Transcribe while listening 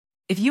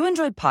If you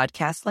enjoyed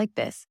podcasts like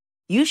this,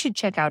 you should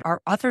check out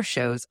our other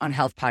shows on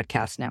Health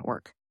Podcast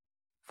Network.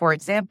 For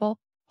example,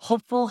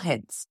 Hopeful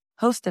Hints,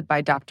 hosted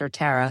by Dr.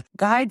 Tara,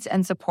 guides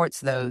and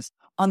supports those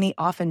on the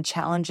often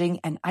challenging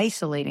and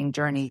isolating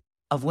journey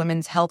of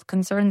women's health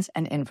concerns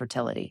and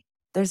infertility.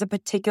 There's a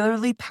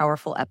particularly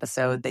powerful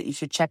episode that you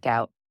should check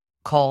out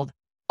called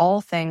All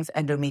Things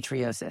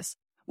Endometriosis,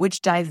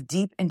 which dives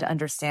deep into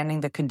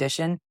understanding the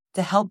condition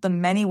to help the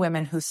many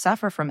women who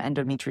suffer from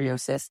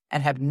endometriosis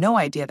and have no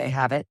idea they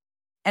have it,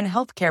 and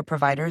healthcare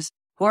providers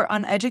who are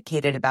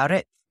uneducated about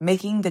it,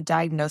 making the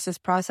diagnosis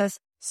process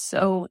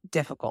so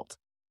difficult.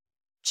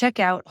 Check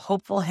out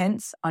Hopeful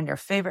Hints on your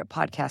favorite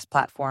podcast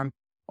platform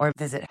or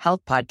visit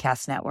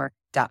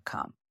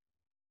healthpodcastnetwork.com.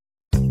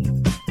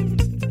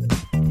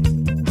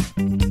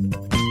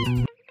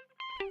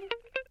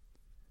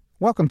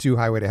 Welcome to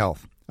Highway to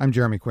Health. I'm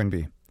Jeremy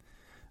Quinby.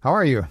 How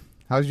are you?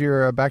 How's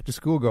your back to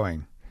school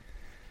going?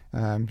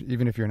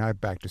 Even if you're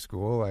not back to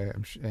school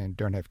and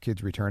don't have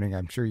kids returning,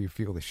 I'm sure you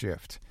feel the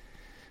shift,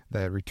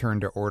 the return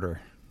to order.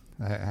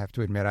 I have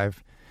to admit,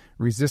 I've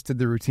resisted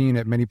the routine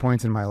at many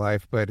points in my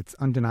life, but it's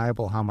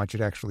undeniable how much it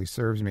actually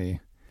serves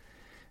me.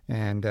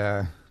 And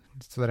so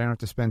that I don't have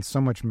to spend so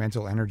much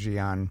mental energy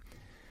on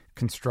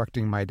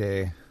constructing my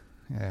day.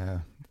 I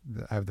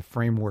have the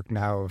framework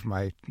now of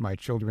my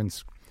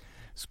children's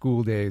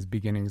school days,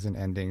 beginnings and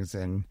endings,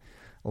 and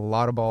a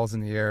lot of balls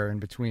in the air in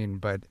between,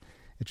 but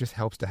it just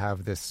helps to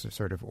have this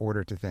sort of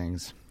order to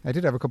things. I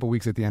did have a couple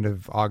weeks at the end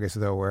of August,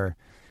 though, where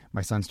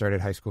my son started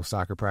high school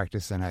soccer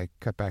practice, and I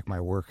cut back my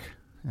work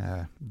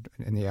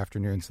in the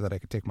afternoon so that I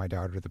could take my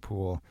daughter to the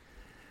pool,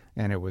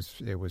 and it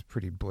was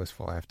pretty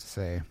blissful, I have to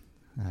say.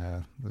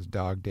 Those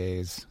dog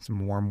days,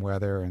 some warm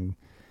weather,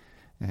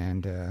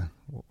 and a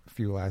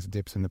few last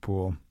dips in the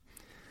pool.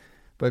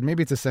 But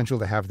maybe it's essential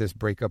to have this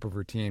breakup of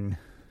routine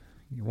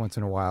once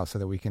in a while so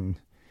that we can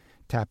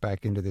tap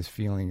back into this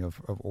feeling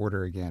of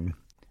order again.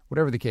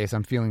 Whatever the case,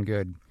 I'm feeling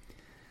good,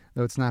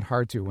 though it's not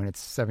hard to when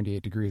it's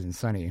 78 degrees and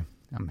sunny.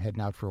 I'm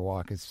heading out for a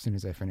walk as soon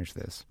as I finish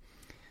this.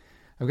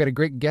 I've got a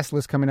great guest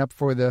list coming up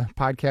for the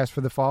podcast for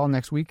the fall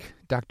next week.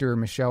 Dr.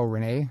 Michelle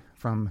Renee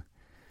from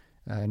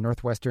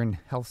Northwestern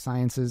Health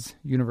Sciences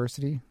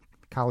University,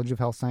 College of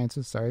Health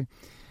Sciences, sorry.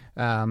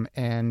 Don't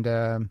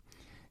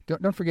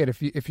forget,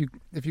 if you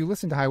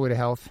listen to Highway to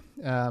Health,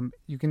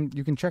 you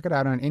can check it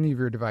out on any of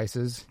your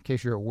devices. In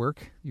case you're at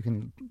work, you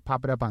can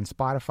pop it up on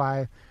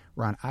Spotify.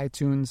 We're on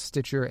iTunes,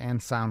 Stitcher, and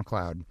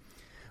SoundCloud.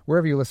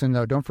 Wherever you listen,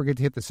 though, don't forget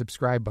to hit the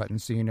subscribe button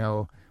so you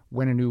know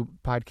when a new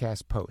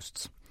podcast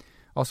posts.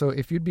 Also,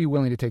 if you'd be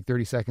willing to take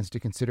 30 seconds to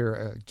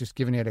consider just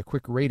giving it a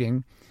quick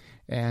rating,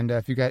 and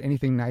if you got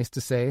anything nice to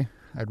say,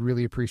 I'd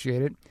really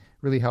appreciate it. It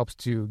really helps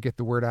to get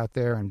the word out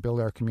there and build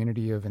our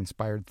community of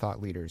inspired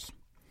thought leaders.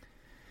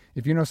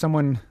 If you know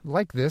someone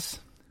like this,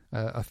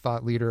 a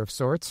thought leader of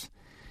sorts,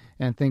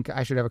 and think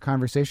I should have a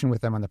conversation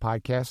with them on the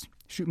podcast,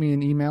 shoot me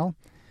an email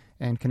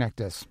and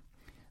connect us.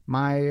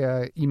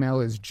 My email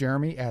is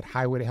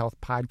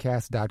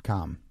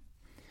jeremy@highwaytohealthpodcast.com.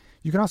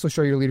 You can also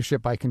show your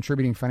leadership by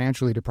contributing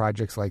financially to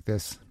projects like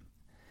this.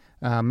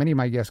 Many of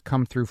my guests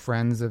come through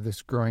friends of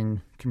this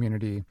growing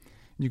community.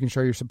 You can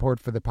show your support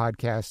for the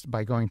podcast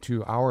by going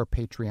to our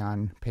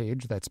Patreon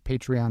page. That's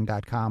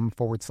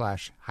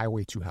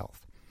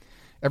patreon.com/highway2health.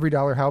 Every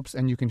dollar helps,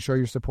 and you can show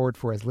your support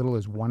for as little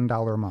as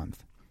 $1 a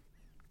month.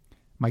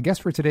 My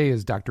guest for today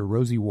is Dr.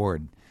 Rosie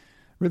Ward.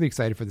 Really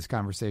excited for this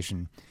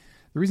conversation.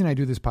 The reason I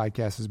do this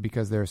podcast is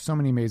because there are so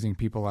many amazing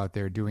people out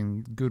there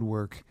doing good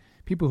work,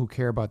 people who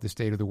care about the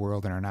state of the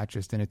world and are not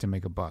just in it to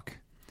make a buck.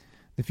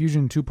 The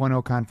Fusion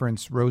 2.0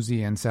 conference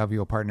Rosie and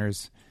Salvio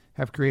Partners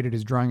have created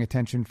is drawing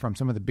attention from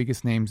some of the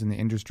biggest names in the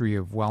industry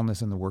of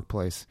wellness in the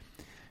workplace,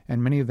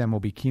 and many of them will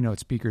be keynote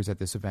speakers at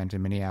this event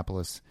in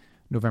Minneapolis,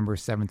 November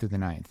 7th through the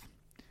 9th.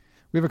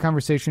 We have a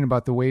conversation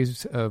about the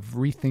ways of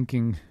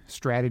rethinking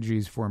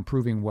strategies for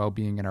improving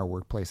well-being in our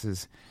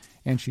workplaces,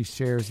 and she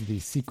shares the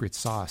secret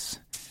sauce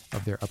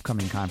of their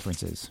upcoming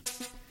conferences.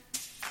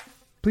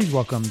 Please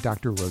welcome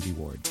Dr. Rosie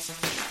Ward.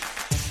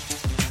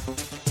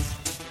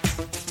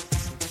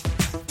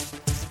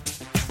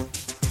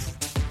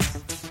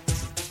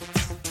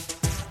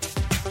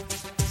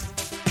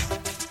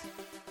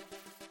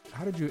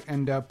 How did you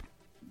end up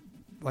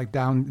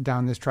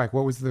down this track?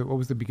 What was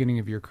the beginning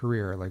of your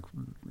career,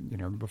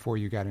 before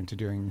you got into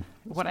doing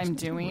what I'm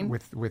doing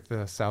with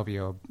the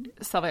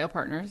Salvio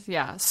Partners?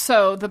 Yeah.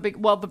 So the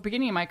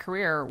beginning of my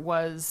career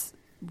was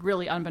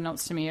really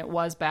unbeknownst to me. It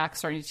was back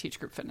starting to teach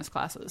group fitness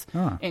classes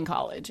in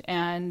college,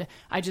 and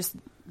I just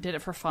did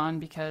it for fun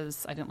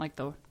because I didn't like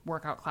the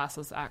workout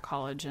classes at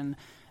college, and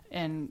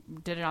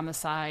did it on the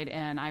side.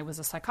 And I was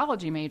a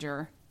psychology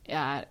major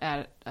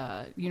at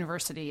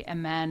university,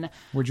 and then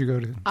where'd you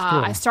go to school?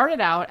 I started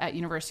out at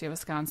University of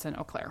Wisconsin,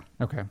 Eau Claire.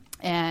 Okay.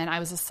 And I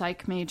was a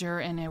psych major,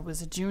 and I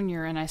was a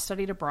junior, and I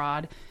studied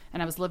abroad,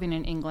 and I was living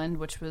in England,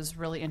 which was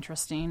really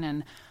interesting.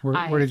 And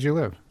where did you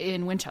live?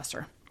 In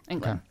Winchester,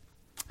 England. Okay.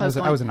 I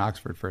was in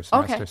Oxford for a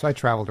semester, so I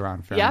traveled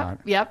around a fair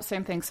amount. Yep,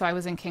 same thing. So I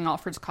was in King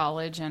Alfred's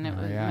College, and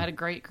met a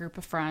great group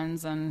of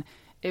friends, and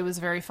it was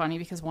very funny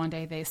because one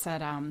day they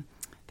said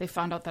they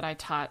found out that I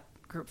taught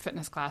group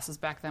fitness classes.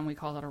 Back then we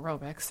called it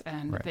aerobics,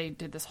 and they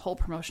did this whole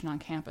promotion on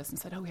campus and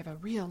said, oh, we have a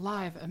real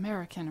live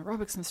American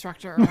aerobics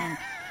instructor. And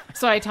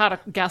so I taught a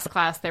guest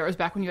class there. It was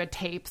back when you had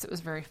tapes. It was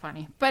very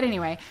funny. But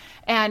anyway,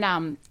 and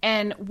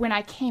when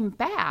I came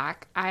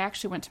back, I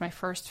actually went to my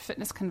first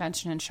fitness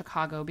convention in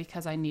Chicago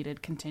because I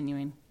needed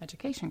continuing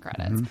education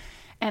credits.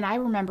 And I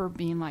remember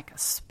being like a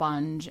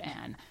sponge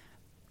and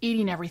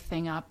eating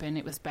everything up, and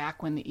it was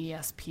back when the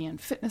ESPN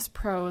Fitness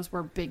Pros were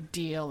a big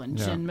deal, and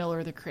Jen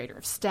Miller, the creator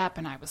of Step,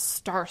 and I was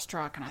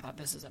starstruck, and I thought,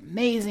 this is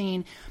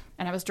amazing.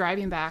 And I was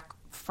driving back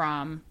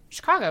from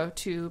Chicago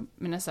to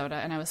Minnesota,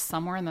 and I was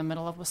somewhere in the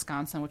middle of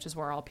Wisconsin, which is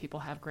where all people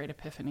have great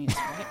epiphanies,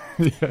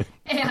 right?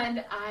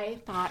 And I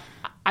thought,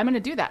 I'm going to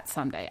do that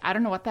someday. I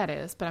don't know what that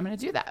is, but I'm going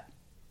to do that.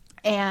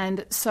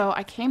 And so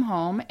I came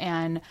home,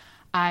 and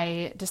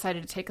I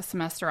decided to take a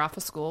semester off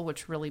of school,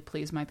 which really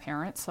pleased my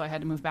parents. So I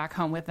had to move back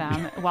home with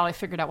them while I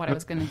figured out what I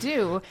was going to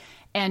do.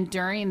 And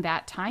during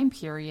that time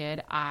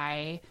period,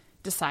 I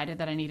decided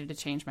that I needed to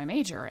change my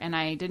major. And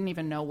I didn't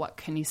even know what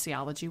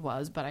kinesiology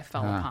was, but I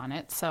fell upon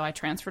it. So I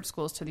transferred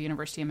schools to the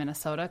University of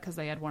Minnesota because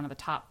they had one of the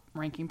top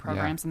ranking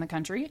programs in the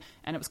country.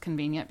 And it was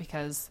convenient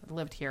because I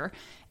lived here.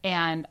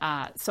 And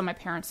so my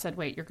parents said,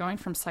 wait, you're going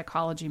from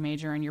psychology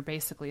major and you're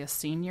basically a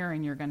senior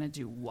and you're going to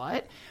do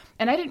what?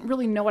 And I didn't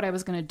really know what I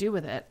was going to do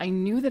with it. I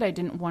knew that I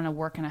didn't want to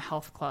work in a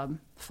health club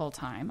full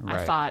time.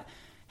 I thought,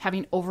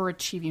 having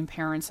overachieving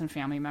parents and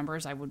family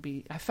members, I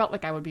felt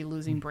like I would be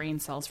losing brain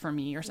cells for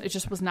me, or it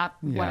just was not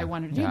what I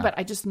wanted to do, but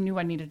I just knew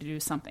I needed to do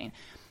something.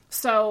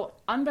 So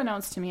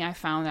unbeknownst to me, I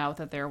found out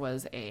that there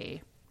was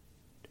a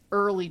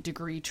early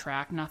degree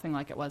track, nothing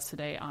like it was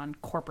today, on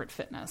corporate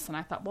fitness. And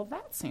I thought, well,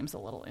 that seems a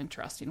little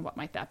interesting. What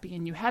might that be?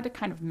 And you had to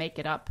kind of make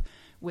it up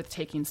with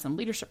taking some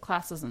leadership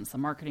classes and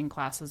some marketing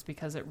classes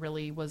because it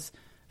really was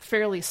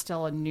fairly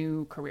still a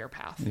new career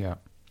path. Yeah.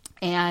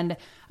 And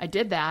I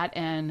did that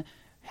and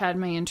had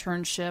my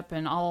internship,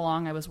 and all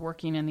along I was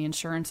working in the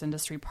insurance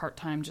industry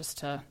part-time just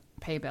to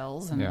pay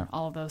bills and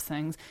all of those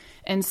things.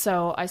 And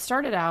so I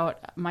started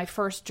out, my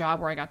first job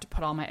where I got to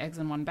put all my eggs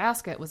in one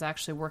basket was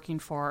actually working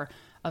for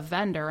a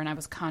vendor, and I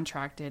was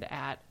contracted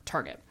at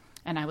Target.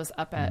 And I was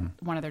up at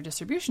one of their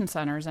distribution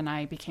centers, and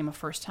I became a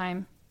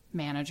first-time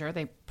manager.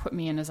 They put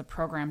me in as a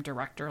program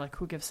director. Like,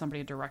 who gives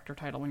somebody a director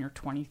title when you're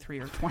 23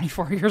 or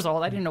 24 years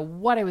old? I didn't know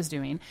what I was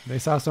doing. They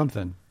saw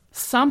something.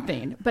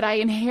 But I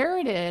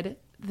inherited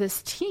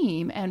this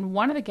team, and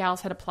one of the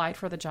gals had applied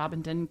for the job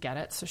and didn't get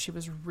it, so she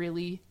was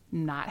really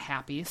not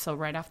happy. So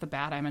right off the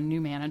bat, I'm a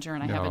new manager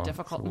and I have a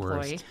difficult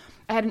employee.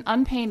 I had an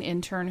unpaid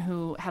intern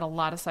who had a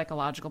lot of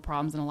psychological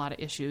problems and a lot of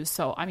issues.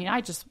 So, I mean, I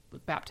just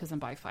was baptism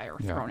by fire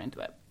thrown into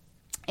it.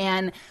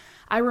 And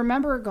I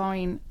remember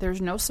going,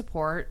 there's no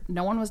support.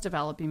 No one was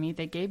developing me.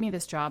 They gave me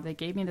this job. They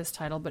gave me this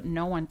title, but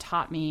no one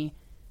taught me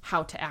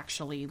how to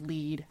actually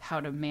lead, how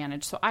to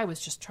manage. So I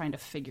was just trying to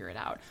figure it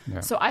out.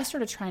 Yeah. So I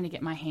started trying to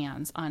get my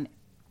hands on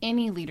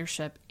any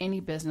leadership, any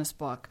business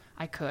book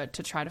I could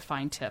to try to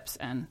find tips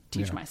and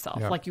teach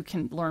myself. Like, you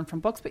can learn from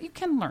books, but you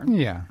can learn,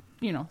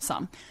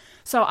 some.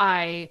 So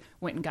I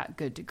went and got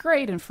Good to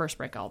Great and First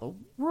Break All the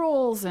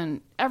Rules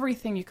and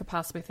everything you could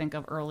possibly think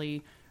of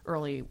early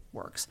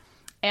works.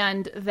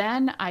 And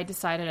then I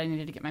decided I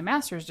needed to get my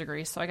master's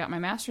degree. So I got my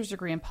master's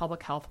degree in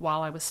public health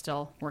while I was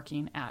still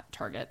working at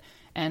Target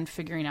and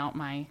figuring out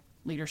my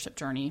leadership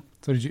journey.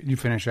 So did you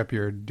finish up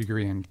your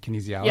degree in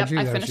kinesiology? Yep,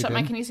 I finished up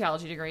my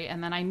kinesiology degree,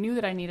 and then I knew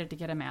that I needed to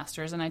get a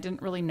master's, and I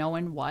didn't really know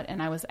in what.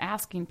 And I was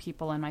asking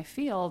people in my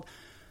field,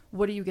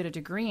 what do you get a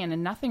degree in?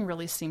 And nothing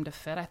really seemed to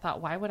fit. I thought,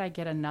 why would I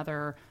get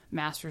another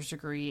master's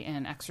degree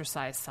in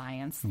exercise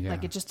science? Yeah.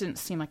 Like, it just didn't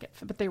seem like it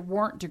fit. But there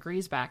weren't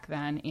degrees back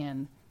then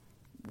in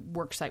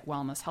worksite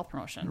wellness health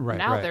promotion.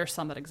 Now there's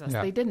some that exist.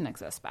 Yeah. They didn't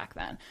exist back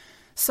then.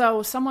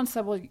 So someone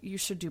said, well, you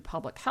should do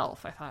public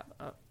health. I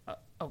thought,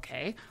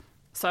 okay.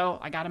 So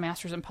I got a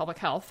master's in public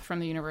health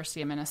from the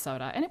University of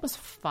Minnesota, and it was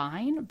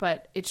fine,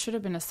 but it should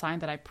have been a sign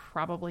that I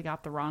probably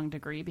got the wrong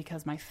degree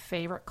because my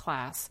favorite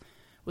class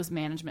was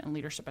management and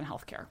leadership in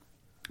healthcare.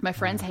 My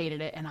friends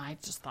hated it, and I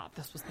just thought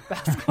this was the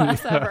best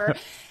class ever.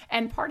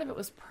 And part of it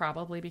was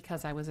probably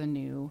because I was a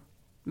new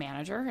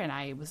manager, and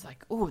I was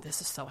like, oh, this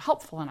is so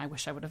helpful, and I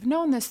wish I would have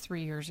known this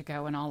 3 years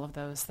ago and all of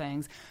those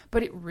things.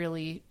 But it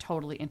really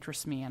totally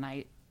interests me, and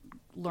I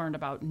learned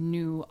about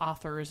new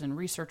authors and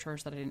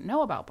researchers that I didn't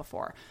know about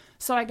before.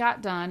 So I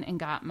got done and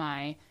got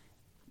my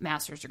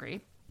master's degree.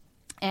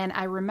 And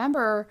I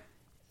remember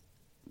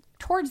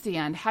towards the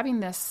end having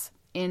this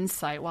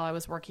insight while I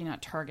was working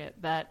at Target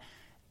that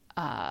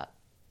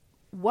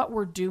what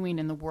we're doing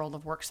in the world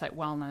of worksite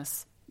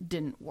wellness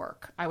didn't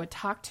work. I would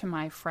talk to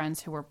my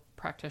friends who were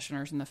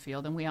practitioners in the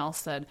field, and we all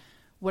said,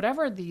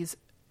 whatever these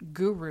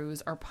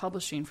gurus are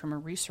publishing from a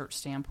research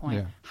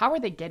standpoint, how are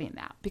they getting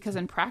that? Because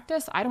in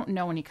practice, I don't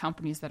know any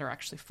companies that are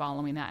actually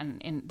following that,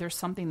 and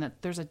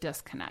there's a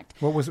disconnect.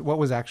 What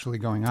was actually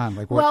going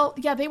on? Well,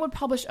 yeah, they would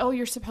publish,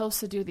 you're supposed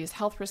to do these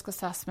health risk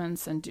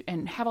assessments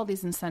and have all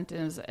these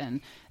incentives,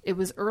 and it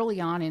was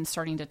early on in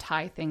starting to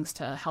tie things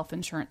to health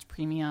insurance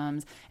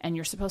premiums, and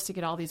you're supposed to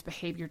get all these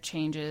behavior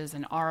changes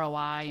and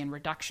ROI and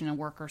reduction in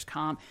workers'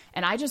 comp,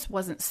 and I just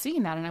wasn't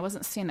seeing that, and I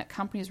wasn't seeing that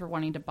companies were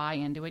wanting to buy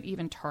into it,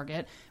 even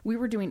Target. We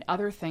were doing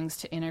other things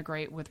to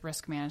integrate with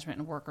risk management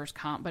and workers'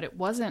 comp, but it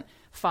wasn't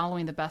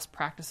following the best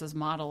practices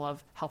model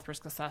of health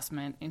risk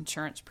assessment,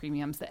 insurance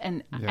premiums,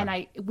 and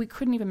we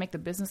couldn't even make the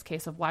business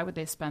case of why would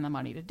they spend the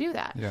money to do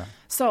that. Yeah.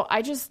 So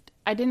I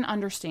didn't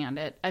understand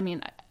it. I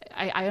mean,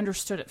 I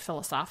understood it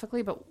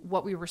philosophically, but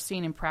what we were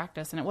seeing in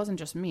practice, and it wasn't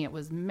just me, it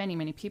was many,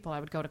 many people. I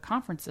would go to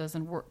conferences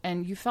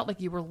and you felt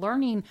like you were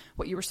learning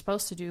what you were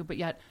supposed to do, but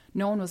yet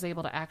no one was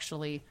able to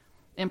actually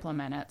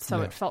implement it.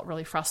 So it felt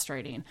really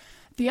frustrating.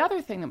 The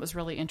other thing that was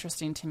really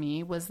interesting to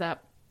me was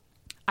that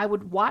I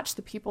would watch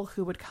the people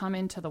who would come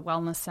into the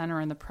wellness center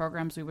and the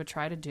programs we would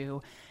try to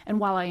do. And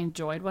while I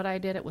enjoyed what I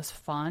did, it was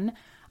fun.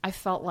 I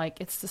felt like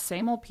it's the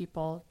same old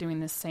people doing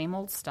the same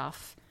old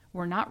stuff.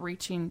 We're not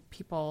reaching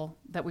people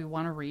that we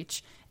want to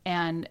reach.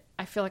 And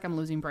I feel like I'm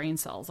losing brain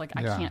cells. Like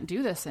I can't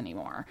do this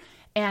anymore.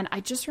 And I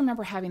just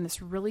remember having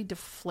this really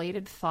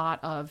deflated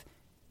thought of,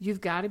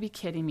 you've got to be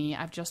kidding me.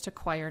 I've just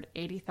acquired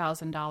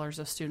 $80,000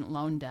 of student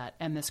loan debt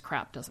and this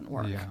crap doesn't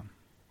work. Yeah.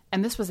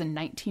 And this was in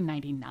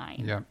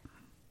 1999. Yeah.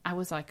 I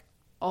was like,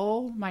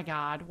 oh my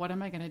God, what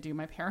am I going to do?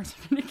 My parents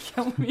are going to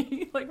kill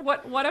me. Like,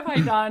 what have I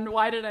done?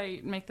 Why did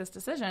I make this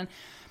decision?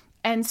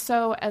 And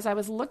so as I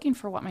was looking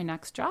for what my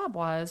next job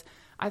was,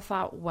 I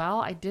thought, well,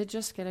 I did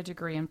just get a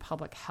degree in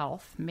public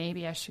health.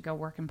 Maybe I should go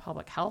work in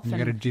public health. You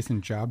got a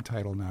decent job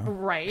title now.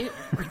 Right,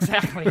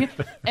 exactly.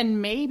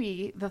 And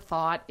maybe the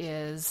thought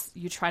is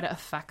you try to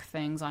affect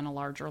things on a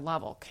larger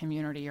level,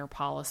 community or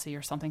policy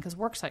or something, because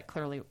worksite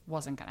clearly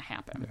wasn't going to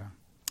happen. Yeah.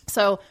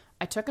 So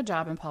I took a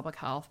job in public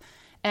health,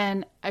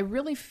 and I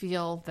really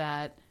feel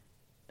that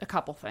a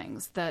couple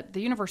things, that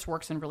the universe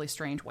works in really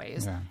strange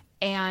ways. Yeah.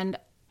 And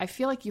I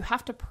feel like you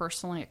have to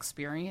personally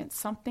experience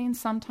something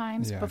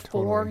sometimes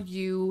before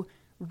you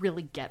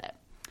really get it.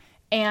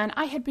 And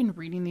I had been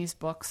reading these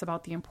books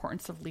about the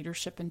importance of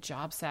leadership and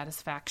job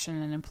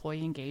satisfaction and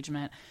employee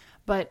engagement,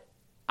 but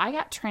I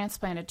got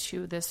transplanted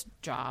to this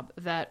job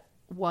that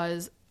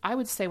was, I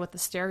would say, what the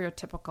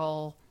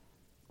stereotypical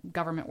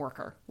government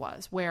worker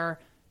was, where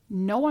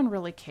no one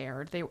really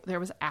cared. There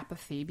was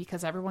apathy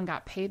because everyone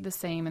got paid the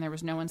same and there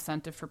was no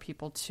incentive for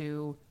people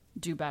to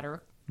do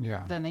better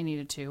than they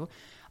needed to.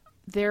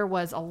 There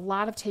was a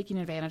lot of taking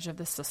advantage of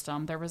the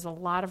system. There was a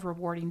lot of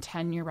rewarding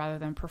tenure rather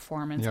than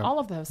performance, all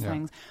of those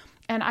things.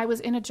 And I was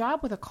in a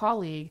job with a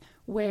colleague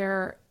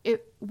where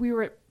we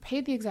were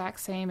paid the exact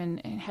same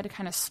and had to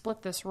kind of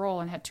split this role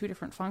and had two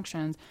different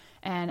functions.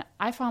 And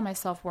I found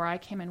myself where I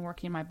came in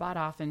working my butt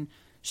off, and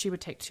she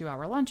would take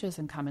 2-hour lunches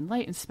and come in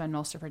late and spend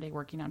most of her day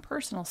working on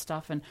personal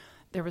stuff. And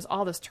there was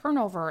all this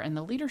turnover and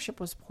the leadership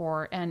was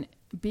poor. And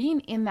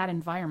being in that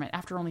environment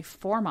after only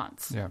 4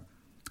 months,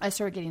 I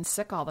started getting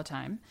sick all the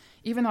time.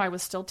 Even though I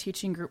was still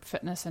teaching group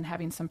fitness and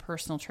having some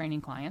personal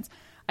training clients,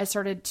 I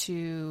started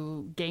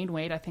to gain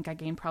weight. I think I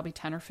gained probably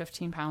 10 or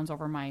 15 pounds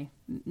over my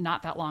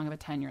not that long of a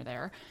tenure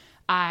there.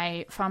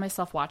 I found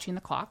myself watching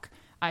the clock.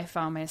 I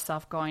found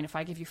myself going, if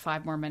I give you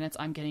 5 more minutes,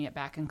 I'm getting it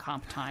back in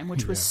comp time,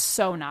 which was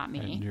so not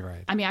me. You're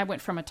right. I mean, I went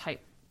from a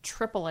type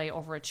AAA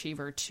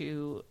overachiever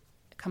to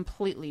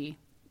completely,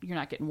 you're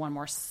not getting one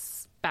more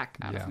speck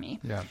out of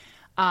me. Yeah.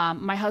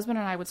 My husband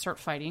and I would start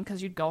fighting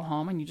because you'd go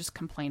home and you just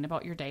complain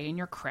about your day and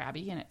you're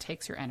crabby and it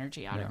takes your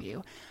energy out of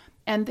you.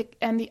 And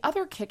the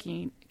other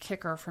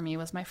kicker for me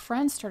was my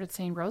friends started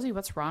saying, Rosie,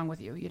 what's wrong with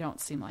you? You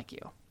don't seem like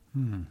you.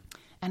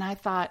 And I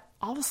thought,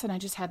 all of a sudden I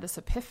just had this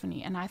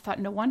epiphany. And I thought,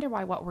 no wonder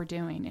why what we're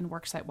doing in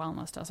worksite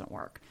wellness doesn't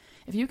work.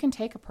 If you can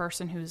take a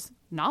person who's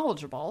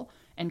knowledgeable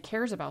and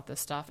cares about this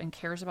stuff and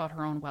cares about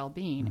her own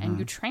well-being and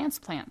you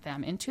transplant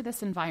them into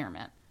this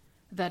environment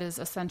that is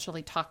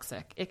essentially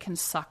toxic, it can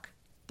suck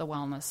the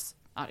wellness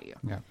out of you.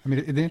 Yeah. I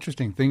mean, the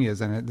interesting thing is,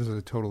 and this is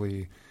a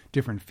totally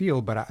different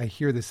field, but I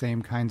hear the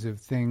same kinds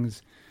of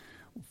things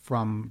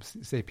from,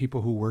 say,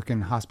 people who work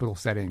in hospital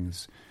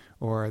settings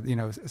or,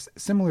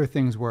 similar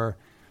things where,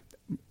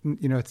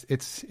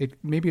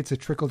 maybe it's a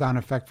trickle-down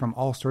effect from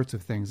all sorts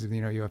of things.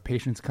 You have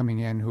patients coming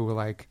in who are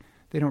like,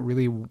 they don't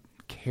really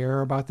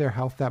care about their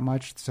health that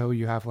much. So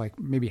you have like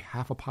maybe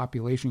half a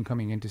population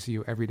coming in to see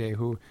you every day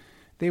who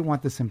they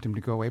want the symptom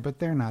to go away, but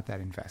they're not that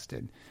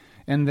invested.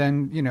 And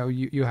then,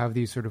 you have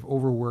these sort of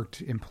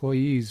overworked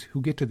employees who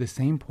get to the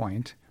same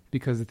point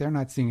because they're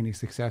not seeing any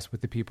success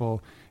with the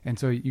people. And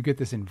so you get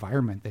this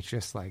environment that's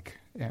just like,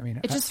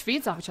 it just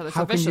feeds off each other. It's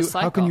a vicious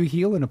cycle. How can you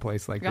heal in a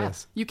place like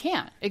this? You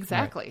can't.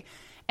 Exactly. Right.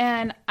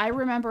 And I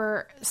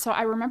remember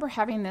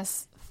having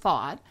this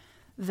thought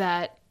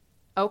that,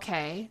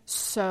 okay,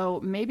 so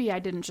maybe I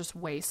didn't just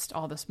waste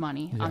all this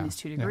money on these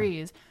 2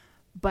 degrees,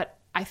 but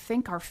I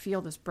think our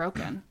field is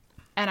broken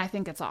and I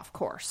think it's off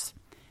course.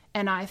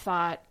 And I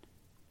thought,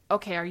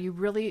 okay, are you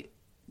really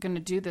going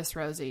to do this,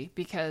 Rosie?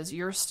 Because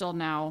you're still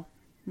now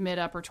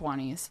mid-upper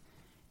 20s.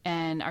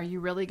 And are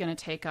you really going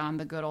to take on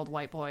the good old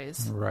white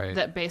boys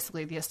that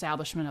basically the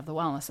establishment of the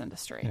wellness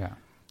industry? Yeah.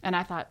 And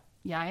I thought,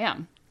 yeah, I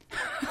am.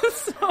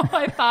 So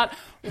I thought,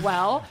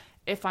 well,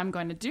 if I'm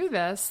going to do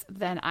this,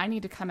 then I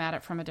need to come at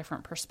it from a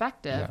different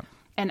perspective,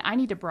 and I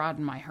need to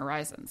broaden my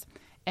horizons.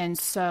 And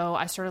so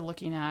I started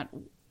looking at,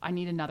 I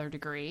need another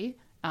degree.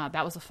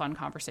 That was a fun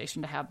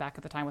conversation to have back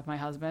at the time with my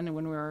husband, and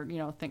when we were,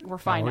 we're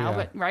fine now,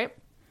 but right.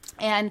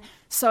 And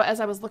so as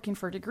I was looking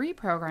for degree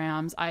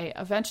programs, I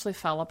eventually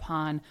fell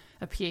upon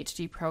a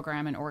PhD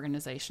program in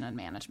organization and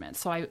management.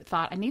 So I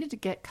thought I needed to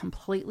get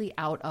completely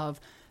out of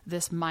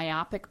this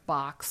myopic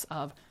box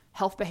of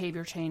health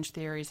behavior change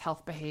theories,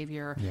 health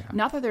behavior. Yeah.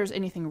 Not that there's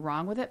anything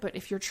wrong with it, but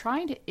if you're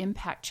trying to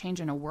impact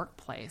change in a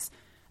workplace,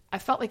 I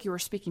felt like you were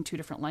speaking two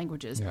different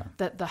languages. Yeah.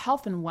 That the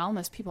health and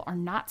wellness people are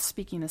not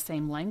speaking the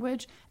same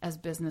language as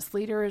business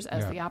leaders,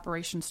 as the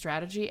operation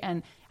strategy.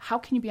 And how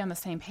can you be on the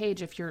same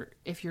page if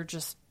you're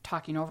just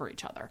talking over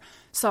each other?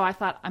 So I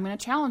thought, I'm going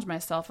to challenge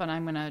myself, and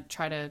I'm going to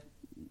try to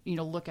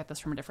look at this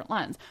from a different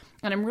lens.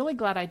 And I'm really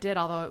glad I did,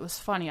 although it was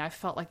funny. I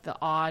felt like the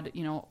odd,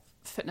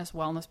 fitness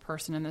wellness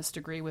person in this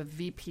degree with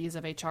VPs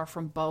of HR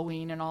from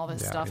Boeing and all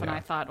this stuff. Yeah. And I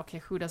thought, okay,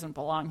 who doesn't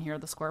belong here?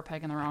 The square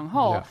peg in the wrong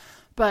hole. Yeah.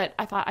 But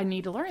I thought I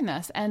need to learn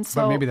this. And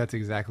so, but maybe that's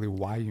exactly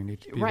why you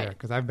need to be there.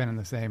 Because I've been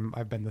the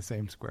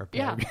same square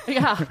peg.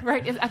 Yeah,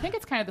 right. I think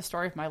it's kind of the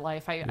story of my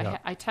life.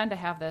 I tend to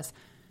have this,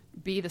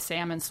 be the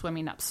salmon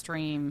swimming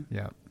upstream,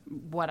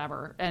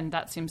 whatever. And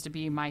that seems to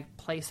be my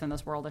place in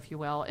this world, if you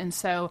will. And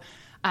so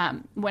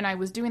when I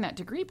was doing that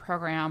degree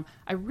program,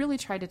 I really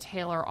tried to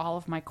tailor all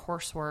of my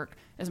coursework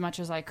as much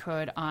as I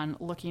could on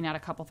looking at a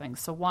couple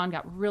things. So one,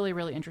 got really,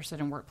 really interested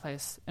in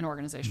workplace and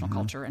organizational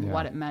culture and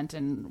what it meant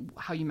and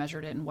how you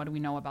measured it and what do we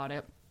know about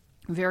it.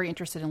 Very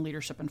interested in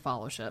leadership and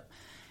fellowship.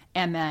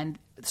 And then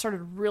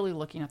started really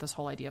looking at this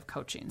whole idea of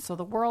coaching. So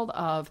the world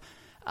of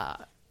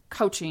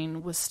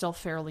coaching was still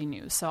fairly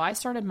new. So I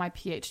started my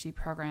PhD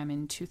program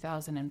in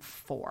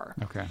 2004.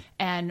 Okay.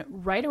 And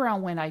right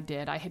around when I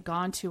did, I had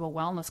gone to a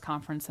wellness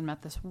conference and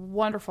met this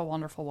wonderful,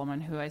 wonderful woman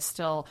who I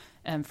still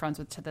am friends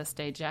with to this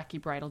day, Jackie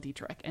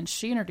Bridle-Dietrich. And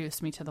she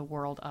introduced me to the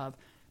world of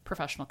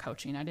professional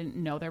coaching. I didn't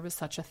know there was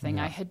such a thing.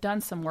 Yeah. I had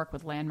done some work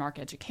with Landmark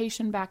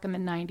Education back in the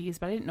 90s,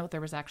 but I didn't know there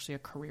was actually a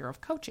career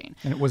of coaching.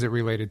 And was it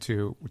related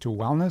to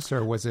wellness,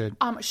 or was it?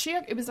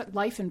 It was like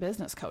life and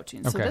business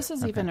coaching. So this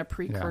is even a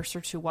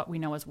precursor to what we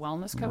know as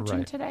wellness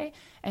coaching today.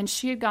 And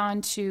she had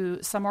gone to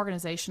some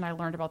organization. I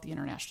learned about the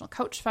International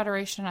Coach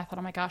Federation. I thought,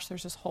 oh my gosh,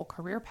 there's this whole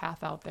career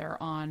path out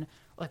there on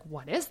like,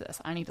 what is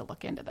this? I need to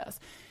look into this.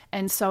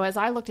 And so as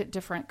I looked at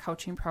different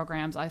coaching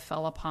programs, I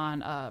fell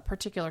upon a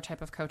particular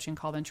type of coaching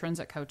called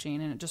intrinsic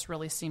coaching, and it just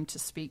really seemed to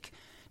speak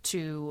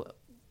to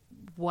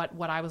what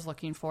I was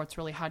looking for. It's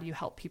really, how do you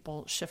help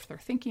people shift their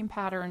thinking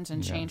patterns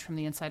and change from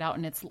the inside out?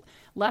 And it's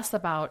less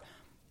about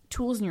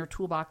tools in your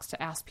toolbox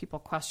to ask people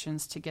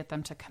questions to get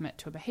them to commit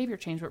to a behavior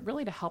change, but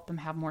really to help them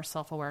have more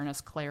self-awareness,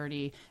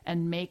 clarity,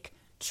 and make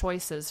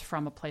choices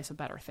from a place of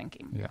better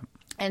thinking. Yeah.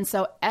 And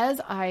so as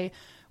I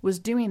was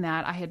doing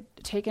that, I had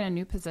taken a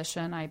new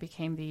position. I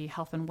became the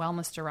health and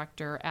wellness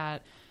director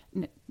at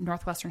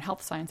Northwestern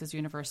Health Sciences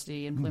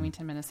University in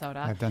Bloomington, Minnesota.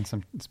 I've done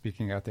some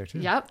speaking out there too.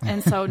 Yep,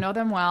 and so know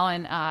them well.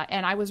 And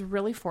I was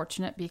really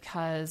fortunate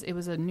because it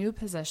was a new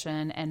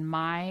position, and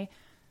my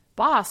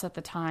boss at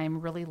the time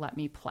really let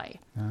me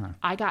play.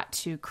 I got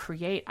to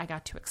create, I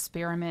got to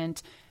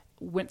experiment,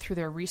 went through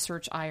their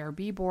research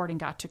IRB board and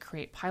got to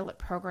create pilot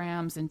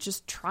programs and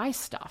just try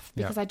stuff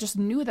because I just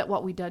knew that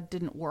what we did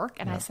didn't work.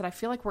 And I said, I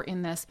feel like we're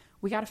in this,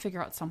 we got to figure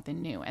out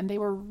something new. And they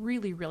were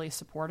really, really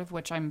supportive,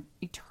 which I'm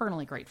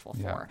eternally grateful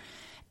for.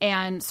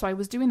 And so I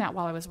was doing that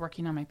while I was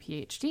working on my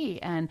PhD.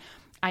 And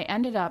I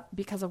ended up,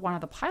 because of one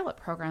of the pilot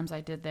programs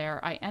I did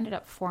there, I ended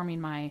up forming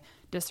my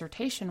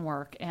dissertation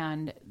work,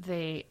 and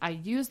I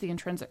used the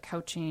intrinsic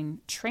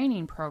coaching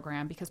training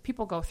program because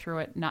people go through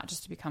it not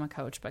just to become a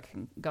coach, but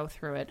can go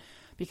through it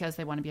because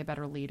they want to be a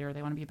better leader,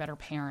 they want to be a better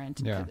parent.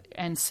 Yeah.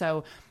 And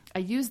so I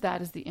used that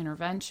as the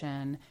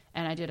intervention,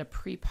 and I did a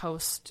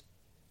pre-post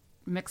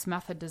mixed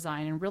method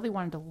design and really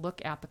wanted to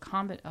look at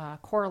the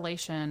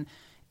correlation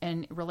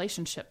and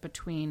relationship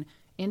between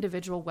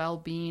individual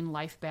well-being,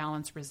 life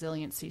balance,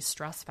 resiliency,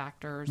 stress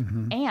factors,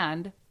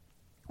 and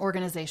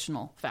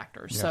organizational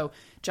factors. Yeah. So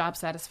job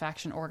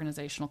satisfaction,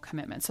 organizational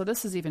commitment. So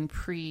this is even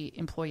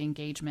pre-employee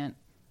engagement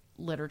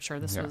literature.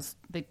 This was,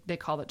 they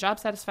call it job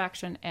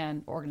satisfaction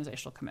and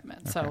organizational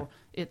commitment. Okay. So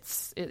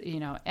it's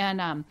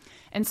and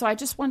so I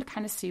just wanted to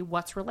kind of see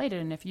what's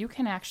related. And if you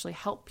can actually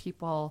help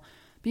people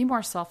be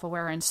more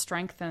self-aware and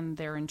strengthen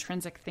their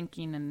intrinsic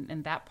thinking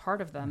and that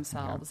part of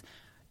themselves,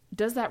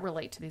 does that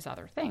relate to these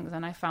other things?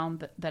 And I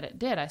found that it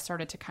did. I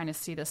started to kind of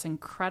see this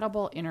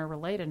incredible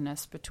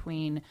interrelatedness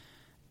between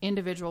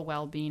individual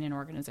well-being and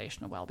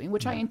organizational well-being,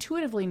 which I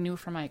intuitively knew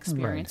from my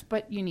experience,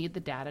 but you need the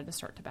data to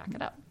start to back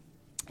it up.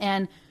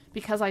 And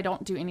because I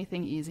don't do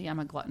anything easy, I'm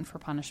a glutton for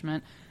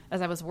punishment.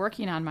 As I was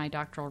working on my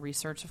doctoral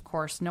research, of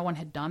course, no one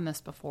had done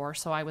this before.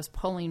 So I was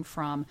pulling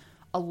from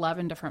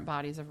 11 different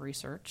bodies of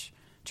research,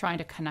 trying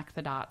to connect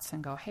the dots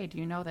and go, hey, do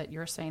you know that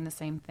you're saying the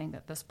same thing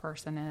that this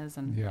person is,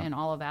 and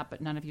all of that, but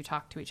none of you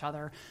talk to each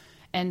other.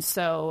 And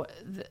so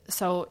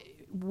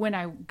when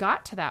I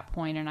got to that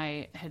point and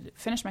I had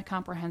finished my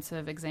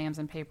comprehensive exams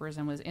and papers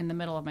and was in the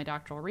middle of my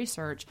doctoral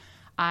research,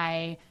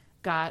 I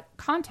got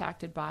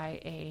contacted by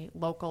a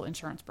local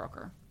insurance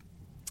broker.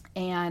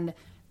 And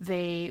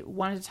they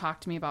wanted to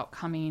talk to me about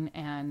coming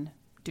and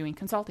doing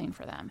consulting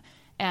for them.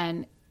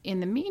 And in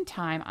the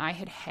meantime, I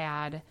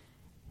had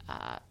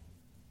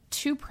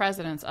two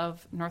presidents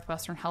of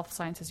Northwestern Health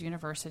Sciences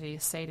University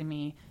say to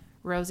me,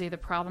 Rosie, the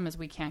problem is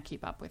we can't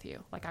keep up with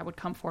you. Like, I would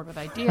come forward with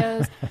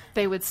ideas.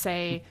 They would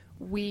say,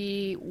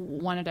 we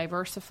want to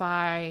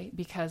diversify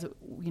because,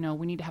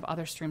 we need to have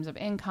other streams of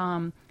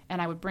income.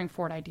 And I would bring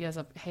forward ideas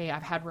of, hey,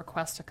 I've had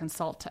requests to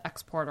consult to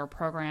export our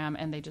program,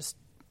 and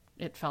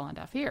it fell on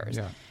deaf ears.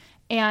 Yeah.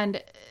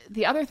 And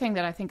the other thing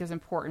that I think is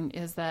important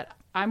is that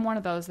I'm one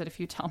of those that if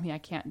you tell me I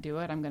can't do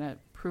it, I'm going to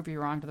prove you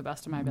wrong to the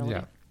best of my ability.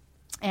 Yeah.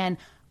 And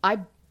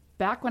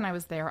back when I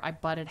was there, I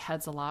butted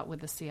heads a lot with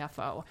the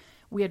CFO.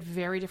 We had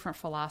very different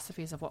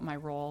philosophies of what my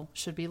role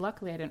should be.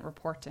 Luckily, I didn't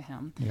report to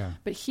him. Yeah.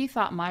 But he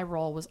thought my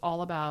role was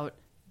all about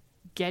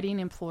getting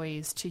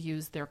employees to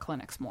use their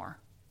clinics more.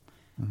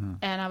 Mm-hmm.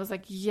 And I was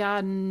like,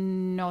 yeah,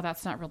 no,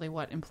 that's not really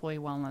what employee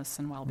wellness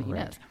and well-being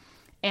is.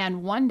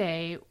 And one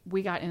day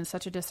we got in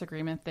such a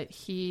disagreement that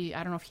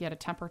I don't know if he had a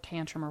temper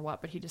tantrum or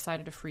what, but he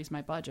decided to freeze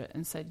my budget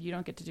and said, you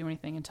don't get to do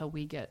anything until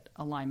we get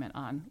alignment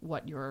on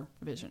what your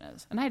vision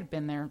is. And I had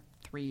been there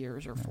 3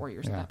 years or 4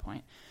 years at that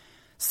point.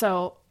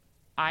 So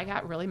I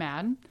got really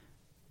mad.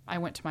 I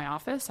went to my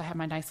office. I had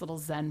my nice little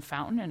Zen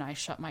fountain, and I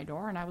shut my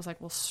door, and I was like,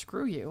 well,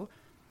 screw you.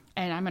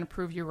 And I'm going to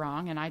prove you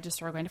wrong. And I just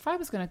started going, if I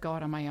was going to go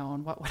out on my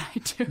own, what would I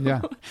do? Yeah.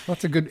 Well,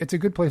 it's a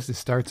good place to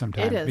start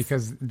sometimes. It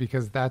is.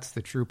 Because that's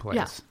the true place.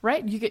 Yeah,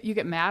 right? You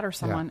get mad or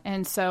someone. Yeah.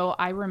 And so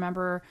I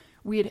remember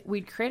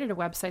we'd created a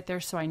website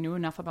there, so I knew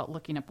enough about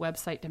looking up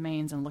website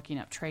domains and looking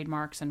up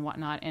trademarks and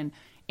whatnot. And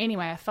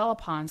anyway, I fell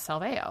upon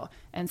Salveo.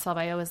 And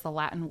Salveo is the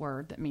Latin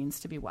word that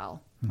means to be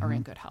well or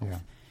in good health. Yeah.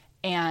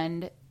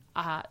 And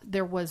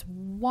there was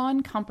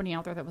one company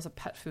out there that was a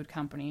pet food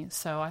company.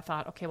 So I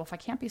thought, okay, well, if I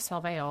can't be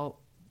Salveo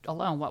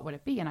alone, what would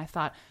it be? And I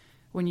thought,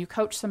 when you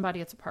coach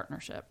somebody, it's a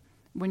partnership.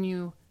 When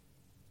you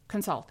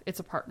consult, it's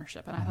a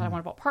partnership. And I thought I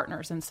wanted about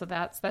partners. And so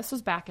this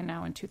was back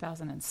in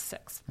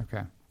 2006.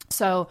 Okay.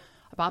 So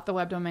I bought the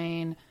web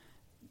domain,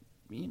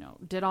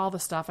 did all the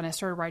stuff, and I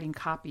started writing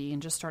copy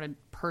and just started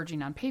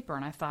purging on paper.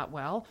 And I thought,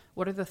 well,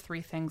 what are the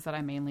three things that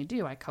I mainly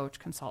do? I coach,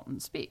 consult,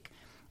 and speak.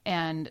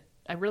 And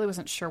I really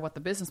wasn't sure what the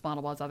business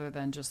model was other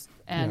than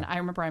I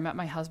remember I met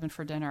my husband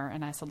for dinner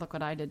and I said, look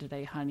what I did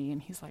today, honey.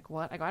 And he's like,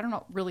 what? I go, I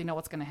don't really know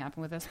what's going to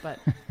happen with this, but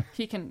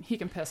he can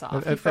piss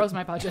off. He froze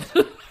my budget.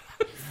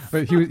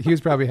 But he was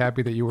probably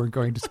happy that you weren't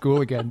going to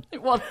school again.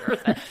 Well,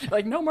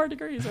 like no more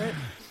degrees, right?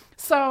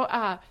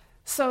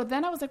 So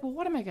then I was like, well,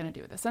 what am I going to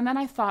do with this? And then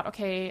I thought,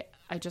 okay,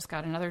 I just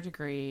got another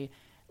degree.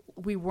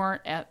 We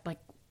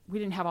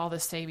didn't have all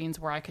this savings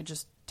where I could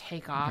just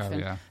take off.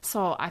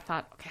 So I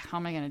thought, okay, how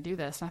am I going to do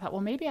this? And I thought,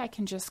 well, maybe I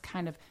can just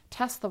kind of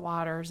test the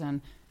waters and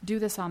do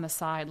this on the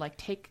side, like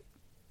take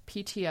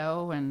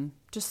PTO and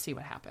just see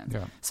what happens.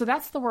 Yeah. So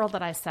that's the world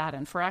that I sat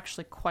in for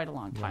actually quite a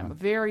long time. Yeah. A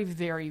very,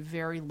 very,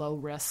 very low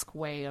risk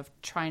way of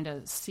trying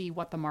to see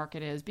what the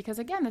market is. Because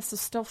again, this is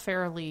still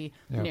fairly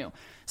new.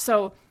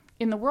 So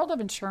in the world of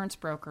insurance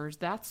brokers,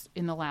 that's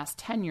in the last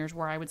 10 years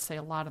where I would say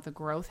a lot of the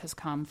growth has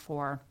come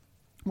for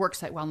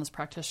worksite wellness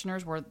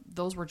practitioners, where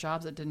those were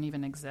jobs that didn't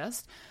even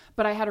exist.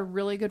 But I had a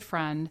really good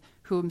friend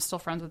who I'm still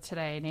friends with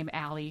today named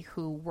Allie,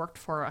 who worked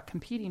for a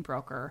competing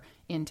broker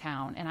in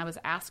town. And I was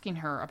asking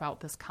her about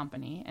this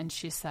company, and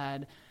she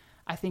said,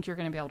 I think you're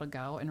going to be able to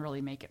go and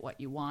really make it what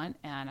you want.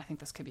 And I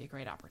think this could be a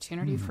great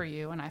opportunity for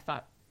you. And I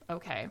thought,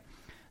 okay.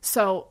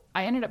 So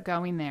I ended up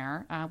going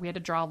there. We had to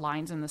draw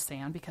lines in the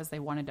sand because they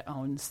wanted to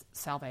own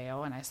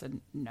Salveo. And I said,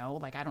 no,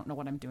 I don't know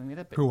what I'm doing with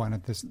it. But who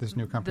wanted this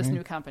new company? This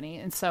new company.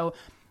 And so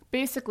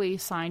basically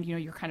signed,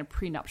 your kind of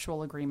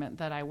prenuptial agreement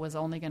that I was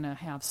only going to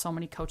have so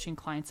many coaching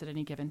clients at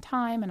any given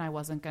time, and I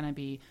wasn't going to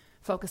be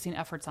focusing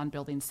efforts on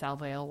building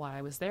Salveo while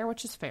I was there,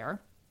 which is fair.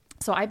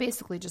 So I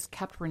basically just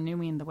kept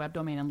renewing the web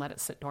domain and let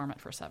it sit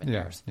dormant for 7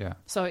 years. Yeah.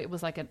 So it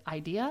was like an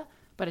idea,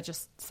 but it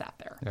just sat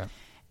there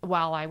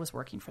while I was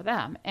working for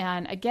them.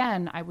 And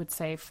again, I would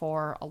say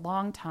for a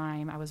long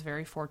time, I was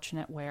very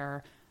fortunate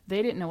where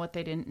they didn't know what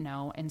they didn't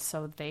know, and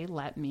so they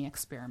let me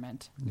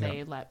experiment.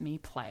 They let me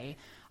play.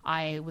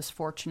 I was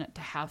fortunate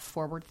to have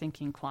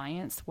forward-thinking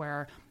clients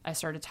where I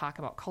started to talk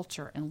about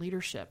culture and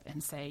leadership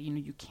and say,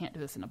 you can't do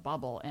this in a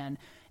bubble. And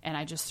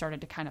I just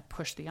started to kind of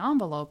push the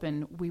envelope,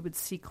 and we would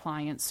see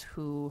clients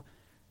who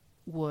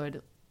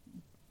would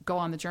go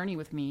on the journey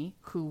with me,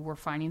 who were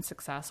finding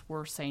success,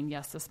 were saying,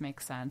 yes, this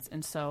makes sense.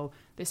 And so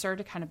they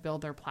started to kind of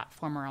build their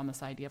platform around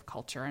this idea of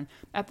culture. And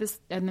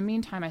in the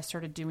meantime, I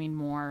started doing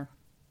more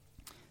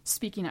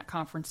speaking at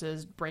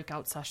conferences,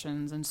 breakout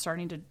sessions, and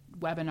starting to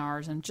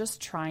webinars, and just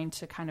trying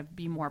to kind of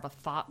be more of a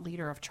thought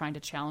leader of trying to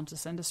challenge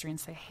this industry and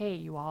say, hey,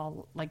 you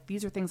all, like,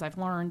 these are things I've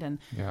learned. And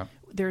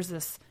there's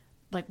this,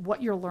 like,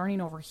 what you're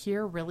learning over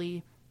here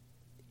really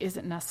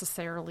isn't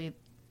necessarily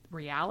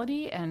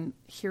reality. And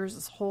here's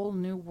this whole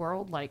new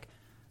world. Like,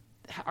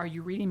 are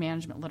you reading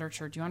management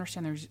literature? Do you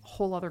understand there's a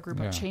whole other group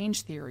of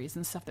change theories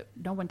and stuff that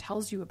no one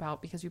tells you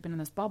about because you've been in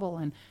this bubble?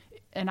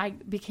 And I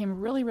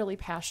became really, really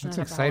passionate about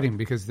it. It's exciting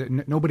because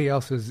nobody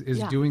else is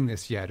doing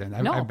this yet. And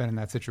I've been in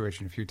that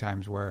situation a few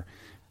times where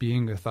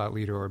being a thought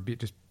leader or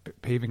just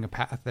paving a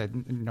path that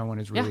no one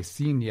has really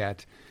seen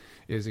yet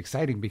is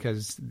exciting,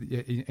 because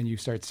and you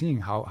start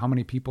seeing how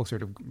many people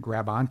sort of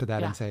grab onto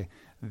that and say,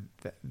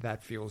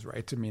 that feels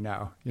right to me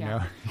now, you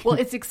know? Well,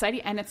 it's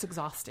exciting and it's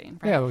exhausting,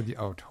 right? Yeah.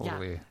 Oh,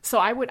 totally. Yeah. So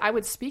I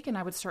would speak and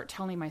I would start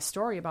telling my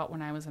story about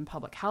when I was in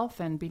public health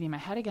and beating my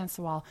head against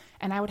the wall.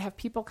 And I would have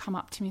people come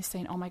up to me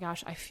saying, oh my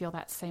gosh, I feel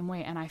that same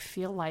way. And I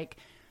feel like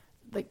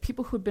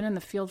people who'd been in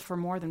the field for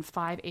more than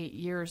 5-8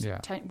 years,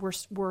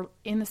 were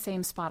in the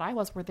same spot I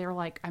was, where they're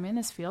like, I'm in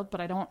this field, but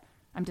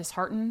I'm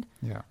disheartened.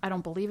 Yeah. I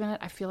don't believe in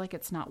it. I feel like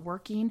it's not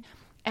working.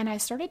 And I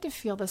started to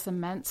feel this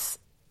immense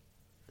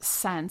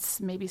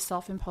sense, maybe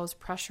self-imposed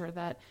pressure,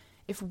 that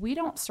if we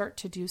don't start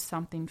to do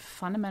something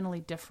fundamentally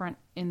different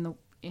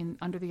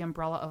under the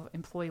umbrella of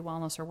employee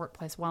wellness or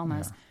workplace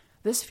wellness,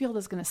 this field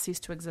is going to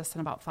cease to exist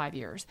in about 5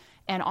 years.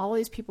 And all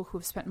these people who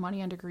have spent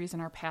money on degrees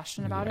and are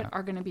passionate about it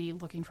are going to be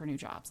looking for new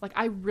jobs. Like,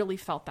 I really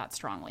felt that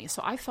strongly.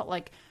 So I felt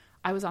like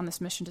I was on this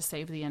mission to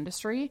save the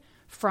industry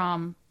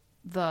from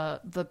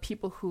the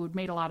people who had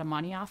made a lot of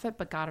money off it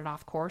but got it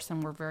off course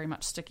and were very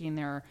much sticking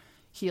their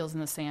heels in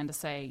the sand to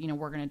say, you know,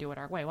 we're going to do it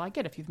our way. Well, I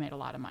get it if you've made a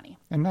lot of money.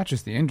 And not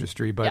just the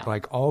industry, but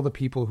like all the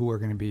people who are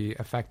going to be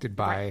affected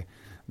by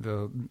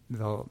the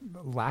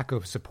lack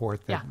of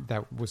support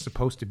that was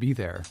supposed to be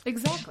there.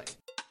 Exactly.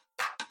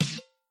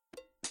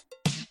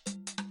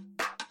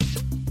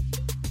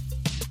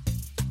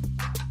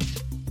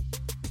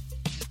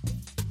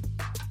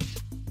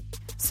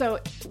 So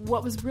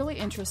what was really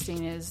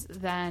interesting is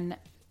then,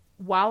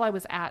 while I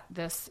was at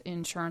this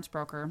insurance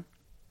broker,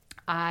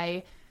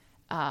 I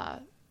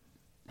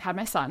had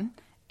my son,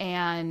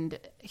 and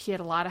he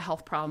had a lot of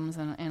health problems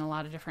and a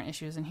lot of different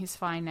issues, and he's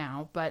fine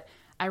now. But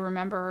I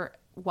remember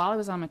while I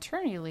was on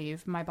maternity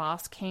leave, my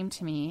boss came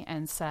to me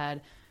and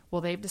said,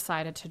 well, they've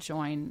decided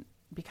to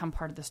become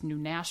part of this new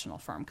national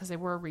firm, because they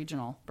were a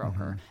regional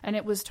broker. And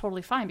it was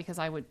totally fine, because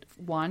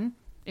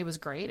it was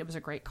great. It was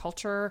a great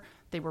culture.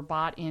 They were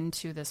bought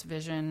into this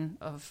vision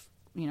of,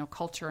 you know,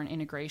 culture and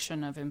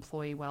integration of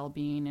employee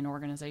well-being and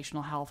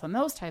organizational health and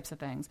those types of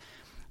things.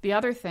 The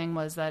other thing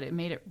was that it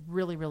made it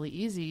really, really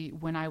easy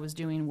when I was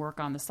doing work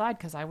on the side,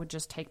 because I would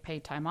just take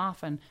paid time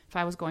off. And if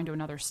I was going to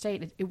another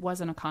state, it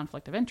wasn't a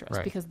conflict of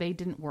interest because they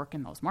didn't work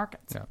in those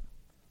markets. Yeah.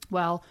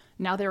 Well,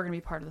 now they were going to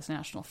be part of this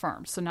national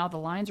firm. So now the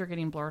lines are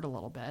getting blurred a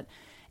little bit.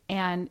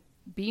 And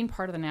being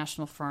part of the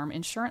national firm,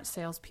 insurance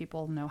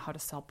salespeople know how to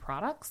sell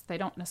products. They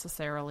don't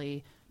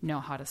necessarily know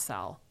how to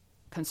sell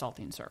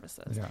consulting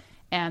services. Yeah.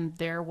 And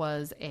there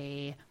was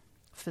a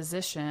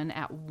physician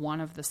at one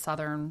of the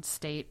southern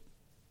state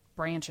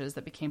branches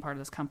that became part of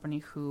this company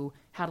who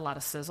had a lot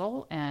of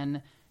sizzle,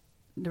 and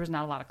there was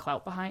not a lot of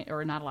clout behind,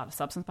 or not a lot of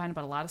substance behind it,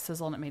 but a lot of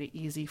sizzle, and it made it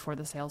easy for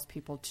the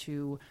salespeople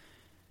to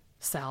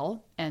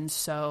sell. And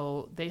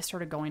so they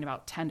started going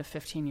about 10 to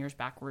 15 years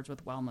backwards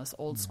with wellness,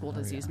 old school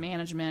disease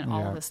management,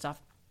 all of this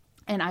stuff.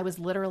 And I was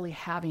literally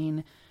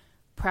having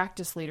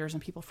practice leaders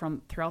and people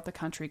from throughout the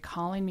country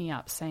calling me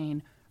up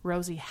saying,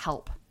 Rosie,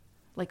 help.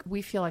 Like,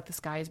 we feel like this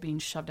guy is being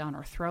shoved down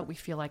our throat. We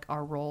feel like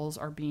our roles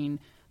are being,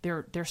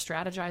 they're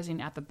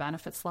strategizing at the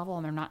benefits level,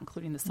 and they're not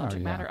including the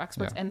subject matter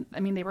experts. Yeah. And I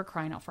mean, they were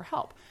crying out for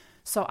help.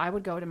 So I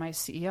would go to my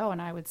CEO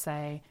and I would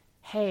say,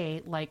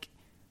 hey, like,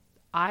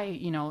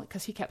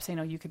 because he kept saying,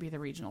 oh, you could be the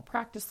regional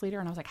practice leader.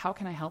 And I was like, how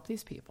can I help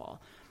these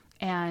people?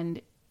 And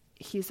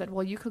he said,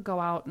 well, you could go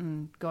out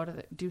and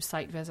do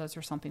site visits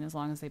or something, as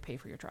long as they pay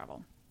for your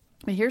travel.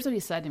 But here's what he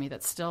said to me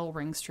that still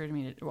rings true to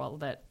me,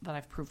 that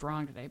I've proved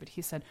wrong today. But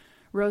he said,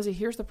 Rosie,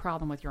 here's the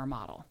problem with your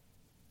model.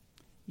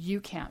 You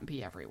can't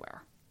be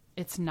everywhere.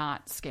 It's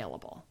not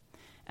scalable.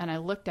 And I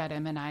looked at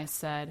him and I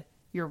said,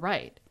 you're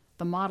right.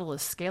 The model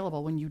is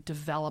scalable when you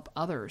develop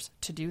others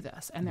to do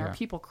this. And there are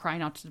people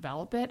crying out to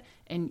develop it,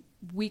 and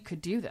we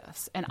could do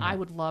this. And I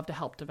would love to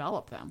help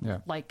develop them. Yeah.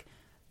 Like,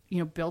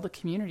 build a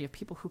community of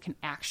people who can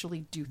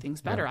actually do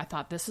things better. Yeah. I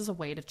thought this is a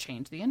way to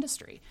change the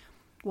industry.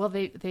 Well,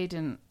 they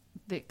didn't,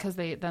 because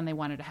they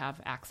wanted to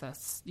have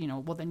access,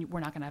 well, then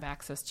we're not going to have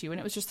access to you. And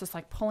it was just this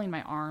like pulling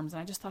my arms.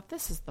 And I just thought,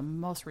 this is the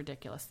most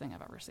ridiculous thing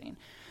I've ever seen.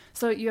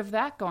 So you have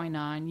that going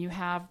on. You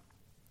have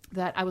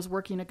that I was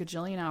working a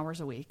gajillion hours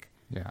a week.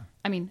 Yeah.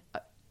 I mean, a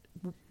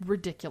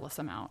ridiculous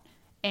amount.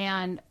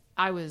 And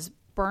I was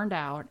burned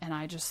out, and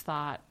I just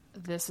thought,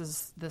 this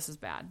is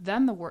bad.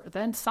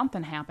 Then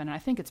something happened, and I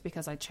think it's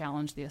because I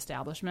challenged the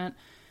establishment.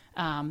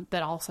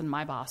 that all of a sudden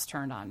my boss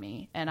turned on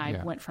me, and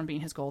I went from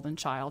being his golden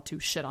child to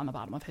shit on the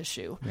bottom of his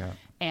shoe. Yeah.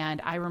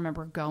 And I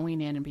remember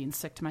going in and being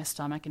sick to my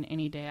stomach, and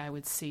any day I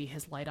would see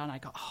his light on, I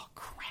go, oh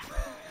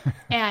crap.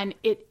 And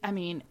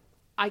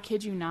I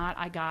kid you not,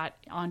 I got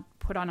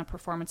put on a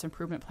performance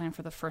improvement plan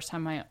for the first time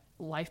in my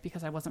life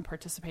because I wasn't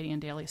participating in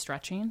daily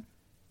stretching.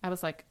 I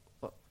was like,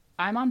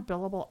 I'm on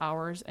billable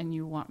hours and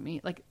you want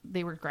me, like,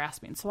 they were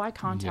grasping. So I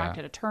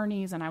contacted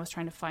attorneys, and I was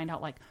trying to find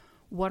out, like,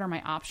 what are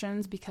my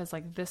options? Because,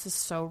 like, this is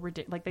so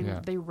ridiculous.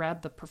 Like, they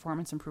read the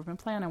performance improvement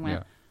plan and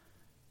went,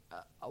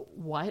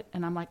 what?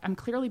 And I'm like, I'm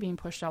clearly being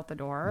pushed out the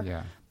door,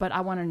 but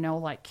I want to know,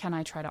 like, can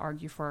I try to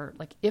argue for,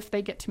 like, if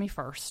they get to me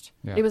first?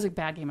 It was a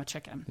bad game of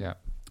chicken. Yeah.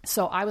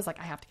 So I was like,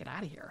 I have to get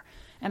out of here.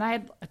 And I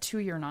had a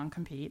 2-year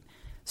non-compete.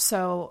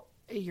 So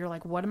you're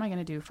like, what am I going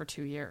to do for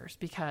 2 years?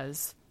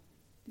 Because,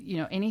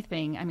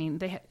 anything,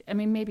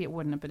 maybe it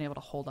wouldn't have been able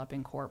to hold up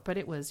in court, but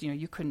it was,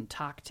 you couldn't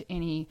talk to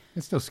any.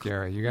 It's still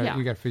scary. You got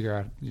to figure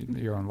out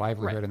your own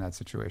livelihood in that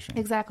situation.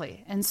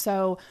 Exactly. And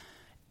so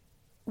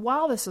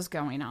while this was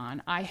going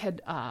on, I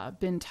had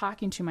been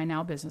talking to my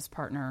now business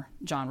partner,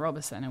 John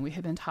Robeson, and we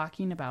had been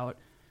talking about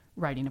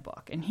writing a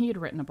book. And he had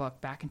written a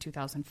book back in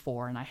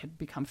 2004, and I had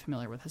become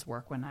familiar with his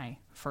work when I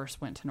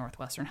first went to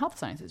Northwestern Health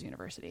Sciences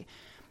University.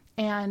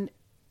 And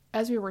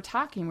as we were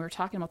talking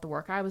about the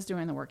work I was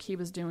doing, the work he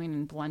was doing,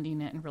 and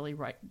blending it and really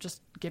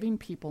just giving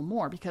people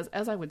more. Because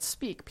as I would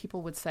speak,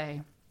 people would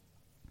say,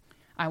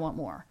 I want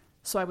more.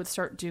 So I would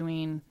start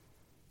doing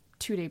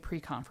 2-day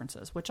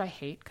pre-conferences, which I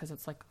hate because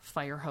it's like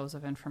fire hose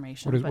of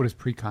information. What is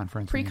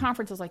pre-conference?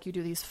 Pre-conference is like you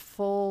do these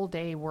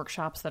full-day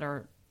workshops that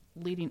are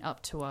leading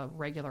up to a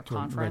regular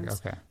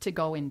conference to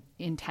go in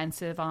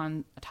intensive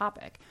on a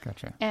topic.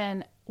 Gotcha.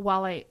 And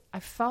while I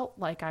felt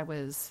like I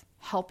was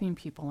helping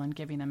people and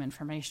giving them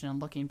information,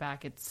 and looking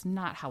back, it's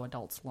not how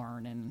adults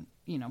learn, and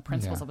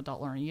principles of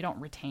adult learning, you don't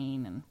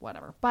retain and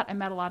whatever. But I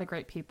met a lot of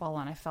great people,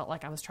 and I felt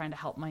like I was trying to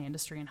help my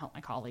industry and help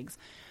my colleagues.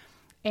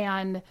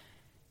 And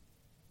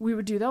we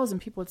would do those,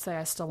 and people would say,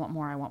 I still want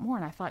more, I want more.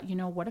 And I thought,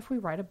 what if we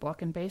write a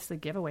book and basically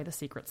give away the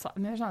secret sauce?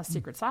 There's not a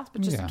secret sauce,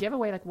 but just give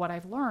away, like, what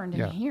I've learned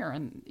in here.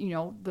 And,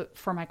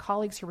 for my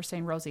colleagues who were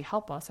saying, Rosie,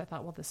 help us, I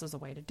thought, well, this is a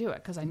way to do it,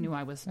 because I knew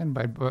I was. And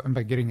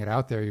by getting it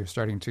out there, you're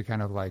starting to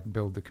kind of like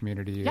build the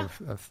community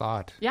of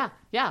thought. Yeah.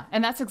 Yeah.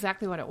 And that's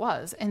exactly what it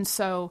was. And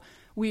so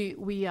we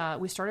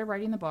started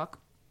writing the book.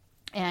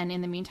 And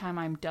in the meantime,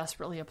 I'm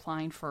desperately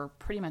applying for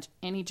pretty much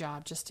any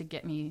job just to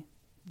get me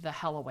the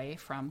hell away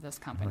from this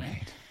company.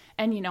 Right.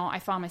 And, I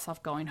found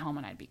myself going home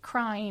and I'd be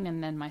crying.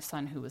 And then my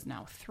son, who was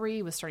now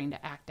 3, was starting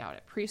to act out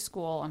at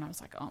preschool. And I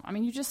was like,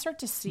 you just start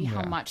to see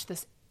how much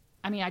this,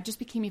 I just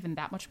became even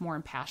that much more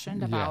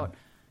impassioned about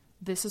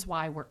this is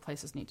why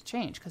workplaces need to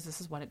change, because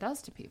this is what it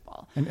does to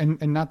people.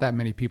 And not that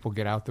many people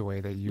get out the way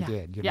that you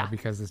did,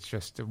 because it's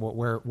just,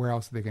 where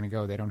else are they going to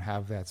go? They don't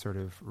have that sort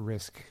of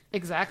risk.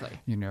 Exactly.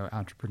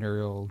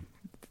 Entrepreneurial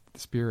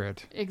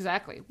spirit.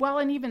 Exactly. Well,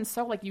 and even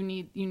so, like, you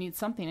need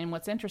something. And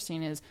what's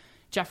interesting is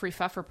Jeffrey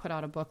Pfeffer put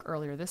out a book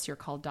earlier this year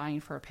called Dying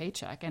for a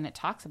Paycheck, and it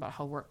talks about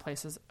how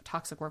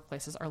toxic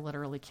workplaces are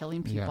literally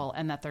killing people,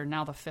 and that they're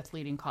now the 5th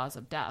leading cause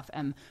of death,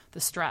 and the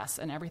stress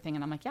and everything.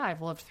 And I'm like,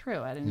 I've lived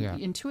through it. And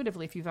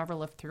intuitively, if you've ever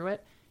lived through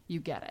it,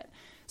 you get it.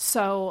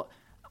 So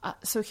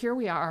here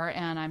we are,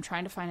 and I'm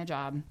trying to find a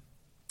job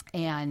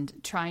and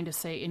trying to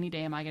say, any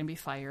day am I going to be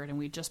fired? And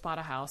we just bought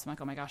a house. I'm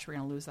like, oh my gosh, we're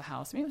going to lose the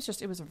house.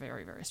 It was a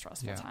very, very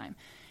stressful time.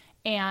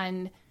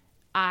 And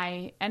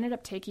I ended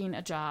up taking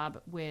a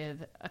job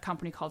with a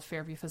company called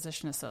Fairview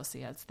Physician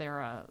Associates. They're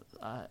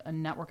a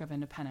network of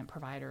independent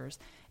providers,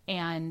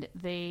 and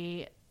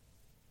it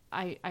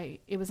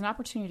was an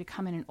opportunity to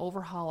come in and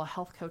overhaul a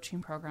health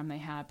coaching program they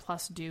had,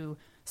 plus do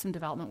some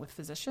development with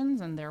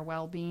physicians and their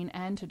well-being,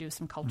 and to do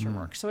some culture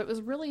work. So it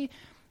was really,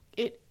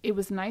 it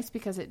was nice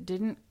because it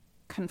didn't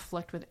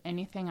conflict with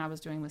anything I was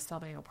doing with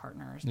Salveo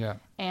Partners. Yeah.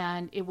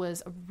 And it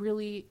was a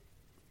really,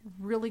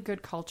 really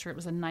good culture. It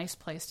was a nice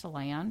place to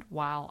land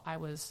while I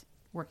was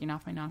working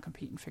off my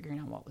non-compete and figuring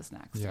out what was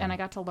next. Yeah. And I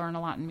got to learn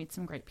a lot and meet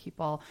some great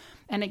people.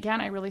 And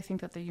again, I really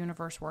think that the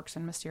universe works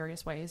in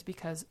mysterious ways,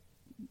 because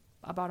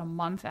about a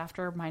month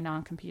after my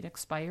non-compete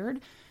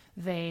expired,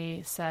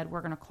 they said,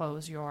 we're going to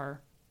close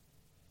your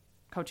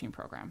coaching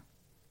program.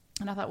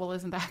 And I thought, well,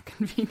 isn't that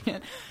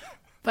convenient?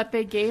 But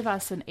they gave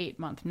us an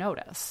 8-month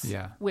notice,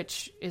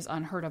 which is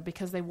unheard of,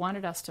 because they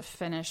wanted us to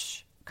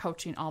finish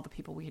coaching all the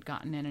people we had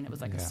gotten in, and it was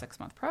like a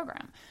 6-month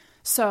program.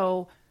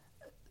 So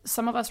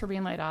some of us were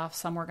being laid off,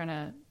 some were going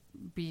to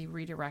be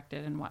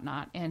redirected and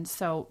whatnot. And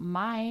so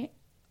my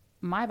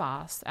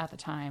boss at the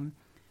time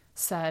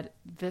said,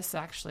 this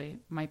actually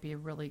might be a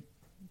really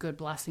good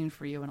blessing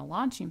for you and a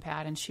launching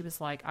pad. And she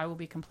was like, I will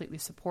be completely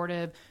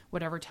supportive,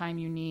 whatever time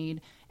you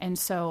need. And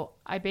so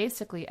I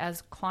basically,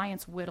 as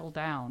clients whittle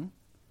down,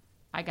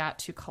 I got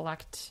to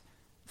collect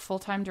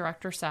full-time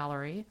director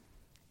salary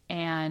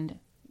and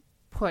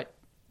put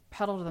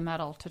pedal to the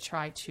metal to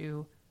try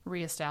to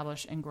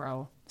reestablish and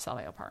grow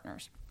Salveo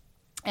Partners.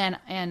 And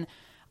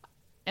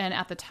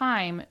at the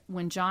time,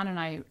 when John and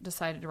I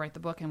decided to write the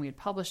book and we had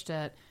published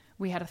it,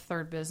 we had a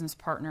third business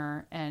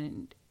partner,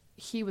 and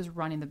he was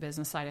running the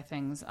business side of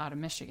things out of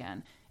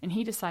Michigan. And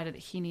he decided that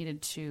he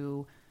needed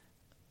to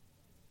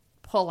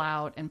pull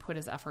out and put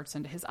his efforts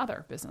into his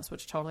other business,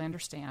 which I totally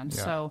understand.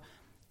 Yeah. So,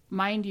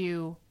 mind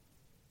you,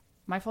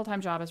 my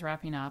full-time job is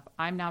wrapping up.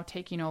 I'm now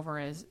taking over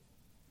as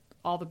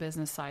all the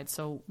business side.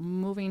 So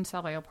moving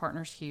Salvaio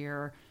partners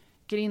here,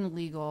 getting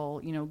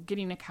legal,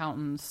 getting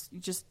accountants,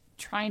 just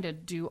trying to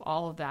do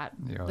all of that,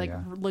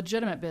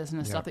 legitimate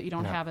business stuff that you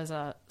don't have as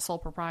a sole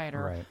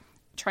proprietor. Right.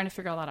 Trying to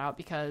figure all that out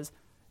because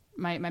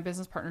my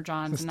business partner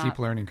John's it's a steep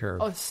learning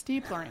curve. Oh,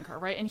 steep learning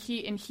curve, right? And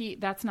he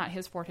that's not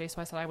his forte,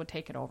 so I said I would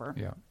take it over.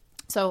 Yeah.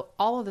 So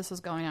all of this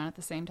was going on at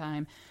the same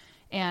time,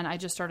 and I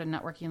just started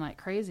networking like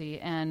crazy.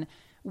 And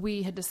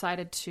we had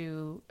decided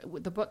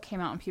the book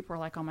came out, and people were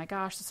like, "Oh my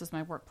gosh, this is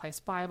my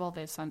workplace Bible."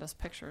 They'd send us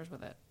pictures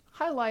with it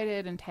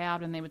highlighted and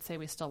tabbed, and they would say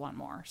we still want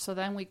more. So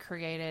then we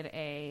created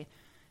a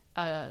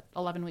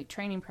 11-week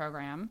training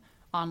program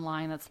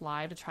online that's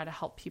live to try to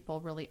help people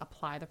really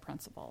apply the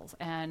principles.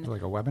 And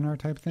like a webinar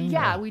type thing?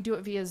 Yeah, or? We do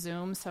it via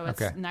Zoom, so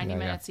it's 90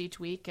 minutes each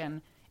week,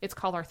 and it's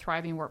called our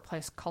Thriving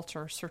Workplace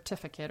Culture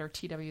Certificate, or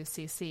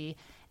TWCC.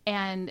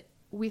 And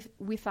we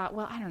thought,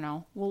 well, I don't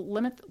know, we'll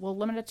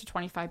limit it to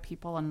 25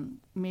 people, and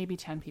maybe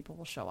 10 people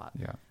will show up.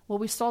 Yeah. Well,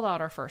 we sold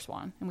out our first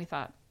one, and we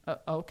thought,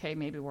 okay,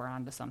 maybe we're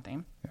on to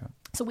something. Yeah.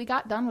 So we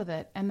got done with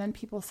it, and then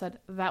people said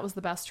that was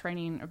the best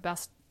training or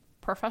best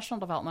professional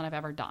development I've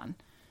ever done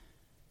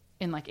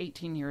in like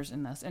 18 years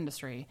in this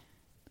industry.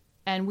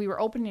 And we were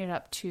opening it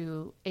up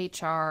to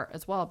HR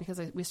as well,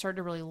 because we started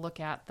to really look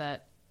at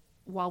that.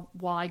 While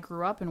I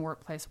grew up in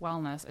workplace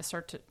wellness,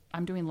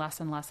 I'm doing less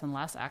and less and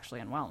less actually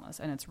in wellness,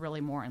 and it's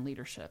really more in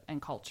leadership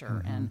and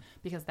culture, and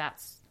because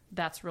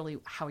that's really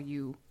how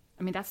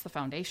that's the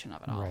foundation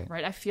of it all,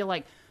 right? I feel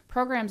like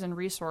programs and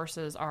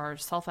resources are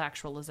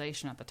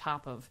self-actualization at the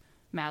top of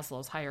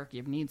Maslow's hierarchy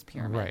of needs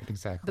pyramid. Right,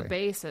 exactly. The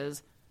base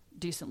is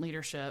decent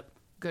leadership,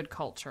 good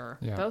culture,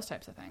 those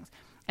types of things.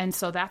 And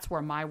so that's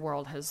where my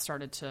world has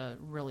started to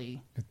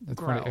really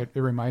grow. Funny. It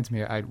reminds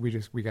me,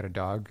 we got a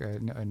dog,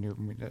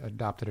 we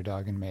adopted a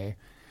dog in May,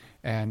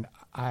 and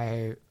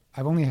I've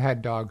only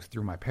had dogs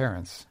through my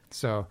parents.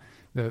 So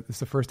it's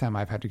the first time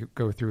I've had to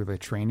go through the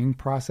training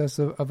process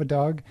of a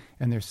dog.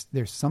 And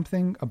there's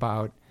something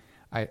about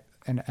I'm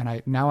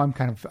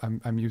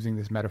using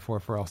this metaphor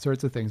for all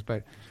sorts of things,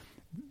 but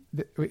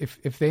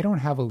if they don't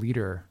have a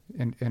leader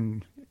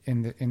in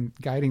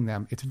guiding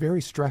them, it's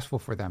very stressful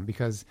for them,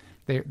 because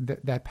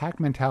that pack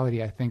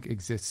mentality, I think,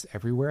 exists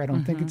everywhere. I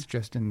don't think it's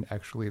just in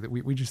actually that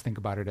we just think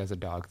about it as a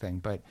dog thing,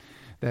 but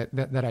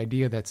that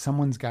idea that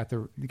someone's got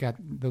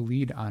the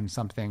lead on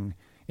something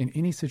in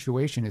any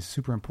situation is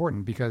super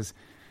important, because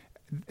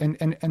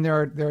and there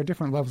are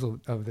different levels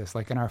of this.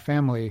 Like in our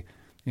family,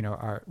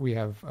 we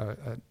have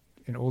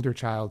an older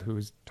child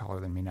who's taller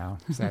than me now,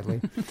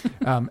 sadly,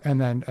 and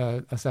then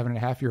a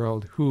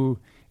 7.5-year-old who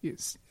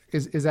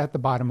is at the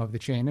bottom of the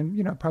chain,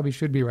 and probably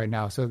should be right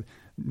now. So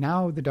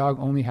now the dog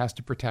only has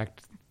to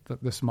protect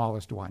the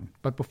smallest one.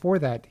 But before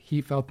that,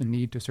 he felt the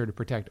need to sort of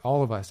protect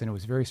all of us, and it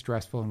was very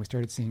stressful. And we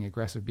started seeing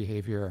aggressive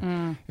behavior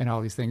and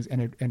all these things.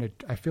 And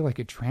I feel like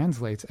it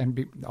translates.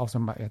 And also,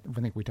 I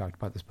think we talked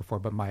about this before,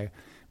 but my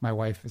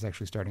wife is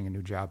actually starting a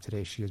new job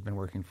today. She has been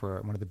working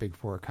for one of the big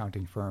 4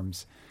 accounting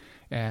firms.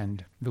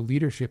 And the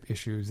leadership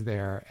issues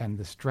there, and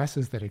the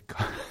stresses that it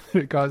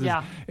causes,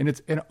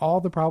 and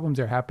all the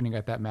problems are happening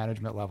at that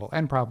management level,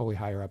 and probably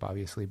higher up,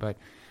 obviously. But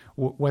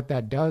what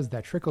that does,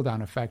 that trickle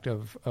down effect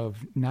of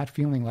not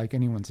feeling like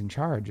anyone's in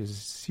charge, is a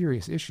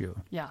serious issue.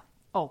 Yeah.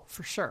 Oh,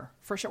 for sure.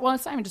 Well,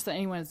 it's not even just that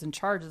anyone is in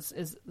charge.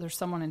 Is there's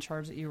someone in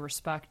charge that you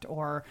respect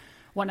or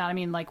whatnot. I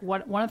mean, like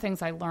one of the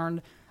things I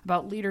learned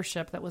about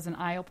leadership that was an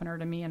eye opener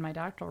to me in my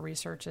doctoral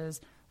research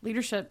is,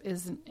 leadership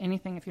isn't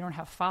anything if you don't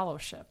have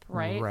fellowship,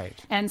 right? Right.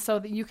 And so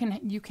that you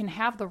can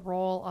have the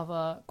role of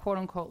a quote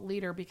unquote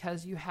leader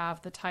because you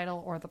have the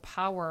title or the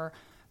power,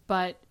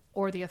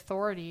 or the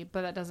authority,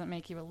 but that doesn't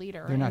make you a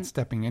leader. They're not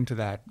stepping into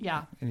that,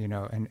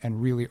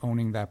 and really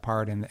owning that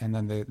part, and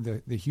then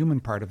the human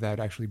part of that,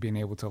 actually being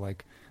able to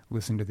like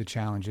listen to the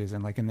challenges,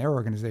 and like in their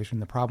organization,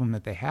 the problem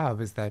that they have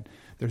is that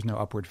there's no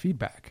upward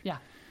feedback. Yeah.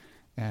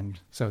 And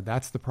so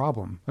that's the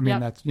problem. I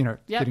mean, that's,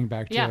 getting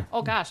back to... Yeah.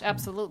 Oh, gosh.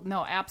 Absolutely.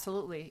 No,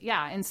 absolutely.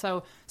 Yeah. And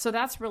so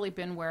that's really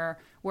been where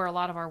a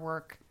lot of our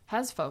work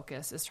has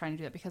focused, is trying to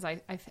do that, because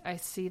I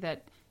see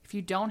that if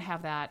you don't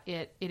have that,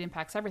 it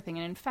impacts everything.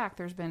 And in fact,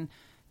 there's been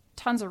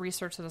tons of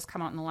research that has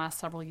come out in the last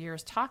several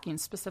years talking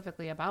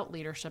specifically about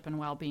leadership and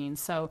well-being.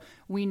 So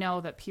we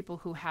know that people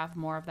who have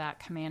more of that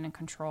command and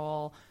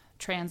control,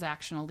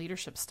 transactional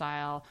leadership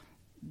style,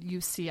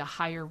 you see a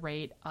higher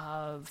rate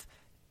of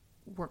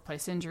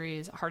workplace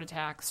injuries, heart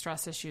attacks,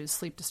 stress issues,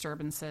 sleep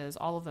disturbances,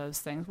 all of those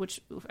things, which,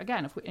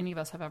 again, if any of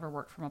us have ever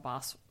worked from a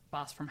boss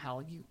from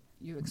hell,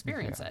 you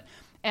experience it.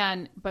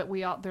 But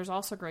there's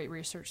also great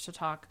research to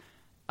talk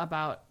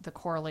about the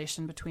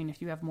correlation between,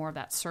 if you have more of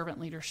that servant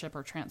leadership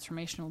or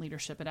transformational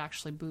leadership, it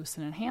actually boosts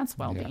and enhances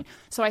well-being.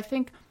 So I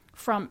think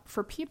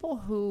for people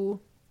who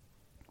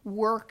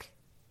work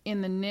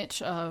in the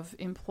niche of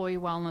employee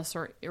wellness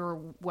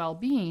or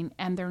well-being,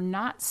 and they're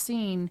not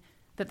seeing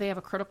that they have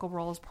a critical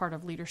role as part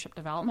of leadership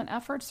development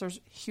efforts, there's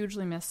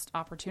hugely missed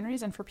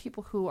opportunities. And for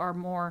people who are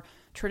more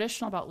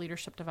traditional about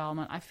leadership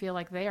development, I feel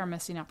like they are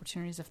missing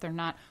opportunities if they're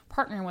not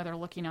partnering with or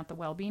looking at the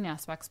well-being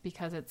aspects,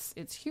 because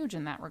it's huge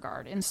in that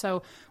regard. And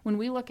so when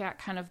we look at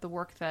kind of the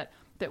work that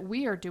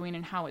we are doing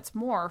and how it's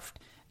morphed,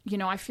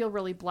 I feel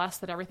really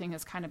blessed that everything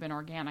has kind of been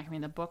organic. I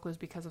mean, the book was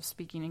because of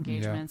speaking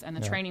engagements, and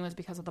the training was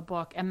because of the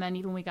book. And then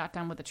even we got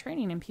done with the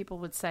training, and people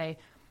would say,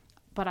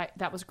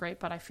 that was great,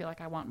 but I feel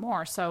like I want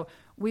more. So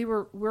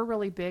we're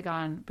really big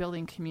on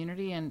building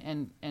community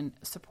and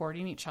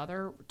supporting each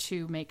other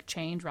to make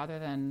change rather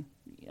than,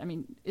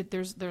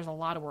 there's a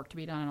lot of work to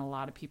be done, and a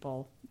lot of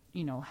people,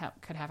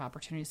 could have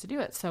opportunities to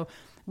do it. So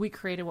we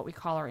created what we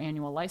call our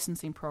annual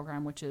licensing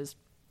program, which is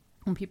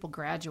when people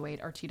graduate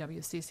our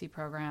TWCC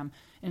program,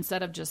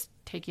 instead of just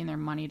taking their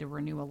money to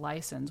renew a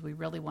license, we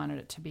really wanted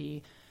it to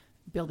be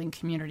building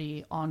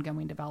community,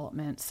 ongoing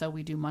development. So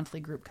we do monthly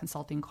group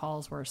consulting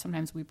calls where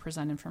sometimes we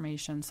present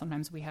information,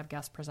 sometimes we have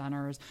guest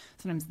presenters,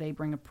 sometimes they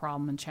bring a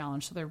problem and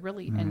challenge. So they're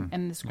really,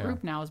 and this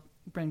group now has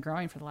been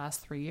growing for the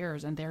last 3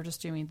 years, and they're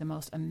just doing the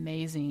most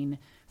amazing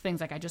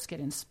things. Like, I just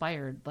get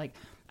inspired. Like,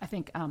 I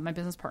think my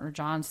business partner,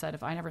 John, said,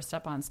 if I never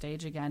step on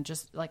stage again,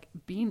 just like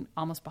being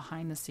almost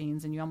behind the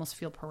scenes, and you almost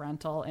feel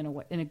parental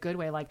in a good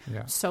way, like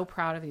so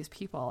proud of these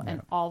people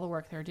and all the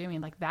work they're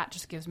doing. Like, that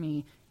just gives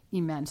me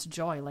immense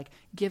joy. Like,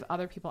 give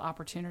other people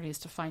opportunities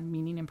to find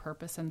meaning and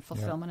purpose and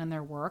fulfillment in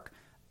their work.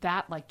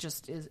 That like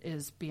just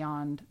is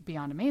beyond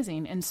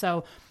amazing. And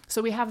so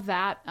we have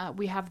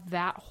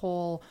that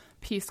whole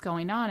piece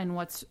going on. And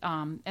what's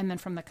and then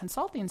from the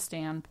consulting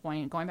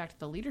standpoint, going back to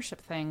the leadership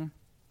thing,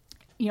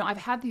 I've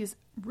had these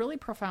really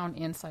profound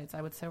insights,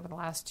 I would say, over the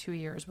last 2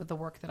 years with the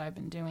work that I've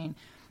been doing.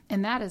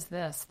 And that is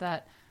this,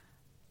 that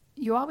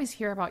you always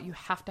hear about you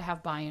have to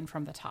have buy-in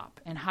from the top,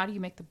 and how do you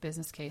make the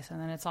business case?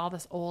 And then it's all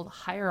this old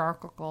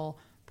hierarchical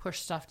push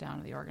stuff down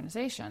to the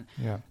organization.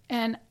 Yeah.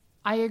 And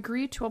I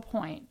agree to a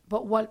point,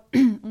 but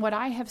what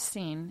I have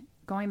seen,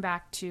 going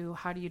back to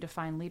how do you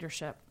define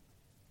leadership,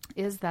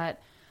 is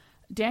that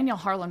Danielle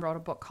Harlan wrote a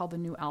book called The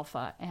New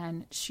Alpha,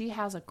 and she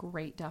has a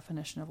great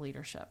definition of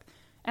leadership.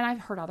 And I've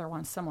heard other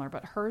ones similar,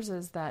 but hers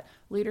is that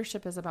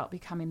leadership is about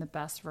becoming the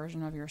best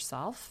version of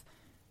yourself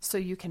so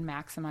you can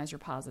maximize your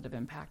positive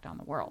impact on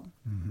the world.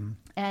 Mm-hmm.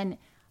 And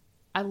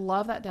I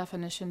love that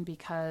definition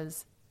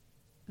because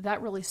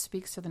that really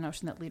speaks to the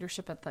notion that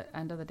leadership at the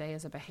end of the day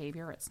is a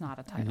behavior. It's not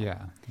a title.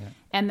 Yeah.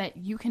 And that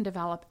you can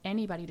develop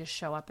anybody to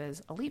show up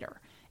as a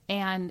leader.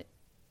 And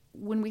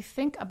when we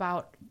think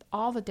about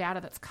all the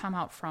data that's come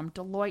out from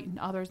Deloitte and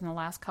others in the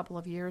last couple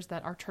of years,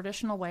 that our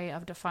traditional way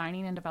of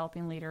defining and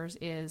developing leaders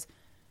is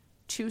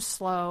too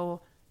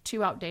slow,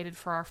 too outdated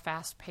for our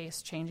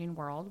fast-paced, changing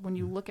world. When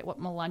you look at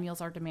what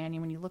millennials are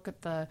demanding, when you look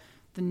at the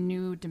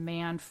new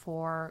demand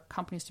for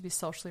companies to be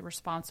socially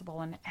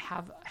responsible and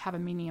have a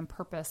meaning and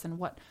purpose, and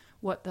what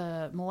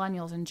the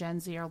millennials and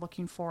Gen Z are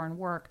looking for in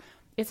work,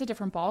 it's a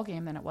different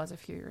ballgame than it was a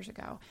few years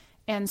ago.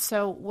 And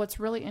so what's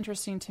really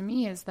interesting to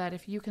me is that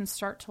if you can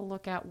start to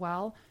look at,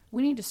 well,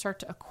 we need to start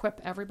to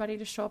equip everybody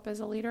to show up as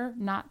a leader,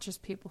 not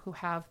just people who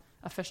have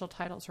official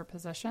titles or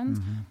positions.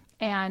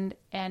 Mm-hmm.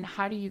 And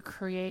how do you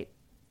create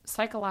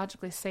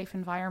psychologically safe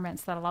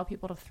environments that allow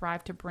people to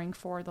thrive, to bring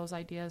forward those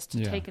ideas,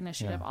 to take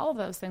initiative, all of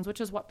those things, which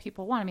is what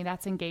people want. I mean,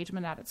 that's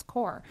engagement at its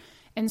core.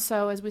 And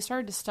so as we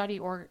started to study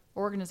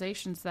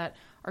organizations that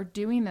are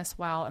doing this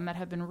well and that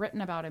have been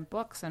written about in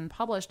books and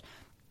published,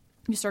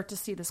 you start to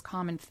see this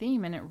common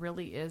theme, and it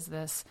really is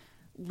this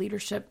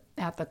leadership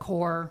at the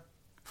core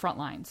front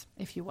lines,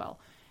 if you will.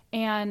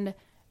 And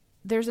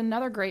there's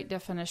another great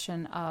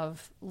definition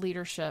of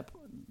leadership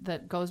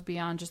that goes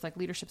beyond just like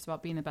leadership's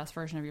about being the best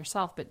version of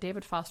yourself. But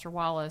David Foster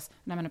Wallace,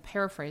 and I'm going to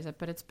paraphrase it,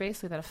 but it's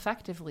basically that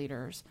effective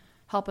leaders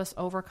help us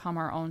overcome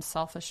our own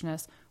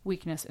selfishness,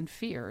 weakness, and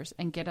fears,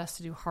 and get us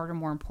to do harder,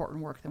 more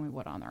important work than we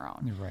would on their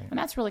own. Right. And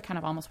that's really kind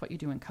of almost what you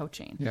do in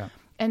coaching. Yeah.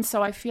 And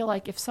so I feel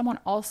like if someone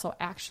also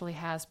actually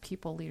has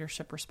people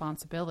leadership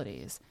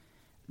responsibilities,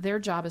 their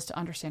job is to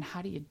understand,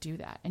 how do you do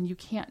that? And you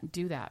can't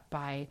do that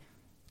by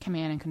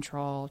command and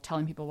control,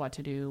 telling people what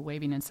to do,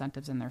 waving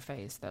incentives in their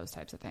face, those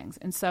types of things.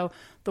 And so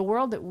the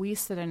world that we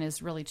sit in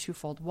is really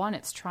twofold. One,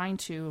 it's trying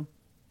to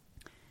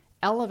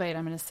elevate,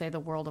 I'm going to say, the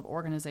world of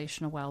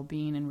organizational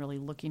well-being and really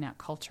looking at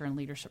culture and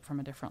leadership from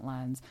a different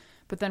lens.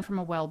 But then from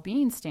a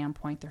well-being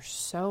standpoint, there's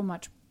so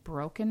much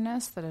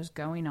brokenness that is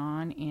going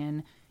on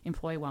in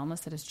employee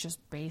wellness that is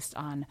just based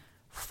on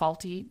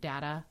faulty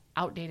data,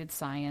 outdated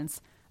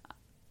science,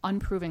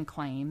 unproven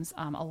claims.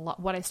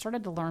 What I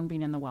started to learn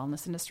being in the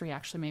wellness industry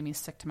actually made me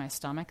sick to my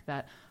stomach,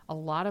 that a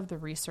lot of the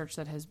research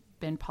that has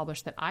been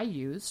published that I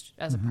used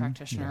as a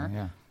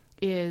practitioner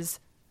is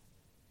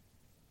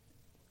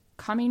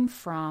coming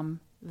from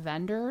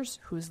vendors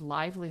whose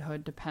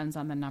livelihood depends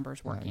on the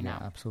numbers working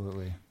out.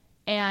 Absolutely.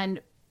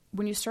 And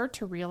when you start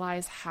to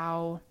realize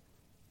how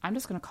I'm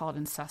just going to call it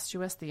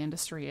incestuous, the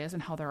industry is,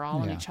 and how they're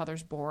all on each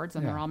other's boards,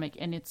 and they're all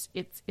and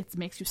it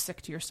makes you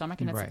sick to your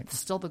stomach, and it's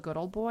still the good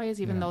old boys,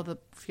 even though the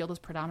field is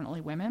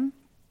predominantly women.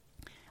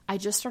 I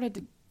just started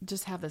to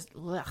just have this,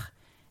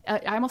 I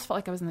almost felt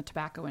like I was in the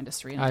tobacco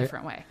industry in a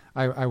different way.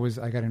 I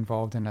got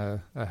involved in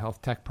a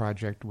health tech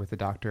project with a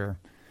doctor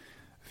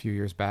a few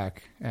years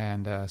back,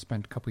 and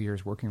spent a couple of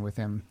years working with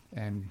him,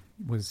 and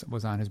was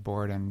on his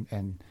board,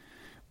 and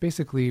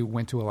basically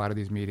went to a lot of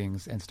these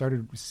meetings and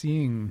started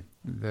seeing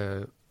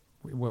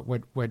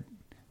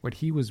what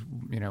he was,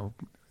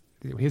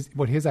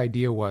 his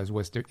idea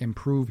was to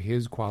improve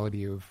his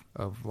quality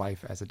of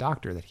life as a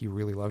doctor, that he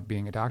really loved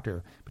being a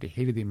doctor, but he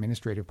hated the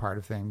administrative part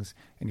of things,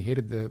 and he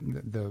hated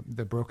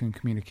the broken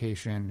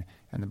communication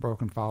and the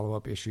broken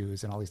follow-up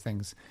issues and all these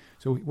things.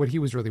 So what he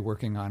was really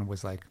working on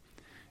was like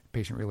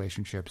patient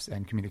relationships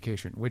and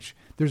communication, which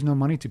there's no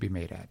money to be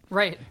made at.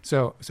 Right.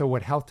 So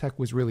what health tech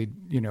was really,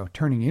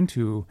 turning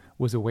into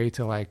was a way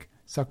to like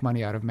suck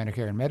money out of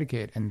Medicare and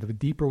Medicaid. And the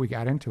deeper we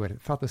got into it,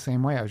 it felt the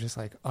same way. I was just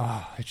like,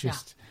 it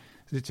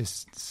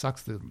just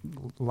sucks the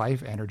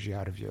life energy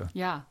out of you.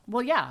 Yeah.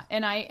 Well, yeah.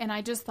 And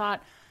I just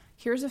thought,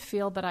 here's a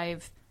field that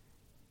I've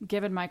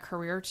given my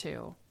career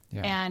to.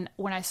 Yeah. And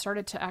when I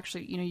started to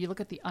actually, you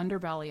look at the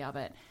underbelly of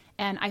it,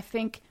 and I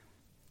think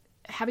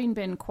having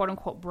been quote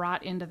unquote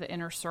brought into the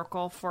inner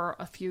circle for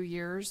a few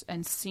years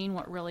and seen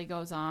what really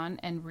goes on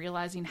and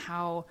realizing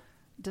how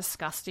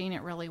disgusting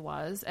it really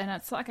was. And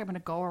it's like I'm going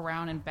to go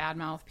around and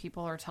badmouth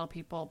people or tell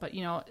people, but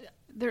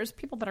there's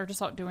people that are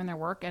just out doing their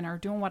work and are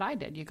doing what I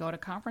did. You go to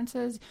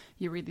conferences,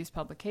 you read these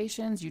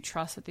publications, you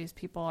trust that these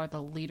people are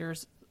the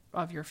leaders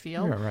of your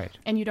field, right.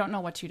 And you don't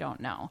know what you don't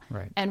know.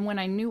 Right. And when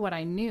I knew what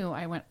I knew,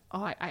 I went,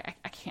 I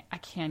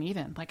can't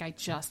even, like, I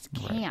just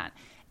can't. Right.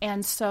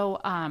 And so,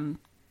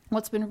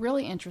 what's been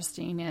really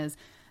interesting is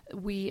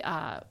we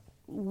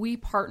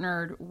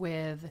partnered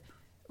with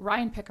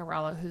Ryan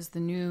Piccarello, who's the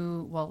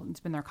new, well, it's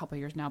been there a couple of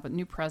years now, but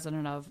new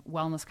president of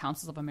Wellness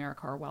Councils of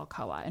America, or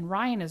WellCOA. And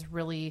Ryan is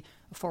really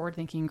a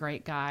forward-thinking,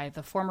 great guy.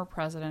 The former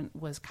president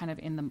was kind of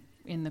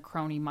in the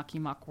crony,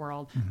 mucky-muck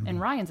world, mm-hmm.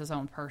 and Ryan's his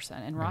own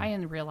person. And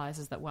Ryan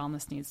realizes that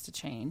wellness needs to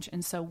change.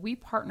 And so we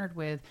partnered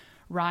with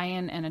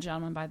Ryan and a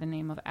gentleman by the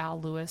name of Al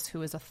Lewis,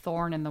 who is a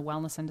thorn in the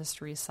wellness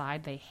industry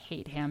side. They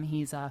hate him.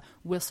 He's a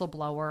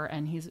whistleblower,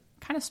 and he's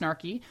kind of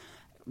snarky.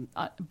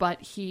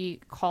 But he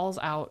calls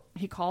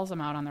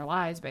them out on their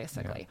lies,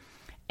 basically.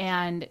 Yeah.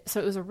 And so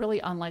it was a really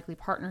unlikely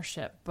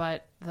partnership,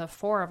 but the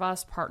four of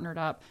us partnered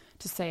up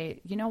to say,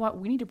 you know what,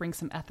 we need to bring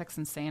some ethics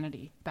and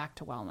sanity back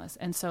to wellness.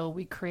 And so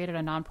we created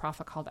a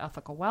nonprofit called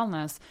Ethical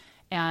Wellness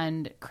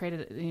and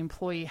created the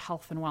Employee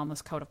Health and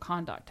Wellness Code of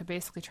Conduct to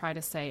basically try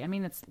to say, I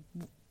mean, it's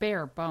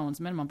bare bones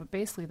minimum, but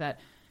basically that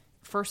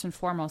first and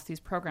foremost,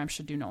 these programs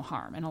should do no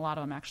harm. And a lot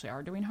of them actually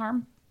are doing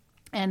harm.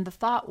 And the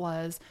thought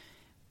was,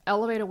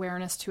 elevate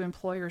awareness to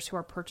employers who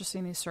are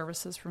purchasing these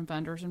services from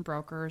vendors and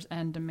brokers,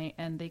 and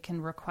they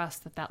can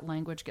request that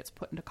language gets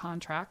put into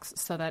contracts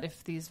so that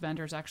if these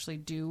vendors actually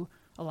do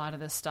a lot of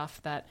this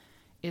stuff that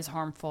is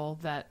harmful,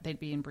 that they'd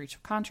be in breach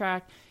of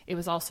contract. It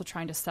was also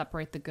trying to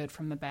separate the good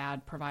from the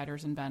bad,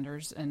 providers and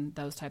vendors and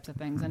those types of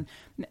things.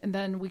 Mm-hmm. And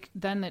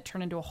then it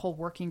turned into a whole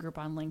working group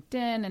on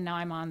LinkedIn, and now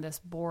I'm on this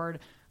board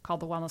called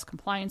the Wellness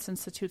Compliance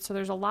Institute. So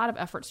there's a lot of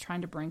efforts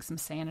trying to bring some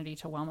sanity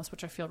to wellness,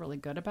 which I feel really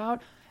good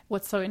about.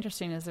 What's so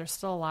interesting is there's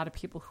still a lot of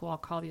people who I'll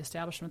call the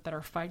establishment that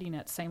are fighting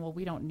it, saying, well,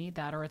 we don't need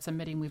that, or it's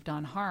admitting we've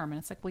done harm. And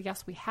it's like, well,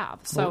 yes, we have.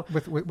 So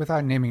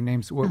without naming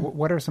names,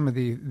 what are some of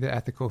the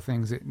ethical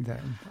things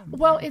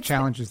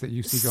challenges that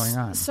you see going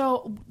on?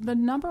 So the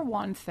number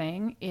one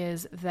thing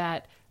is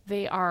that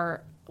they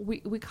are, we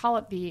call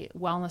it the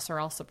wellness or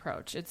else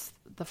approach. It's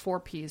the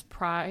 4 Ps: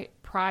 pry,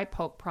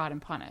 poke, prod,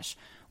 and punish,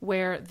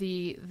 where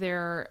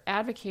they're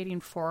advocating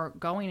for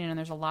going in, and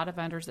there's a lot of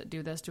vendors that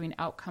do this, doing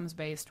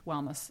outcomes-based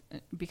wellness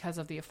because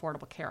of the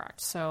Affordable Care Act.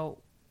 So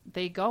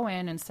they go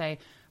in and say,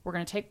 we're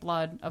going to take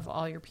blood of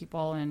all your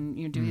people and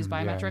do these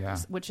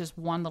biometrics, which is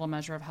one little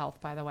measure of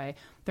health, by the way.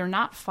 They're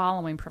not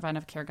following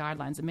preventive care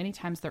guidelines, and many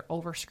times they're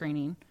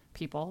over-screening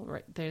people.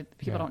 Right?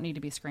 People don't need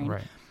to be screened.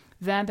 Right.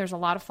 Then there's a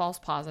lot of false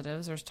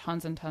positives. There's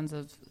tons and tons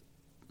of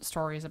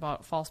stories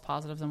about false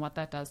positives and what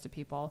that does to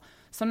people.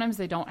 Sometimes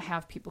they don't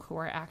have people who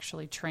are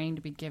actually trained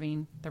to be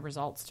giving the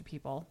results to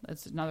people.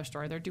 It's another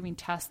story. They're doing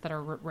tests that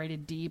are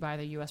rated D by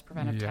the U.S.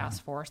 Preventive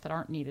Task Force that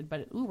aren't needed,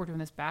 but we're doing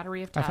this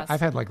battery of tests. I've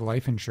had like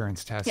life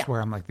insurance tests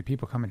where I'm like, the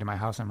people come into my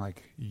house, I'm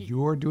like,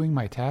 you're doing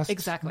my tests?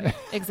 Exactly.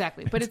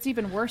 But it's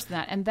even worse than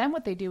that. And then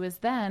what they do is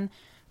then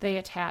they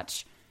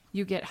attach,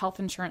 you get health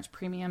insurance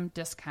premium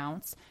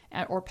discounts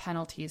or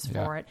penalties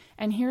for it.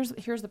 And here's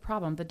the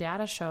problem. The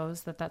data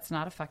shows that that's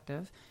not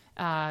effective.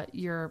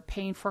 You're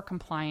paying for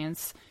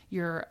compliance.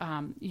 There's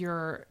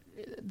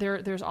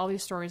all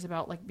these stories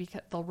about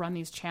because they'll run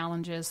these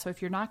challenges. So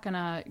if you're not going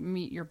to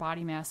meet your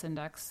body mass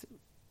index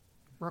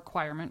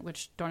requirement,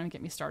 which don't even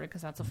get me started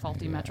because that's a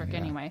faulty metric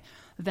anyway,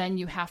 then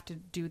you have to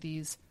do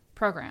these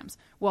programs.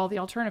 Well, the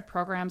alternative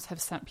programs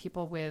have sent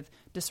people with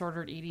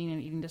disordered eating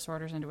and eating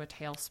disorders into a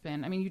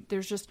tailspin. I mean,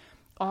 there's just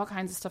all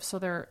kinds of stuff. So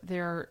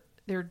they're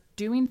they're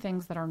doing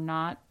things that are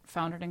not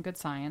founded in good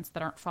science,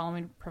 that aren't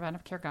following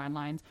preventive care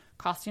guidelines,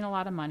 costing a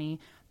lot of money.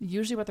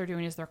 Usually what they're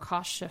doing is they're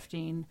cost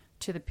shifting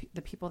to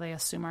the people they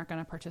assume aren't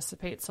going to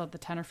participate, so the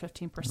 10 or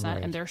 15%,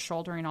 Right. and they're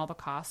shouldering all the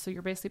costs. So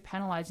you're basically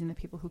penalizing the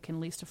people who can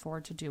least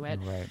afford to do it.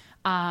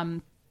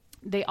 Right.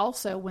 They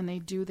also, when they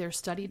do their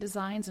study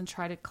designs and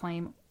try to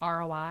claim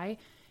ROI,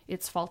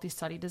 it's faulty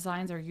study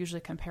designs. They're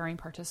usually comparing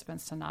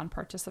participants to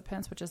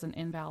non-participants, which is an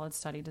invalid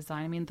study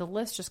design. I mean, the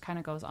list just kind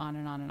of goes on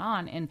and on and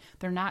on, and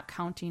they're not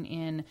counting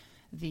in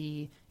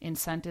the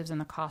incentives and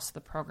the cost of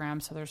the program,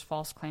 so there's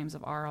false claims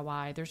of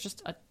ROI. There's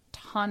just a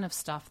ton of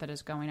stuff that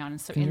is going on.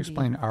 And so Can you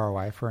explain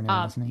ROI for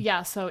anyone listening?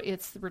 Yeah, so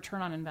it's the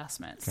return on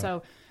investment. Okay.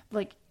 So,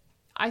 like,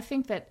 I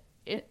think that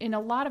in a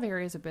lot of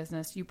areas of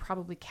business, you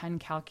probably can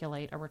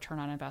calculate a return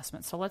on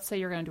investment. So let's say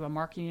you're going to do a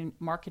marketing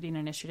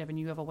initiative and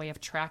you have a way of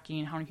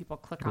tracking how many people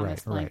click on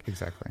this link. Right,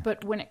 exactly.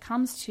 But when it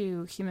comes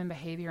to human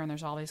behavior and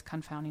there's all these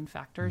confounding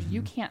factors,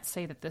 you can't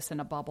say that this in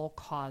a bubble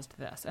caused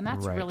this. And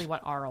that's Right. really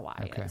what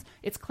ROI Okay. is.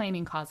 It's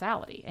claiming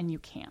causality, and you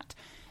can't.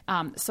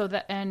 So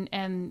that,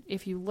 and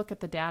if you look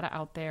at the data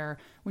out there,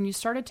 when you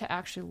started to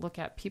actually look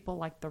at people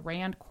like the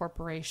Rand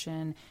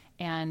Corporation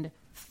and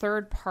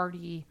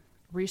third-party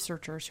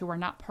researchers who are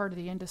not part of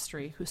the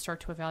industry who start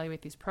to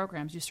evaluate these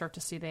programs, you start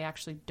to see they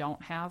actually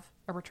don't have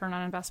a return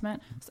on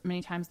investment.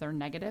 Many times they're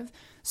negative.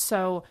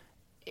 So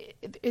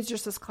it's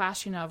just this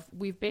clashing of,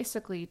 we've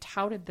basically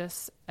touted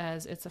this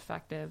as it's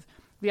effective.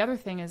 The other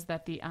thing is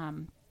that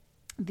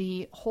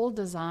the whole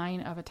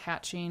design of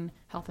attaching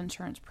health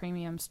insurance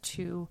premiums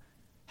to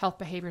health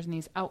behaviors in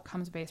these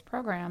outcomes-based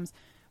programs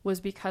was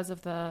because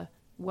of the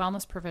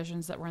wellness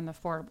provisions that were in the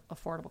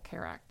Affordable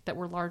Care Act that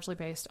were largely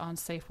based on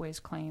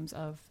Safeway's claims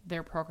of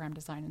their program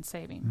design and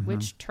saving,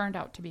 which turned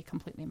out to be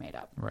completely made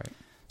up. Right.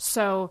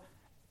 So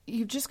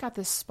you've just got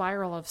this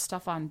spiral of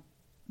stuff on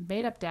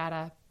made-up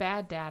data,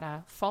 bad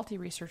data, faulty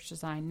research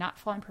design, not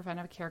following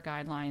preventive care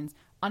guidelines,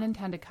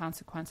 unintended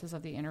consequences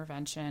of the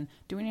intervention,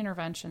 doing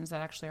interventions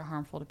that actually are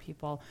harmful to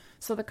people.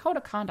 So the code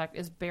of conduct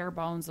is bare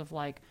bones of,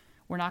 like,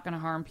 we're not going to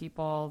harm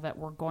people, that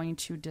we're going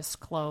to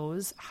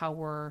disclose how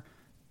we're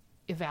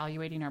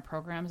evaluating our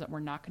programs, that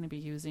we're not going to be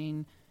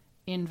using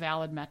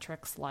invalid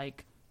metrics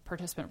like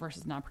participant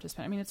versus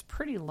non-participant. I mean, it's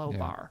pretty low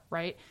bar,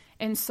 right?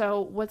 And so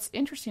what's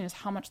interesting is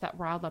how much that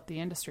riled up the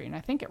industry. And I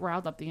think it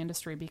riled up the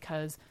industry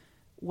because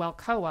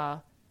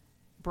Welcoa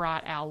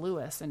brought Al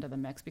Lewis into the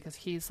mix because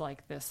he's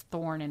like this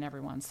thorn in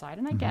everyone's side.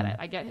 And I get it.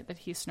 I get it that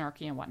he's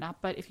snarky and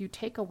whatnot. But if you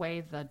take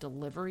away the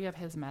delivery of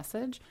his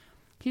message,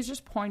 he's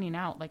just pointing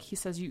out, like, he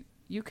says,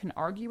 you can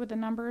argue with the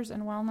numbers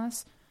in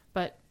wellness,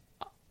 but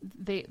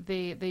they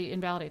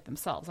invalidate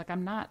themselves. Like,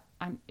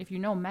 if you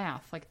know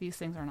math, like, these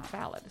things are not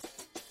valid.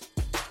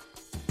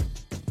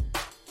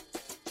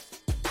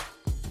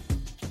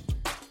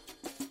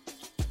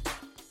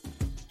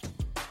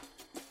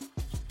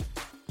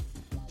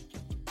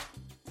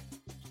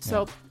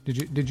 So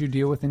did you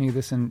deal with any of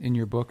this in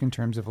your book in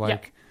terms of,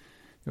 like,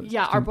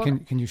 our book.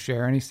 Can you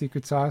share any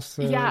secret sauce?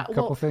 A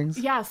couple things.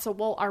 Yeah.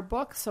 So, our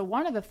book. So,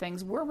 one of the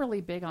things we're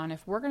really big on,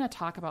 if we're going to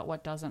talk about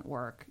what doesn't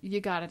work, you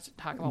got to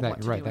talk about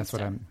what to right. do That's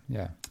instead. what I'm.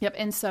 Yeah. Yep.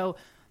 And so,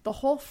 the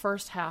whole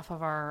first half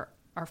of our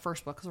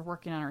first book, because we're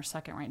working on our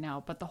second right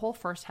now, but the whole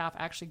first half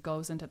actually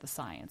goes into the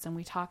science, and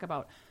we talk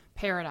about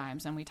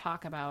paradigms, and we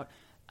talk about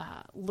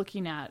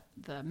looking at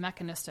the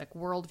mechanistic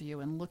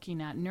worldview and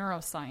looking at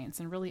neuroscience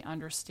and really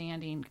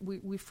understanding.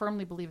 We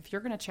firmly believe if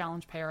you're going to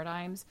challenge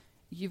paradigms,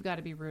 you've got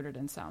to be rooted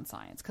in sound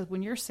science. Because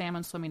when you're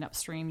salmon swimming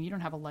upstream, you don't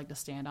have a leg to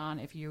stand on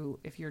if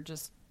you're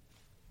just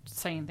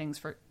saying things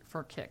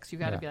for kicks. You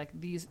got to be like,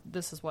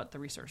 this is what the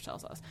research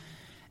tells us.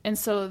 And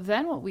so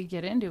then what we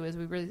get into is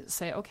we really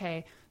say,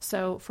 okay,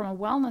 so from a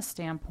wellness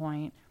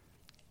standpoint,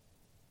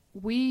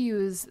 we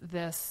use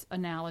this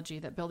analogy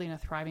that building a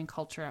thriving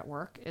culture at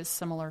work is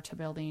similar to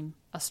building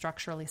a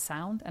structurally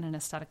sound and an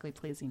aesthetically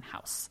pleasing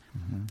house.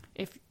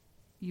 If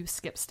you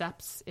skip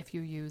steps, if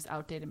you use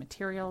outdated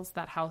materials,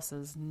 that house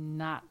is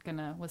not going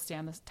to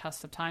withstand the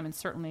test of time, and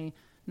certainly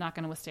not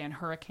going to withstand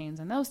hurricanes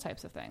and those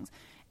types of things.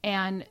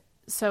 And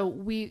so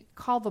we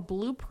call the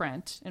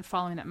blueprint, and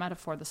following that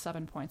metaphor, the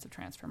 7 points of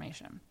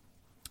transformation.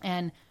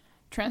 And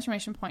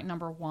transformation point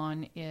number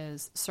 1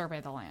 is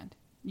survey the land.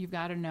 You've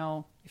got to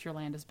know if your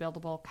land is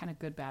buildable, kind of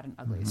good, bad, and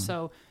ugly.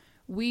 So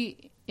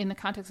we, in the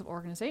context of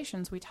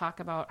organizations, we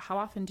talk about how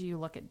often do you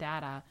look at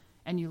data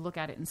and you look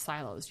at it in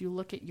silos. You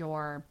look at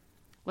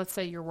let's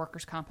say your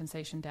workers'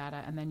 compensation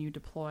data, and then you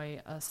deploy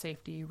a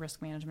safety,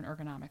 risk management,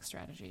 ergonomic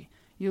strategy.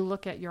 You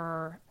look at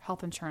your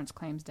health insurance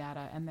claims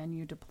data, and then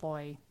you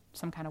deploy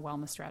some kind of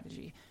wellness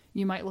strategy.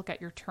 You might look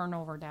at your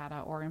turnover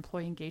data or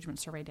employee engagement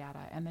survey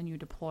data, and then you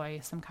deploy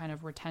some kind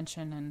of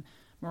retention and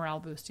morale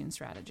boosting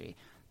strategy.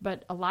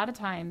 But a lot of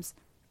times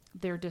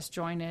they're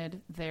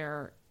disjointed,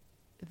 they're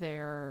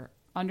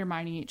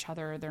undermining each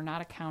other, they're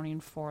not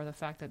accounting for the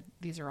fact that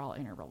these are all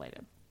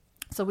interrelated.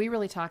 So we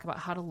really talk about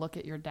how to look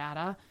at your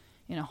data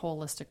in a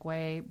holistic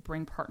way,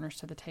 bring partners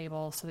to the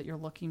table so that you're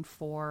looking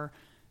for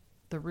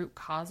the root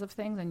cause of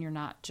things and you're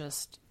not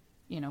just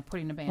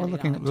putting a Well,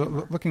 Band-Aid on a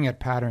tumor. looking at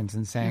patterns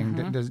and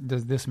saying,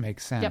 does this make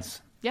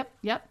sense? Yep.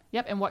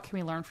 And what can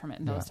we learn from it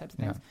and those types of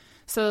things.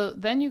 So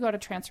then you go to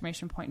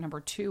transformation point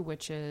number 2,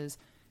 which is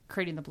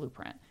creating the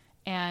blueprint.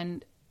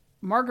 And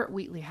Margaret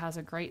Wheatley has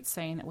a great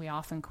saying that we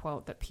often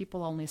quote, that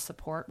people only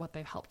support what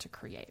they've helped to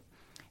create.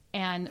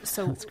 And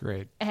so that's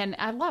great. And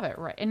I love it,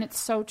 right? And it's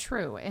so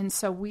true. And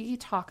so we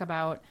talk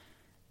about,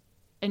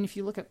 and if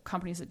you look at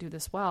companies that do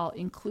this well,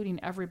 including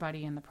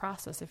everybody in the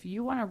process, if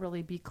you want to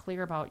really be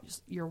clear about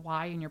your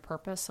why and your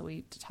purpose, so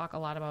we talk a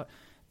lot about,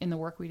 in the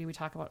work we do, we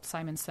talk about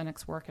Simon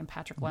Sinek's work and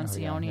Patrick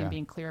Lencioni and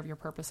being clear of your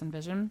purpose and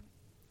vision.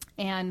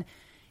 And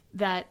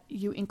that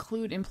you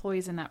include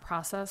employees in that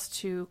process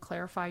to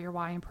clarify your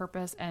why and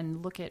purpose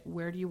and look at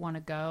where do you want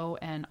to go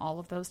and all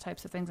of those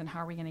types of things and how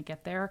are we going to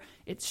get there.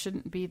 It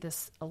shouldn't be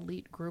this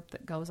elite group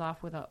that goes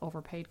off with an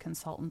overpaid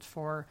consultant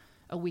for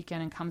a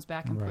weekend and comes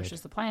back and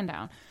pushes the plan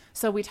down.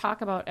 So we talk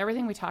about,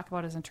 everything we talk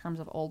about is in terms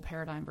of old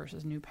paradigm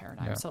versus new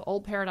paradigm. Yeah. So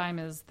old paradigm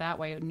is that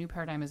way. New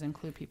paradigm is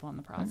include people in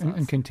the process.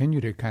 And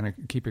continue to kind of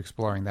keep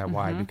exploring that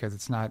why, because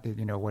it's not,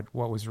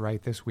 what was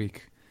right this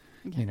week.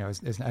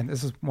 And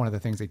this is one of the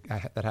things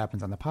that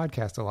happens on the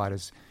podcast a lot,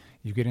 is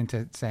you get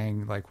into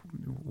saying, like,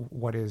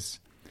 what is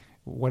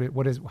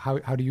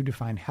how do you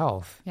define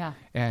health? Yeah.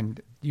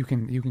 And you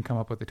can come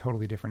up with a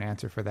totally different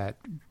answer for that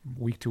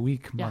week to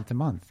week, month to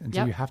month. And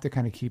so you have to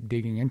kind of keep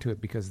digging into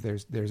it, because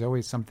there's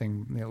always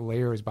something,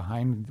 layers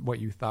behind what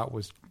you thought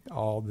was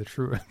all the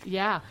truth.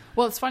 Yeah.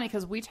 Well, it's funny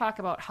because we talk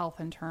about health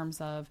in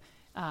terms of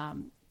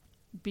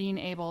being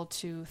able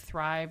to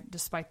thrive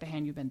despite the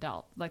hand you've been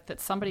dealt. Like that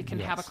somebody can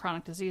have a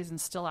chronic disease and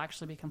still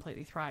actually be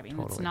completely thriving.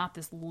 Totally. It's not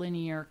this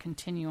linear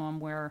continuum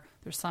where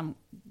there's some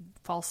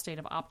false state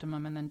of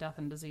optimum and then death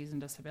and disease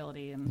and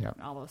disability and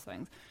all those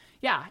things.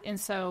 Yeah. And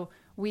so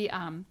we,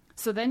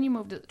 so then you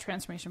move to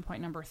transformation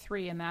point number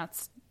 3, and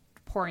that's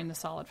pouring the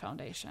solid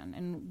foundation.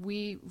 And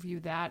we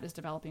view that as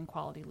developing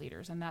quality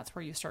leaders. And that's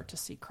where you start to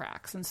see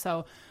cracks. And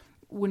so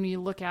when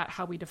you look at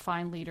how we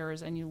define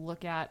leaders and you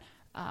look at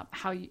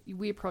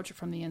we approach it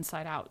from the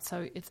inside out.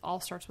 So it all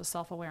starts with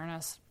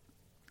self-awareness.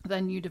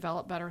 Then you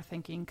develop better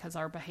thinking because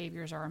our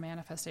behaviors are a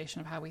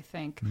manifestation of how we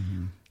think.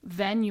 Mm-hmm.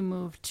 Then you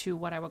move to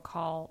what I would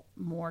call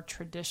more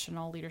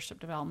traditional leadership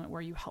development,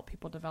 where you help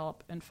people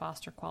develop and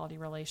foster quality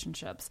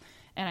relationships.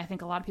 And I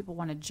think a lot of people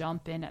want to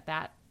jump in at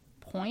that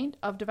point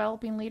of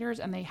developing leaders,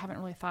 and they haven't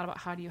really thought about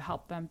how do you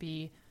help them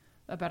be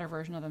a better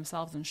version of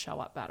themselves and show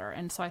up better.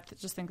 And so I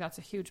just think that's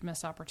a huge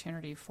missed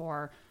opportunity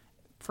for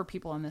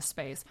people in this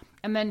space,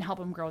 and then help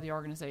them grow the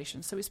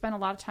organization. So we spend a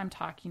lot of time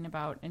talking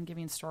about and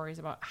giving stories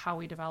about how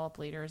we develop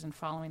leaders and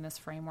following this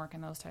framework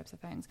and those types of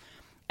things.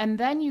 And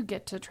then you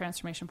get to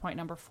transformation point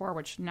number 4,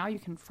 which now you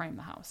can frame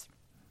the house.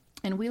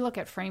 And we look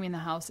at framing the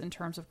house in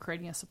terms of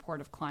creating a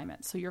supportive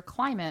climate. So your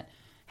climate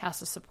has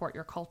to support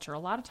your culture. A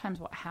lot of times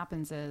what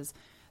happens is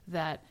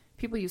that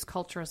people use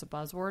culture as a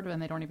buzzword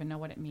and they don't even know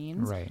what it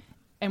means. Right.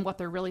 And what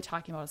they're really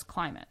talking about is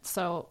climate.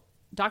 So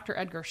Dr.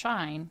 Edgar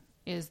Schein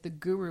is the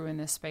guru in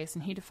this space,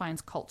 and he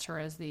defines culture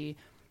as the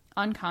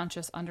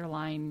unconscious,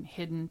 underlying,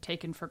 hidden,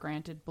 taken for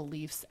granted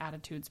beliefs,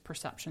 attitudes,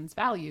 perceptions,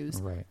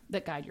 values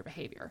that guide your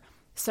behavior.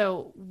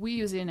 So we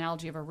use the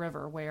analogy of a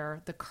river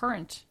where the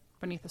current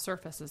beneath the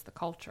surface is the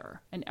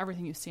culture, and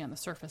everything you see on the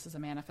surface is a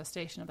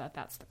manifestation of that.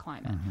 That's the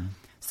climate. Mm-hmm.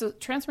 So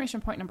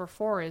transformation point number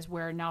 4 is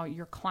where now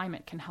your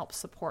climate can help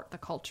support the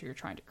culture you're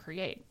trying to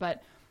create.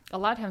 But a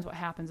lot of times what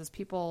happens is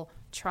people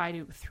try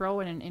to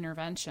throw in an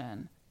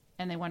intervention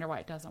and they wonder why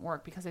it doesn't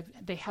work because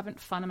they haven't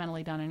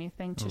fundamentally done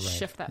anything to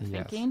shift that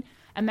thinking.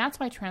 And that's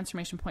why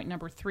transformation point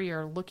number 3,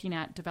 or looking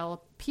at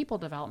people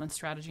development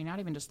strategy, not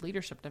even just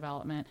leadership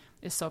development,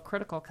 is so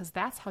critical, because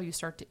that's how you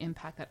start to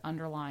impact that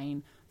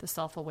underlying, the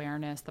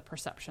self-awareness, the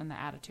perception, the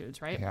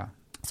attitudes, right? Yeah.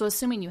 So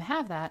assuming you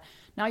have that,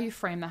 now you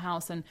frame the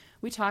house, and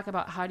we talk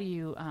about how do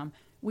you,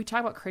 we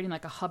talk about creating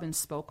like a hub and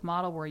spoke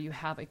model where you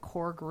have a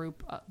core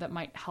group that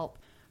might help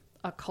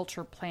a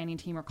culture planning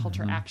team or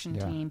culture action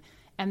team.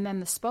 And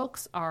then the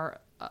spokes are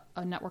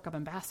a network of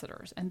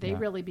ambassadors, and they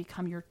really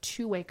become your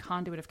two-way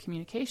conduit of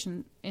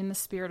communication in the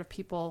spirit of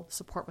people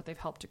support what they've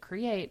helped to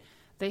create.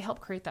 They help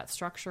create that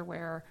structure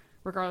where,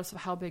 regardless of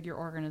how big your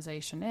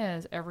organization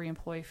is, every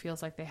employee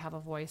feels like they have a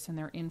voice and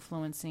they're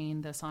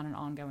influencing this on an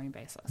ongoing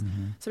basis.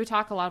 Mm-hmm. So we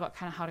talk a lot about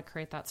kind of how to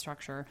create that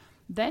structure.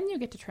 Then you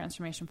get to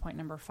transformation point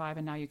number 5,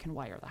 and now you can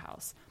wire the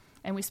house.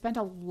 And we spent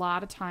a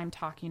lot of time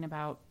talking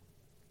about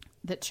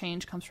that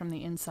change comes from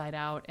the inside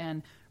out,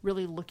 and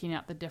really looking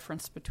at the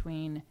difference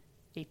between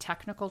a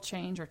technical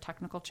change or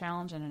technical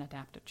challenge and an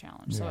adaptive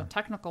challenge. So a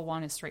technical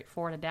one is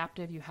straightforward.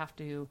 Adaptive, you have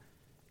to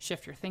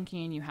shift your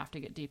thinking, you have to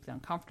get deeply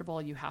uncomfortable,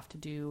 you have to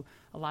do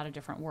a lot of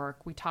different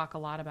work. We talk a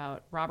lot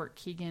about Robert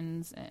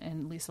Keegan's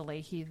and Lisa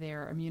Leahy,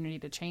 their immunity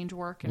to change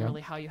work, and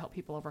really how you help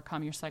people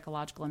overcome your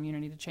psychological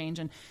immunity to change,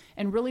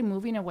 and really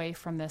moving away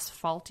from this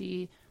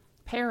faulty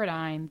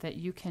paradigm that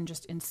you can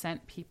just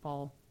incent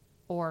people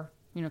or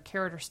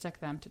carrot or stick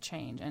them to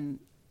change. And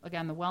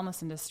again, the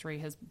wellness industry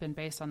has been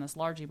based on this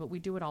largely, but we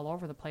do it all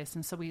over the place.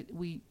 And so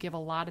we give a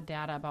lot of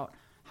data about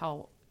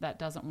how that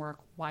doesn't work,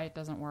 why it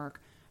doesn't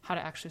work, how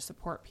to actually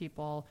support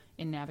people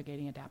in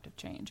navigating adaptive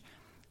change.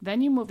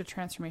 Then you move to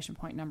transformation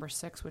point number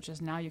 6, which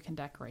is now you can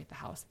decorate the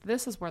house.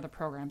 This is where the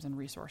programs and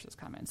resources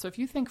come in. So if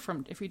you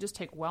just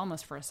take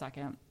wellness for a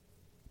second,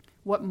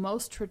 what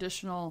most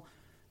traditional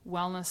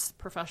wellness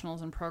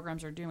professionals and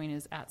programs are doing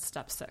is at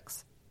step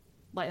 6.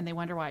 And they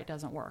wonder why it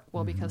doesn't work.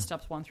 Well, because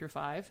steps 1 through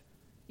 5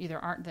 either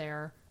aren't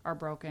there, are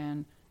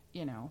broken,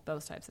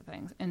 those types of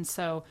things. And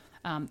so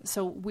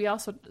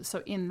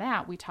in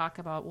that we talk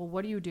about, well,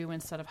 what do you do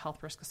instead of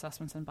health risk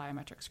assessments and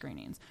biometric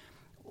screenings?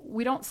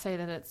 We don't say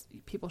that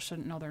people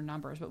shouldn't know their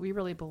numbers, but we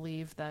really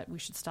believe that we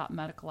should stop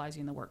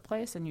medicalizing the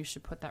workplace, and you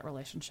should put that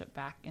relationship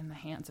back in the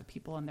hands of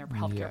people and their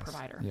healthcare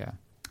provider. Yeah.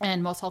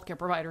 And most healthcare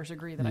providers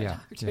agree that I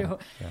talk to.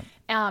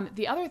 Yeah.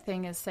 The other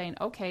thing is saying,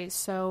 okay,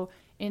 so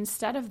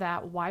instead of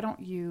that, why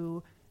don't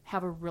you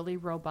have a really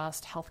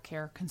robust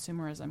healthcare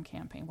consumerism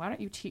campaign? Why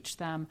don't you teach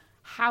them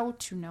how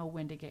to know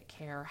when to get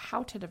care,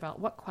 how to develop,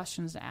 what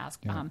questions to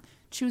ask,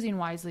 choosing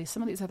wisely,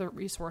 some of these other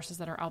resources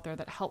that are out there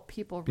that help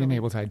people being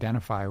able to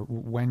identify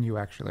when you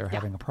actually are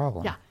having a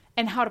problem. Yeah,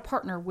 and how to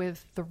partner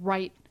with the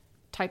right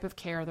type of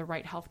care, the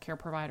right healthcare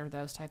provider,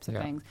 those types of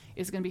things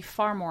is going to be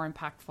far more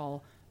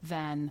impactful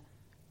than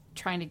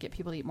trying to get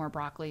people to eat more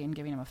broccoli and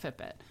giving them a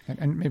Fitbit.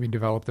 And maybe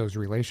develop those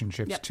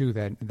relationships too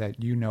that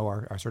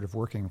are sort of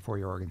working for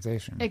your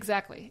organization.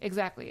 Exactly.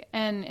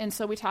 And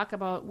so we talk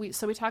about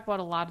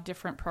a lot of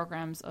different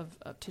programs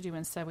to do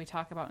instead. We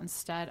talk about,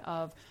 instead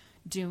of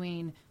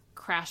doing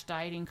crash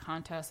dieting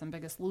contests and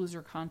Biggest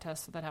Loser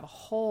contests that have a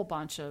whole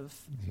bunch of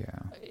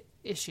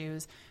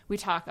issues, we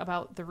talk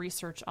about the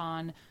research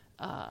on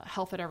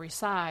health at every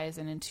size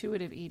and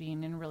intuitive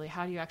eating, and really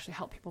how do you actually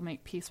help people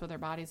make peace with their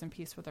bodies and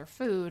peace with their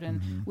food.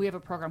 And we have a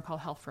program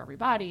called Health for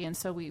Everybody. And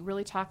so we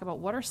really talk about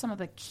what are some of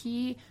the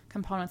key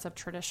components of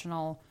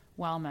traditional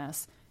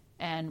wellness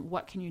and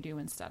what can you do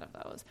instead of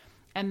those.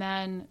 And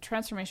then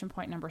transformation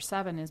point number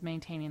 7 is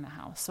maintaining the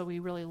house. So we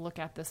really look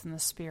at this in the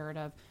spirit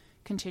of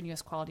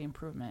continuous quality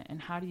improvement,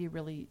 and how do you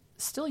really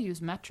still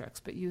use metrics,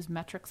 but use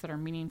metrics that are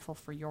meaningful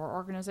for your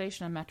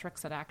organization and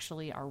metrics that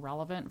actually are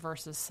relevant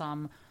versus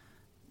some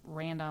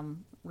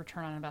random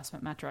return on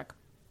investment metric.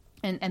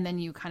 And then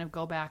you kind of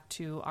go back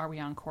to, are we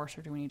on course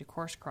or do we need to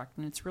course correct?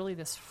 And it's really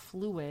this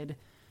fluid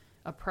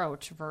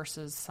approach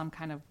versus some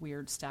kind of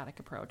weird static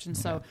approach. And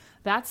so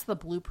that's the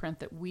blueprint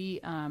that we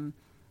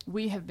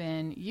have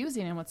been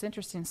using. And what's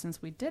interesting, since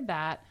we did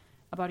that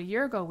about a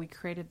year ago, we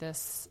created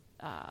this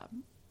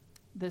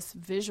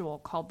visual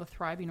called the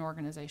Thriving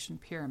Organization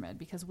Pyramid,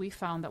 because we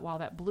found that while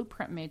that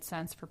blueprint made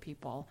sense for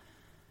people,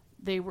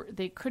 they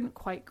couldn't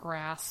quite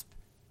grasp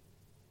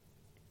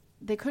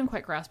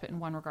it in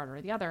one regard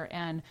or the other.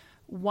 And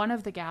one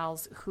of the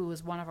gals who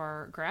was one of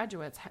our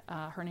graduates,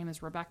 her name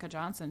is Rebecca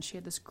Johnson. She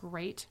had this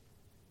great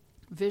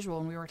visual,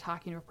 and we were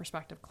talking to a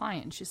prospective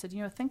client, and she said,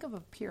 think of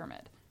a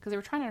pyramid, because they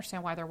were trying to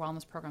understand why their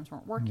wellness programs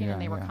weren't working,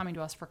 and they were coming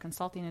to us for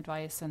consulting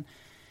advice.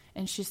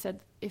 And she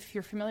said, if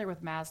you're familiar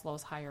with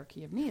Maslow's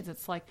hierarchy of needs,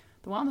 it's like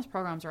the wellness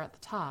programs are at the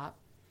top,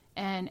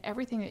 and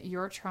everything that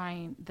you're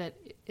trying that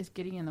is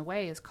getting in the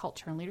way is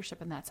culture and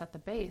leadership, and that's at the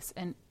base.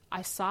 And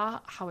I saw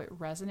how it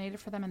resonated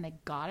for them, and they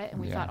got it, and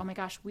we thought, oh my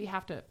gosh, we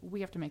have to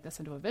make this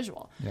into a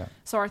visual. Yeah.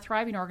 So our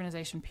Thriving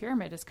Organization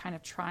Pyramid is kind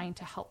of trying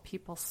to help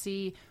people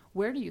see,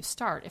 where do you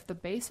start? If the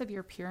base of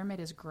your pyramid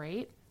is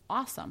great,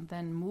 awesome,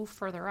 then move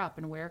further up,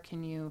 and where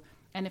can you,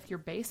 and if your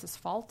base is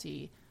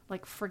faulty,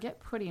 like forget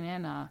putting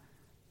in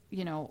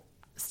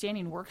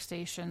standing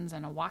workstations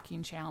and a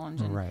walking challenge,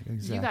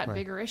 and you got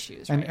bigger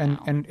issues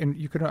now. And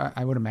you could,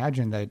 I would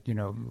imagine that,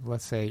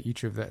 let's say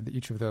each of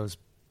those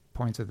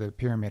points of the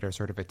pyramid are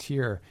sort of a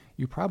tier.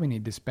 You probably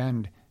need to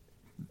spend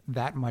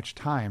that much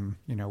time,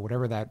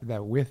 whatever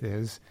that width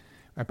is.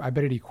 I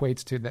bet it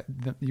equates to that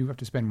you have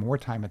to spend more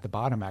time at the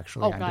bottom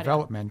actually on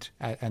development,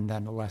 and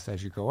then less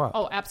as you go up.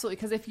 Oh, absolutely.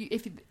 Because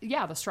if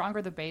the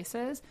stronger the base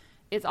is,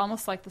 it's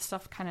almost like the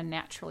stuff kind of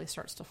naturally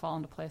starts to fall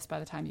into place by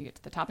the time you get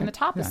to the top. And the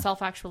top is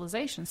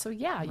self-actualization. So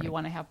you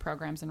want to have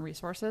programs and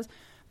resources,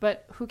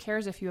 but who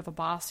cares if you have a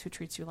boss who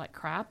treats you like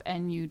crap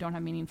and you don't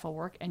have meaningful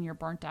work and you're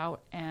burnt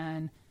out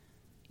and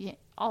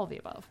all of the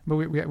above. But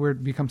we're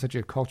become such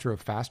a culture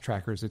of fast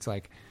trackers. It's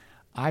like,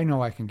 I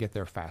know I can get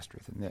there faster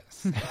than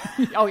this.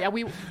 Oh yeah,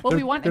 we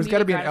want. There's got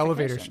to be an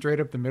elevator straight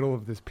up the middle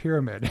of this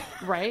pyramid,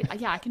 right?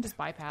 Yeah, I can just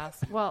bypass.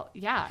 Well,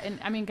 yeah, and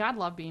I mean, God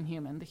loved being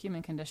human. The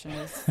human condition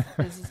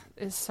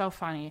is so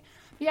funny.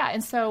 Yeah,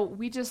 and so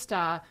we just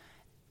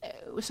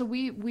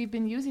we've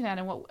been using that,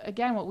 and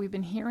what we've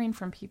been hearing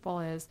from people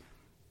is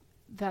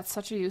that's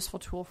such a useful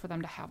tool for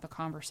them to have the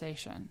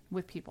conversation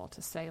with people, to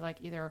say like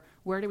either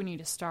where do we need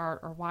to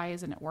start or why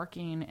isn't it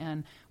working,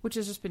 and which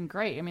has just been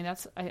great. I mean,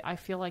 I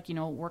feel like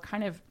we're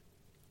kind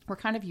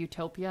of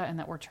utopia in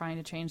that we're trying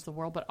to change the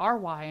world, but our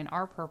why and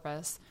our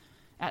purpose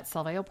at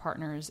Salveo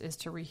Partners is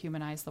to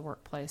rehumanize the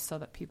workplace so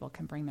that people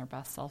can bring their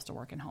best selves to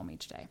work and home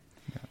each day.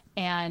 Yeah.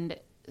 And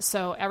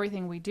so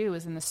everything we do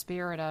is in the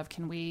spirit of,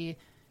 can we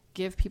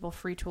give people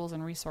free tools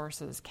and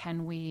resources?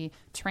 Can we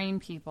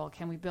train people?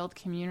 Can we build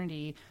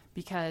community?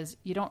 Because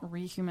you don't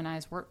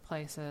rehumanize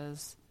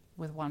workplaces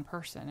with one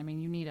person. I mean,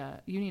 you need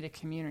a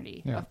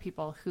community of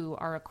people who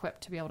are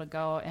equipped to be able to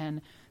go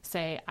and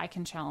say, I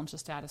can challenge the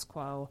status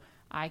quo.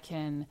 I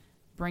can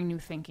bring new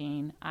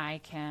thinking.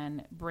 I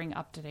can bring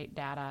up-to-date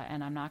data,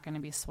 and I'm not going to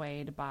be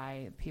swayed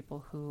by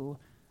people who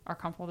are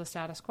comfortable with the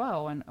status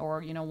quo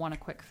or want a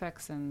quick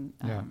fix. And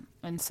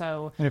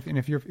so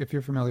if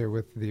you're familiar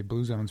with the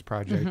Blue Zones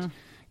project,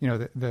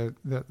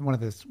 the one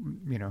of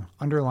the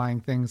underlying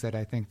things that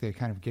I think they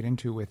kind of get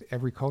into with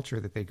every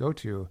culture that they go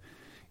to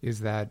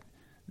is that,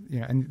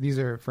 and these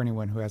are for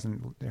anyone who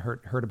hasn't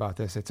heard about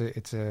this.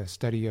 It's a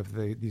study of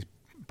these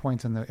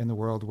points in the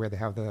world where they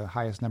have the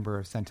highest number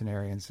of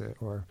centenarians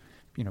or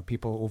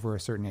people over a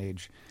certain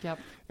age. Yep.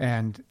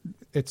 And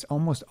it's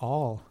almost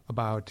all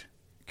about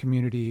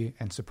community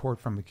and support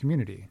from the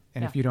community.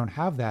 And if you don't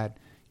have that,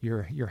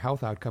 your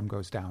health outcome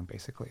goes down,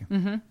 basically.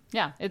 Mm-hmm.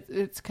 Yeah,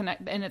 it's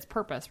connect and it's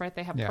purpose, right?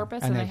 They have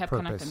purpose and they have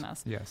purpose.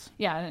 Connectedness. Yes.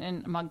 Yeah,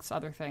 and amongst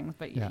other things.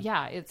 But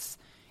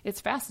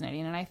it's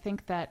fascinating, and I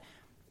think that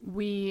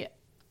we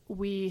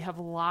have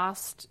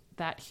lost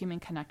that human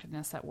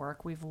connectedness at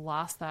work. We've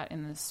lost that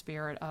in the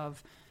spirit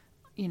of,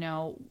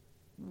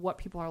 what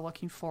people are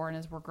looking for, and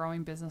as we're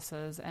growing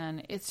businesses.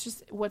 And it's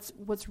just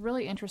what's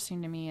really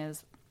interesting to me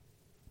is,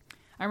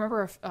 I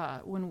remember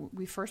when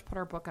we first put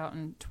our book out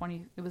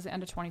it was the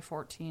end of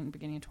 2014,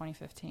 beginning of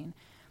 2015.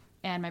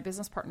 And my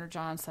business partner,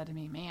 John, said to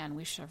me, man,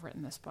 we should have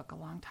written this book a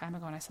long time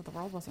ago. And I said, the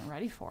world wasn't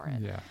ready for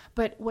it. Yeah.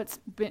 But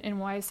and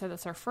why I said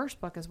that's our first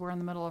book is we're in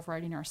the middle of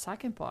writing our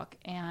second book.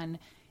 And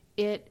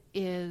it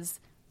is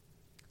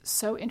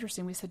so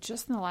interesting. We said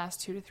just in the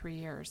last 2 to 3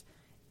 years,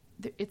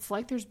 it's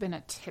like there's been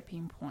a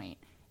tipping point.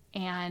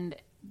 And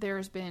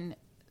there's been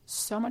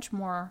so much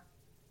more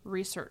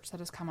research that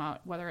has come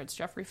out, whether it's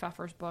Jeffrey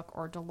Pfeffer's book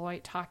or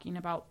Deloitte talking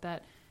about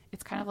that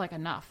it's kind of like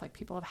enough. Like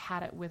people have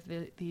had it with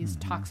these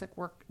toxic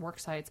work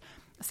sites,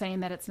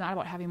 saying that it's not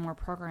about having more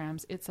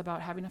programs. It's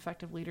about having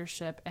effective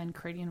leadership and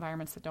creating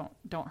environments that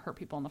don't hurt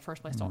people in the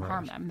first place, don't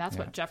harm them. And that's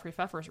what Jeffrey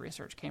Pfeffer's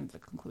research came to the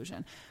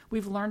conclusion.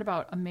 We've learned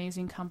about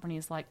amazing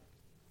companies like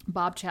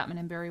Bob Chapman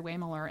and Barry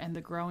Wehmiller and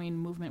the growing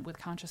movement with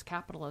conscious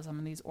capitalism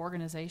and these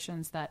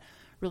organizations that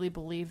really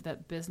believe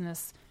that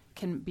business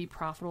can be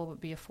profitable but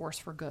be a force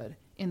for good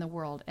in the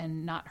world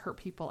and not hurt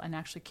people and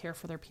actually care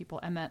for their people.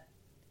 And that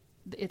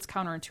it's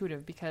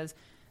counterintuitive because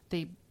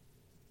they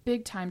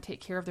big time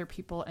take care of their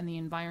people and the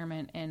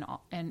environment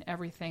and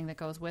everything that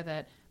goes with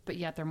it, but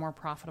yet they're more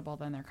profitable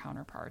than their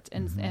counterparts.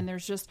 And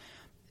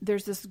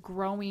there's this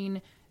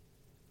growing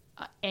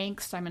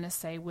angst, I'm going to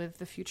say, with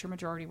the future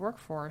majority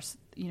workforce,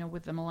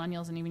 with the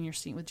millennials, and even you're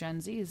seeing with Gen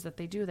Zs that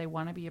they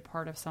want to be a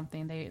part of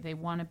something. They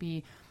want to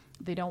be,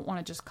 they don't want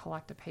to just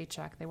collect a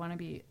paycheck. They want to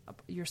be,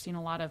 you're seeing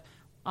a lot of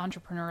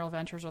entrepreneurial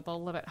ventures where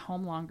they'll live at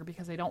home longer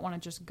because they don't want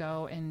to just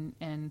go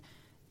and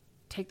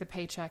take the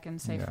paycheck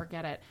and say,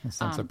 forget it. A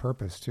sense of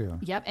purpose too.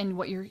 Yep. And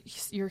what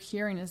you're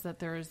hearing is that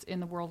there's, in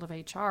the world of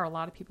HR, a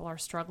lot of people are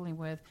struggling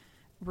with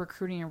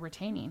recruiting and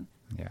retaining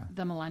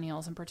the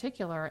millennials in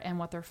particular. And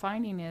what they're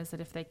finding is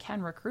that if they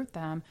can recruit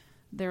them,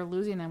 they're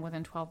losing them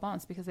within 12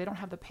 months because they don't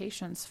have the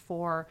patience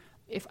for,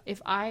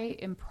 if I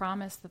am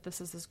promised that this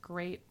is this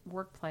great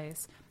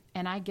workplace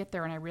and I get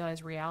there and I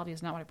realize reality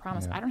is not what I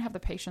promised, I don't have the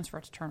patience for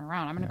it to turn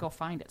around. I'm going to go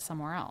find it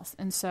somewhere else.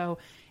 And so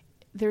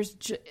there's,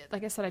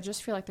 like I said, I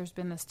just feel like there's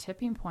been this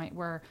tipping point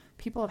where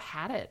people have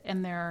had it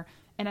and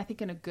I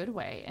think in a good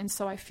way. And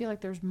so I feel like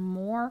there's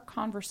more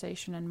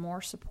conversation and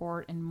more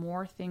support and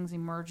more things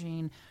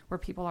emerging where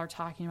people are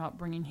talking about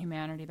bringing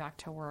humanity back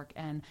to work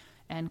and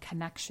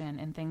connection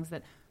and things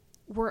that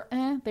were,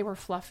 they were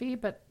fluffy,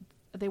 but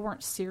they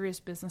weren't serious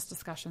business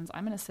discussions.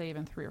 I'm going to say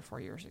even 3 or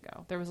 4 years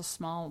ago, there was a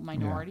small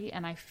minority.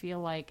 And I feel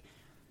like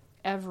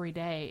every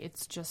day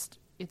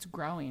it's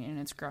growing and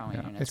it's growing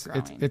and it's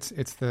growing.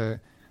 It's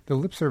the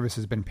lip service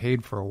has been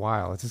paid for a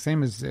while. It's the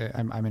same as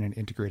I'm in an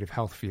integrative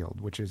health field,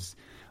 which is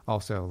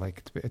also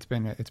like it's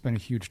been a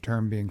huge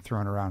term being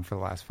thrown around for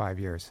the last 5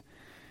 years.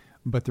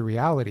 But the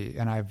reality,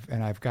 and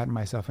I've gotten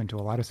myself into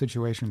a lot of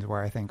situations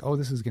where I think, oh,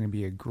 this is going to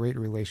be a great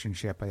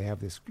relationship. I have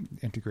this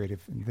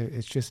integrative.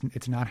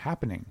 It's not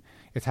happening.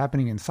 It's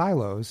happening in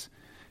silos,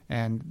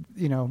 and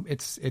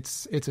it's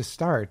a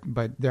start,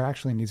 but there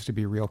actually needs to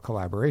be real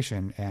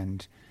collaboration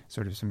and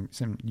sort of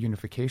some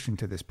unification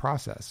to this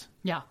process.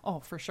 Yeah.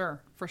 Oh, for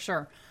sure.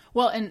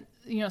 Well, and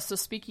so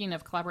speaking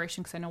of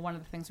collaboration, because I know one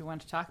of the things we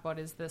wanted to talk about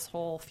is this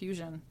whole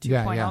Fusion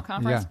 2.0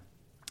 conference. Yeah.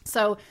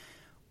 So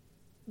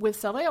with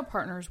Celeo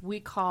Partners, we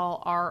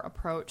call our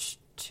approach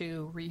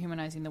to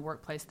rehumanizing the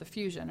workplace the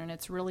Fusion, and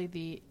it's really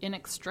the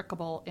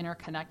inextricable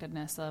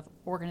interconnectedness of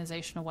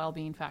organizational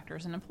well-being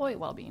factors and employee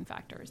well-being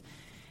factors.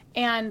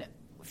 And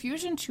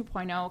Fusion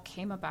 2.0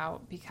 came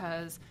about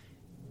because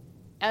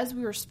as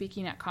we were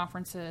speaking at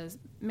conferences,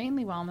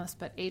 mainly wellness,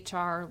 but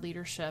HR,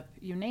 leadership,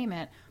 you name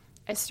it,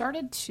 I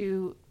started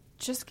to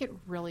just get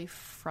really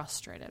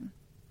frustrated.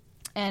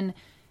 And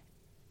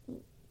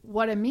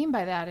what I mean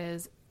by that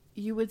is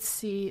you would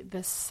see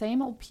the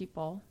same old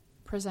people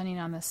presenting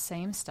on the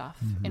same stuff.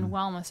 In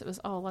wellness, it was,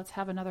 let's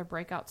have another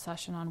breakout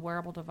session on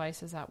wearable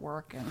devices at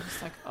work. And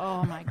just like,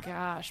 oh my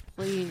gosh,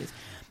 please.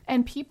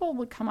 And people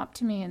would come up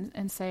to me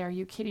and say, are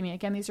you kidding me?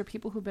 Again, these are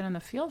people who've been in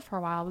the field for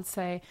a while, would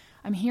say,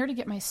 I'm here to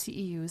get my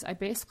CEUs. I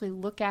basically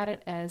look at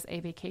it as a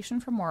vacation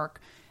from work,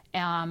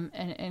 and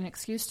an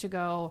excuse to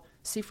go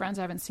see friends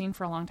I haven't seen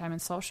for a long time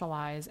and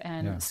socialize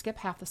and skip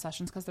half the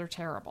sessions because they're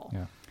terrible.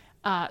 Yeah.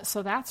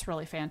 So that's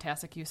really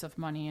fantastic use of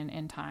money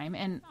and time.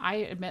 And I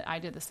admit I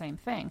did the same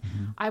thing.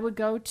 I would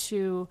go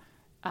to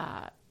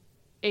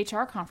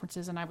HR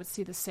conferences and I would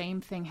see the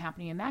same thing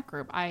happening in that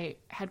group. I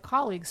had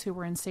colleagues who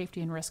were in safety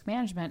and risk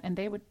management, and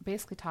they would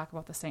basically talk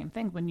about the same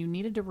thing. When you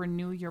needed to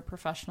renew your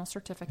professional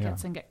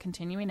certificates and get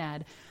continuing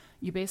ed,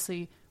 you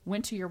basically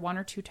went to your one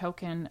or two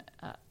token,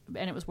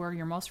 and it was where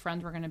your most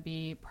friends were going to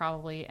be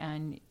probably,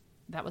 and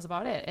that was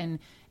about it.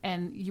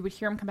 And you would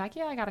hear them come back,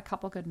 I got a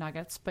couple good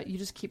nuggets, but you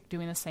just keep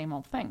doing the same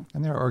old thing.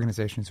 And there are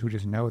organizations who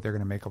just know they're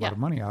going to make a lot of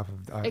money off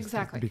of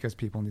exactly because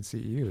people need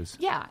CEUs.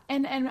 Yeah,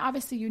 and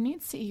obviously you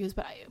need CEUs,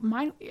 but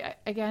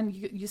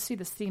you see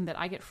this theme that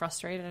I get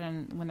frustrated,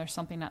 and when there's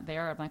something not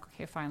there, I'm like,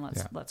 okay, fine,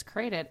 let's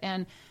create it.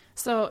 And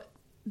so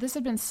this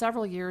had been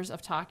several years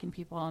of talking to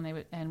people, and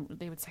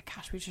they would say,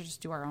 gosh, we should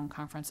just do our own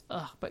conference.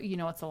 But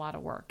it's a lot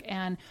of work.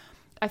 And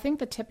I think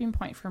the tipping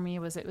point for me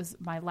was it was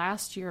my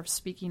last year of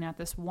speaking at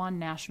this one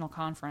national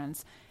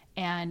conference,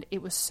 and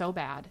it was so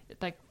bad.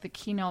 Like the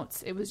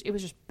keynotes, it was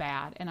just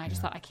bad, and I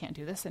just thought, I can't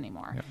do this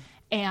anymore. Yeah.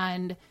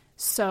 And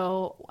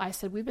so I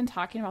said, we've been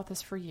talking about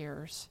this for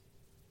years.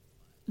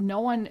 No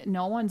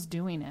one's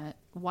doing it.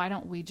 Why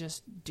don't we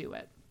just do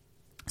it?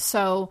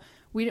 So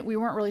we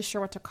weren't really sure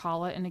what to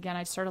call it. And again,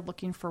 I started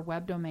looking for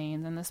web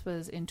domains, and this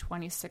was in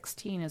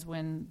 2016 is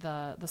when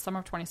the summer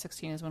of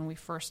 2016 is when we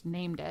first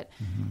named it.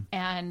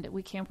 And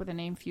we came up with the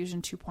name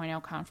Fusion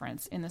 2.0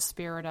 Conference in the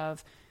spirit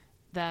of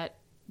that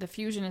the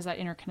fusion is that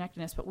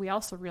interconnectedness, but we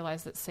also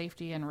realized that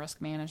safety and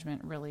risk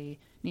management really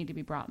need to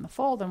be brought in the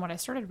fold. And what I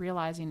started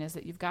realizing is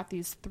that you've got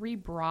these three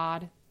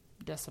broad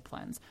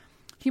disciplines.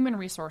 Human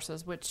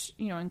resources, which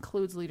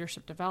includes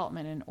leadership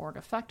development and org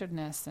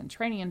effectiveness and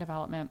training and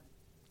development.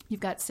 You've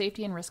got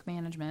safety and risk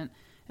management,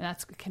 and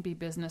that can be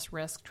business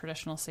risk,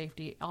 traditional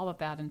safety, all of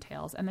that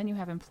entails. And then you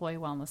have employee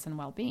wellness and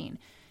well-being.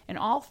 And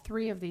all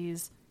three of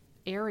these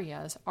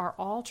areas are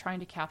all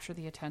trying to capture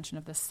the attention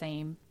of the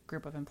same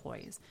group of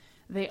employees.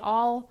 They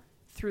all,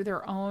 through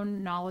their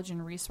own knowledge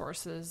and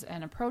resources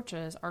and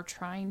approaches, are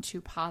trying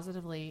to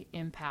positively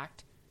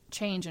impact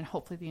change and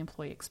hopefully the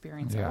employee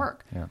experience at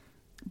work. Yeah.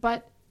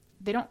 But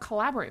they don't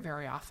collaborate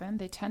very often.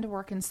 They tend to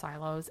work in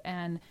silos,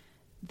 and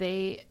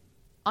they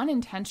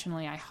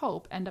unintentionally, I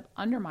hope, end up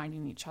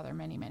undermining each other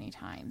many, many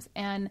times.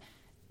 And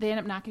they end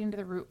up not getting to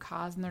the root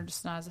cause, and they're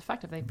just not as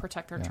effective. They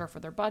protect their turf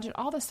with their budget,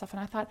 all this stuff.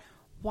 And I thought,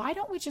 why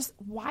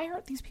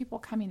aren't these people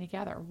coming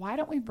together? Why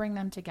don't we bring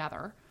them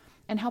together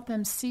and help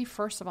them see,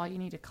 first of all, you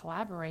need to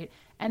collaborate,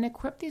 and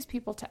equip these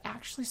people to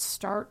actually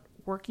start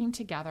working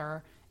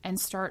together and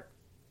start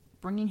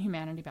bringing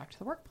humanity back to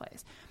the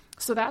workplace.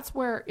 So that's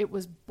where it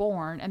was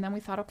born. And then we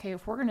thought, okay,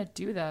 if we're going to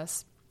do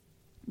this,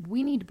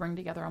 we need to bring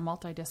together a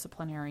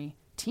multidisciplinary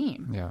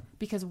team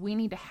because we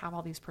need to have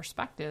all these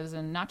perspectives,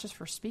 and not just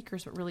for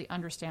speakers, but really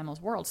understand those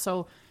worlds.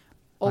 So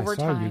over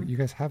time, you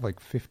guys have like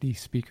 50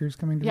 speakers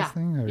coming to this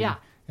thing,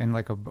 and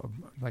like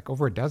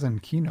over a dozen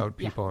keynote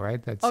people,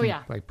 right? That's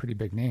like pretty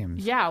big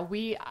names. Yeah,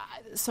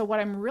 so what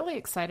I'm really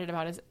excited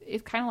about is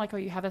it's kind of like,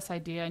 you have this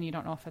idea and you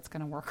don't know if it's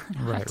going to work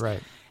or not.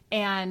 Right.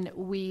 And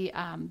we,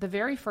 the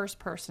very first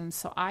person,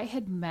 so I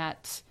had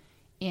met.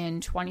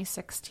 In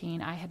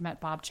 2016, I had met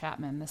Bob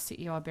Chapman, the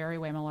CEO of Barry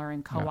Wehmiller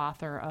and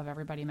co-author of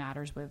Everybody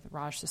Matters with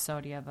Raj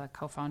Sisodia, the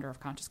co-founder of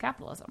Conscious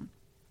Capitalism.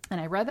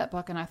 And I read that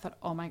book and I thought,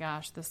 oh my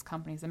gosh, this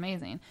company's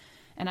amazing.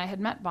 And I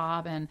had met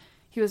Bob, and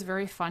he was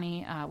very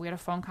funny. We had a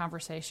phone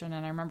conversation,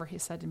 and I remember he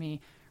said to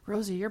me,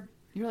 Rosie, you're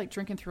like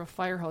drinking through a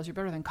fire hose. You're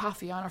better than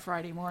coffee on a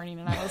Friday morning.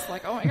 And I was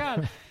like, oh my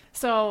God.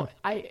 So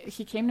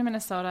he came to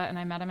Minnesota, and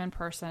I met him in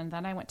person.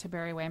 Then I went to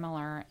Barry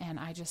Wehmiller, and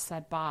I just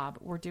said, Bob,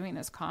 we're doing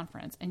this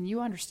conference, and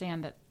you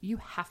understand that you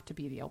have to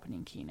be the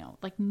opening keynote.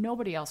 Like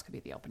nobody else could be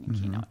the opening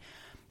keynote.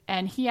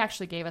 And he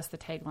actually gave us the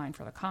tagline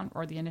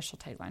for the initial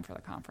tagline for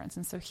the conference.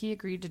 And so he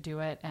agreed to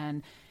do it.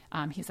 And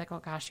he's like, oh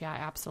gosh, yeah,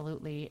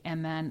 absolutely.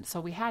 And then, so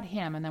we had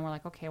him, and then we're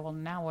like, okay, well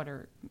now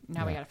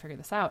we got to figure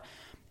this out.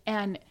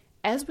 And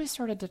as we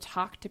started to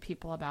talk to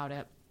people about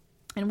it,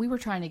 and we were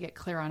trying to get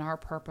clear on our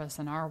purpose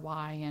and our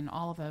why and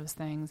all of those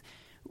things,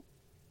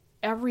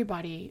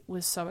 everybody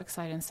was so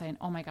excited and saying,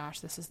 oh my gosh,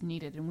 this is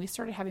needed. And we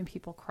started having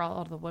people crawl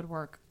out of the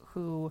woodwork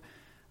who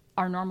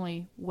are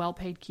normally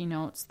well-paid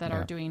keynotes that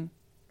are doing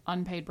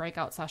unpaid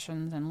breakout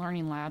sessions and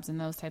learning labs and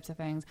those types of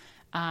things.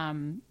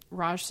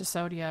 Raj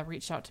Sisodia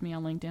reached out to me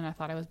on LinkedIn. I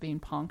thought I was being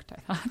punked.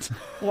 I thought,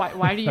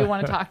 why do you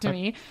want to talk to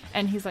me?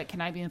 And he's like, can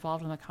I be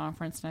involved in the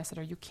conference? And I said,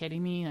 are you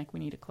kidding me? Like, we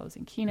need a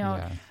closing keynote.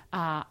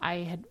 Yeah.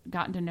 I had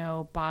gotten to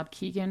know Bob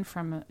Keegan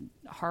from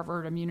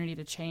Harvard Immunity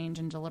to Change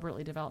and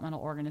Deliberately Developmental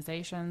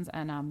Organizations.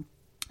 And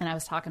And I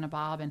was talking to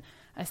Bob, and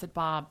I said,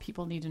 Bob,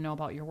 people need to know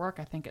about your work.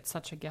 I think it's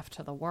such a gift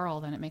to the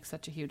world, and it makes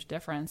such a huge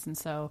difference. And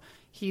so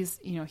he's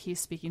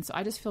speaking. So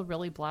I just feel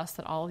really blessed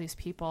that all of these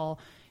people,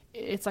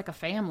 it's like a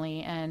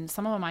family, and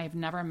some of them I've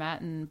never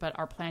met, but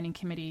our planning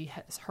committee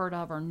has heard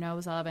of or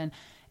knows of.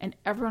 And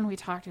everyone we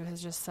talked to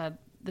has just said,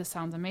 this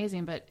sounds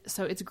amazing. But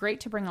so it's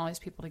great to bring all these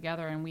people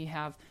together, and we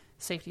have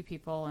safety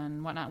people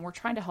and whatnot. And we're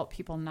trying to help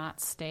people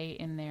not stay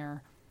in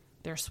their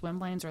swim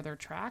lanes or their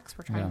tracks.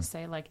 We're trying to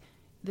say, like,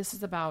 this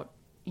is about,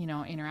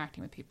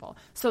 interacting with people.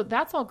 So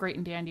that's all great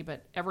and dandy,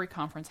 but every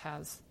conference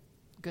has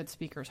good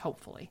speakers,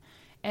 hopefully.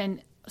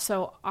 And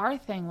so our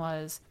thing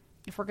was,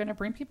 if we're going to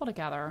bring people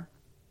together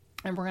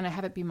and we're going to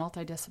have it be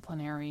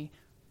multidisciplinary,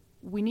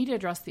 we need to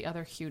address the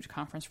other huge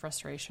conference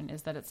frustration,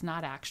 is that it's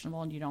not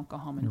actionable and you don't go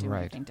home and do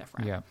anything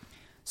different. Yeah.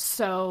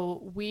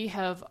 So we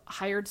have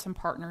hired some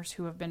partners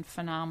who have been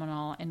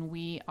phenomenal, and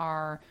we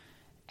are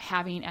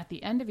having, at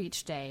the end of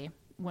each day,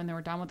 when they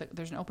were done with it,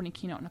 there's an opening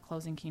keynote and a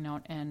closing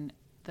keynote, and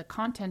the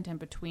content in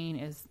between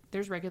is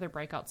there's regular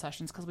breakout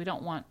sessions because we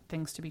don't want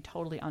things to be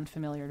totally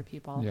unfamiliar to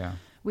people. Yeah.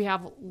 We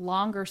have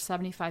longer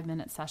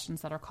 75-minute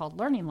sessions that are called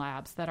learning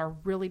labs that are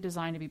really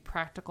designed to be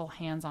practical,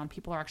 hands-on.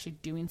 People are actually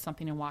doing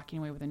something and walking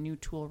away with a new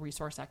tool,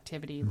 resource,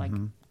 activity, like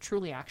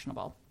truly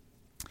actionable.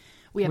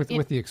 We have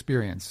with the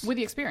experience. With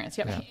the experience,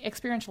 yeah.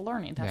 Experiential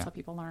learning, that's how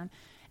people learn.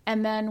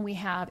 And then we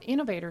have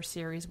Innovator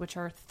Series, which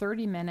are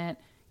 30-minute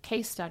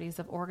case studies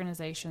of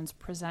organizations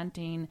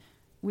presenting.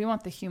 We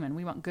want the human.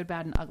 We want good,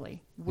 bad, and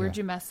ugly. Where'd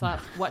you mess up?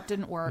 What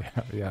didn't work?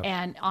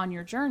 And on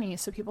your journey,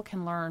 so people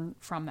can learn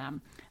from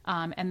them.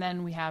 And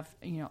then we have,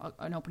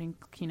 an opening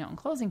keynote and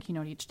closing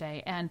keynote each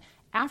day. And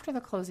after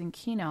the closing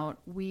keynote,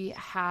 we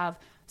have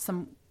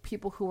some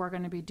people who are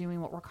going to be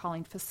doing what we're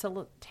calling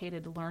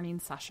facilitated learning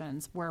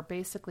sessions, where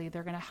basically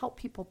they're going to help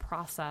people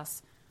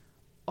process,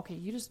 okay,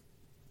 you just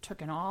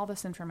took in all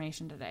this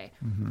information today.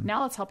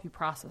 Now let's help you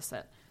process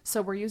it.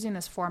 So we're using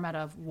this format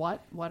of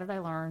what did I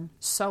learn?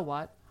 So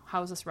what?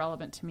 How is this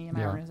relevant to me and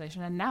my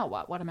organization? And now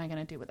what? What am I going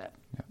to do with it?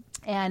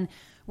 And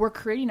we're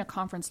creating a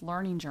conference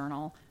learning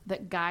journal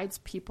that guides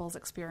people's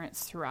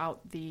experience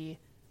throughout the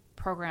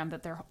program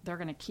that they're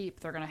going to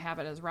keep. They're going to have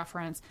it as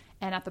reference.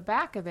 And at the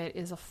back of it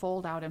is a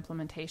fold-out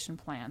implementation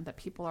plan that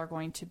people are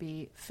going to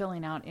be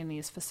filling out in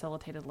these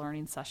facilitated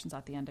learning sessions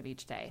at the end of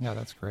each day. Yeah,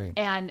 that's great.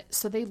 And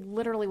so they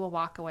literally will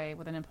walk away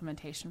with an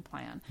implementation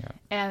plan. Yeah.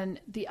 And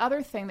the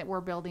other thing that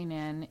we're building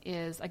in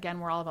is,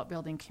 again, we're all about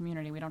building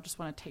community. We don't just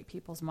want to take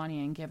people's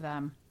money and give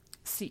them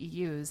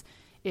CEUs,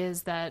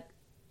 is that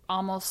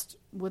almost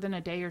within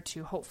a day or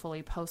two,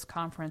 hopefully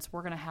post-conference,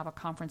 we're going to have a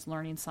conference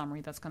learning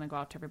summary that's going to go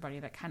out to everybody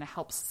that kind of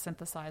helps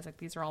synthesize, like,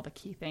 these are all the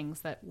key things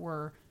that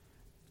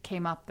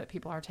came up that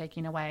people are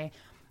taking away.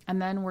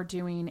 And then we're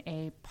doing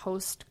a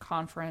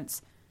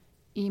post-conference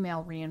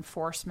email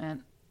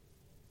reinforcement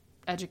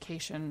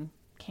education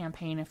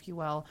campaign, if you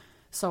will.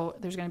 So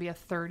there's going to be a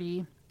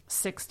 30,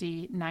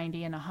 60,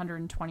 90, and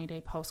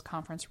 120-day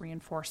post-conference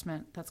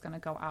reinforcement that's going to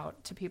go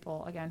out to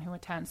people, again, who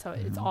attend. So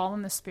it's all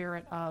in the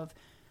spirit of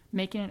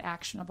making it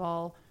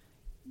actionable,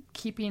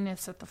 keeping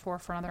this at the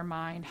forefront of their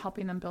mind,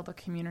 helping them build a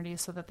community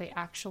so that they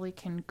actually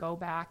can go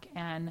back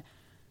and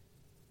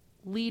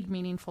lead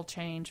meaningful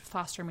change,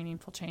 foster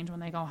meaningful change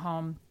when they go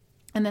home.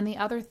 And then the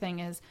other thing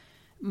is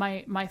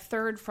my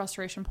third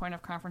frustration point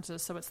of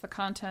conferences. So it's the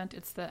content,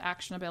 it's the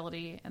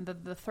actionability. And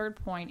the third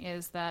point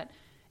is that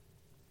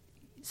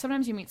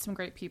sometimes you meet some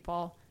great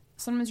people.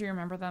 Sometimes you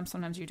remember them,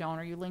 sometimes you don't,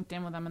 or you linked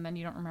in with them and then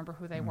you don't remember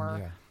who they were.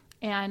 Yeah.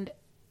 And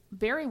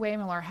Barry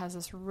Waymiller has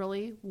this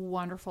really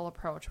wonderful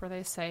approach where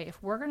they say,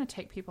 if we're going to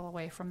take people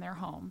away from their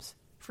homes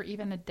for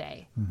even a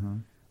day,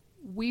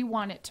 we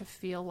want it to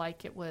feel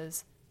like it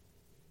was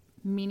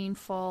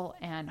meaningful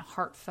and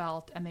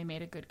heartfelt and they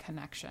made a good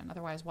connection.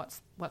 Otherwise,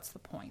 what's the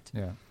point?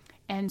 Yeah.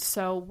 And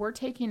so we're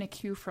taking a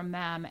cue from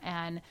them,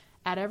 and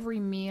at every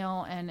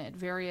meal and at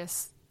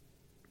various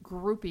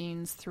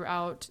groupings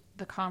throughout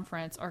the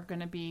conference are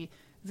going to be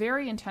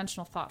very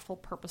intentional, thoughtful,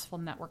 purposeful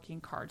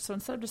networking cards. So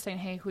instead of just saying,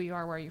 hey, who you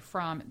are, where are you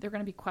from, they're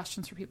going to be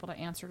questions for people to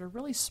answer to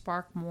really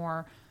spark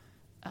more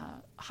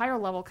higher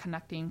level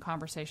connecting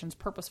conversations,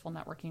 purposeful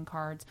networking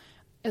cards,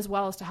 as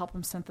well as to help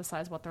them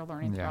synthesize what they're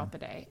learning throughout the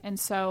day. And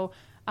so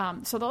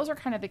so those are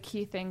kind of the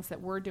key things that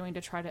we're doing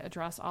to try to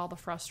address all the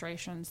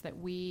frustrations that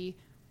we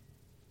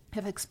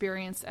have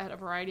experienced at a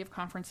variety of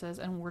conferences,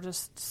 and we're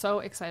just so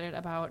excited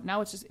about.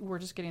 Now we're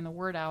just getting the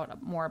word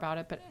out more about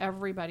it, but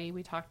everybody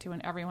we talk to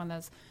and everyone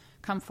that's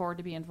come forward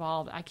to be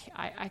involved,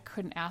 I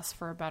couldn't ask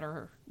for a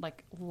better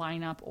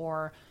lineup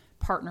or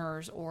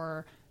partners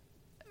or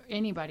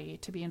anybody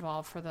to be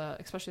involved for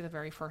especially the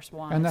very first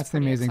one. And that's the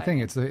amazing thing.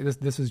 It's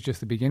this is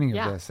just the beginning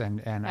of this, and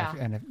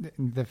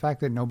the fact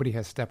that nobody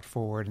has stepped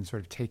forward and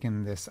sort of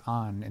taken this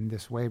on in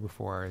this way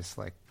before is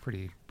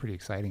pretty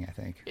exciting. I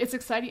think it's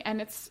exciting, and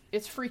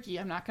it's freaky.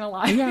 I'm not going to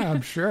lie. Yeah,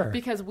 I'm sure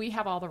because we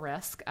have all the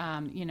risk.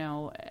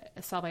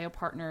 Salveo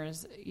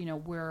Partners.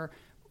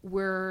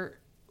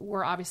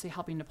 We're obviously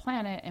helping to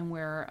plan it, and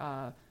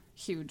we're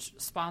huge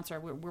sponsor.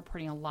 We're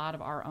putting a lot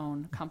of our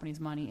own company's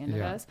money into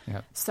this.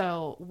 Yeah.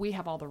 So we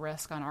have all the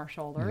risk on our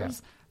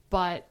shoulders. Yeah.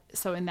 But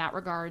so in that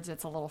regards,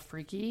 it's a little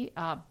freaky.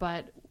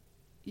 But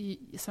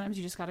sometimes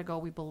you just got to go,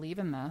 we believe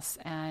in this.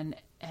 And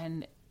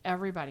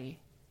everybody,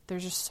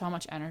 there's just so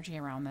much energy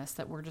around this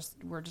that we're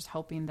just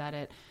hoping that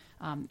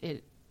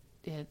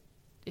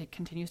it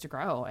continues to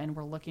grow, and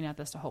we're looking at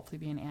this to hopefully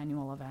be an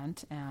annual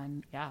event.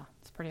 And yeah,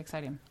 it's pretty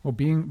exciting. Well,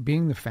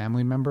 being the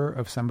family member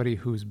of somebody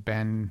who's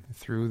been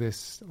through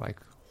this like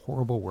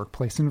horrible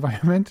workplace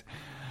environment,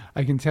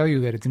 I can tell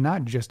you that it's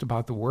not just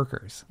about the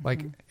workers.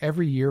 Like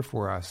every year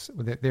for us,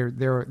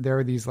 there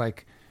are these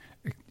like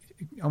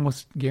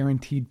almost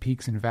guaranteed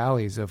peaks and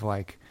valleys of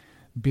like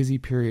busy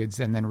periods,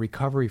 and then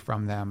recovery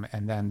from them,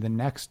 and then the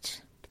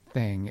next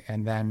thing,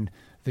 and then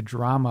the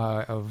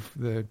drama of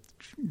the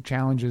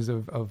challenges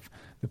of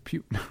the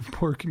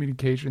poor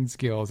communication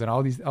skills and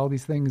all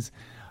these things,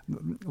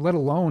 let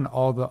alone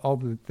all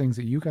the things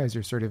that you guys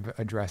are sort of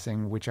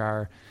addressing, which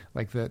are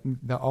like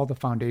all the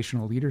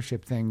foundational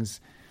leadership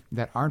things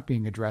that aren't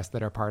being addressed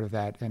that are part of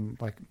that.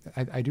 And like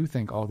I do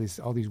think all these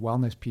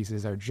wellness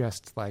pieces are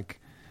just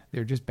like,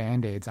 they're just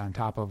Band-Aids on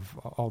top of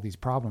all these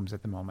problems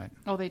at the moment.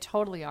 Oh, they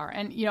totally are.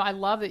 And I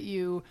love that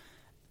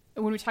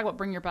when we talk about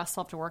bring your best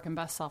self to work and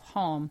best self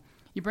home,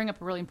 you bring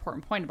up a really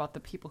important point about the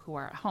people who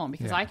are at home,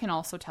 because I can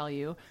also tell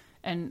you,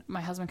 and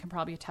my husband can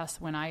probably attest,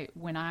 when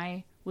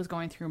I was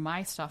going through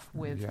my stuff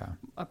with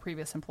a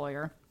previous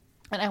employer,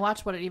 and I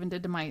watched what it even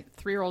did to my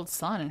 3-year-old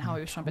son and how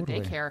he was showing up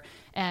at daycare.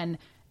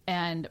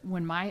 And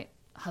when my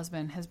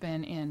husband has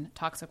been in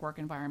toxic work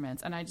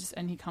environments,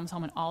 and he comes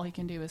home and all he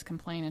can do is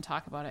complain and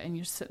talk about it, and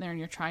you're sitting there and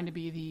you're trying to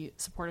be the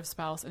supportive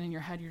spouse, and in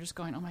your head you're just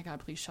going, oh my God,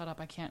 please shut up,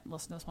 I can't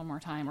listen to this one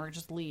more time, or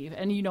just leave.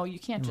 And you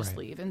can't just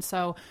leave. And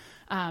so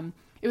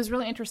it was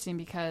really interesting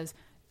because,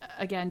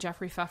 again,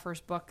 Jeffrey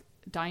Pfeffer's book,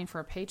 Dying for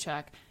a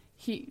Paycheck,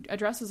 he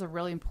addresses a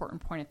really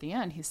important point at the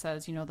end. He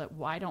says, that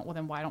why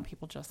don't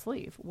people just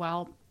leave?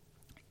 Well,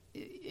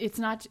 it's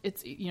right,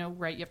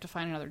 you have to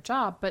find another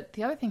job. But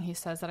the other thing he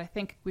says that I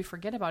think we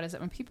forget about is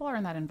that when people are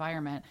in that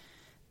environment,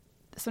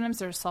 sometimes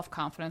their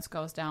self-confidence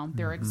goes down.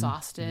 They're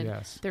exhausted.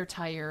 They're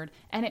tired.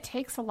 And it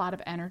takes a lot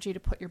of energy to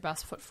put your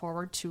best foot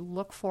forward to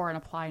look for and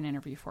apply and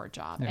interview for a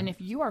job. Yeah. And if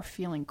you are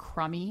feeling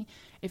crummy,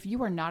 if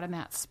you are not in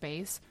that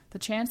space, the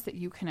chance that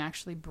you can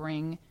actually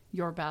bring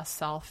your best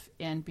self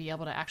and be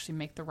able to actually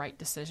make the right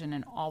decision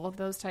and all of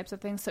those types of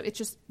things. So it's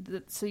just,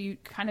 so you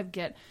kind of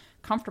get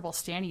comfortable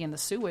standing in the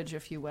sewage,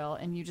 if you will,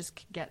 and you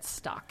just get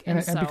stuck. And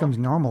it becomes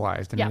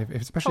normalized. I mean,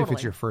 especially if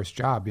it's your first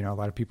job, a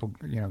lot of people,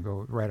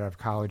 go right out of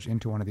college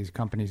into one of these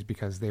companies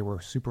because they were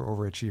super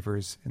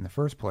overachievers in the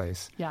first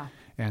place. Yeah.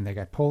 And they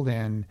got pulled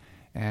in,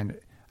 and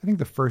I think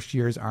the first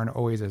years aren't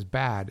always as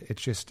bad. It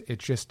just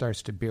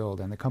starts to build,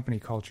 and the company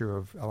culture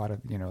of a lot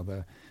of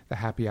the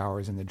happy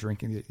hours and the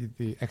drinking,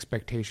 the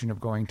expectation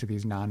of going to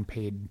these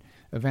non-paid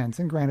events.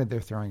 And granted,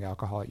 they're throwing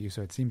alcohol at you,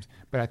 so it seems.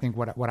 But I think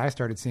what I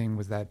started seeing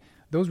was that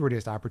those were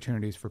just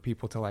opportunities for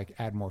people to like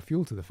add more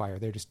fuel to the fire.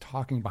 They're just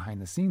talking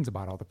behind the scenes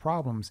about all the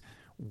problems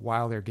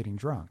while they're getting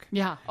drunk.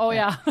 Yeah. Oh,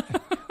 yeah.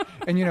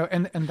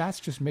 And and that's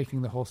just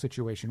making the whole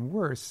situation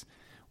worse.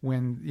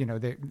 When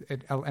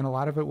and a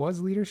lot of it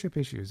was leadership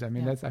issues. I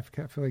mean, I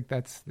feel like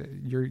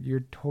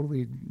you're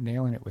totally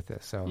nailing it with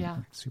this. So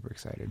I'm super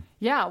excited.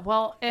 Yeah,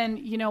 well, and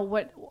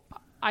what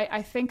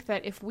I think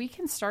that if we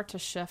can start to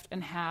shift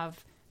and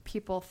have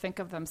people think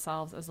of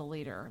themselves as a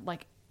leader,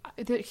 like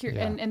here,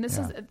 and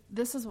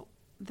this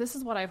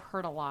is what I've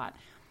heard a lot.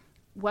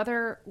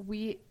 Whether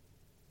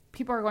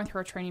people are going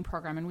through a training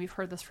program, and we've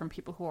heard this from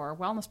people who are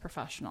wellness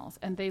professionals,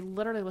 and they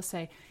literally will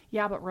say,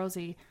 "Yeah, but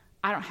Rosie,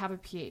 I don't have a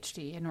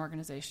PhD in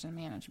organization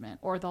management."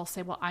 Or they'll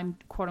say, well, I'm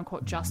quote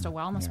unquote just a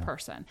wellness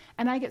person.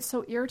 And I get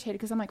so irritated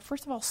because I'm like,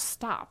 first of all,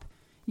 stop.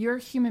 You're a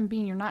human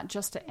being. You're not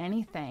just a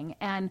anything.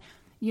 And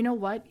you know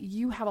what?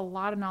 You have a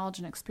lot of knowledge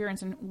and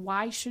experience, and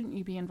why shouldn't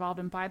you be involved?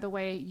 And by the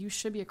way, you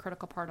should be a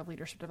critical part of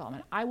leadership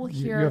development. I will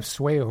hear... You have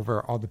sway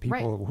over all the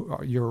people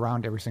who you're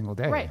around every single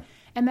day. Right.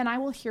 And then I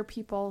will hear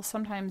people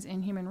sometimes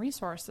in human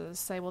resources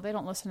say, well, they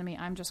don't listen to me.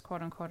 I'm just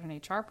quote unquote an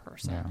HR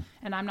person.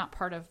 And I'm not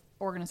part of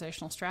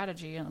organizational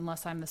strategy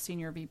unless I'm the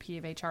senior VP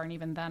of HR, and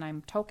even then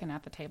I'm token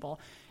at the table.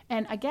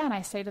 And again,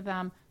 I say to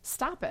them,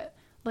 stop it.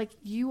 Like,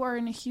 you are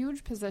in a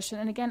huge position.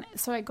 And again,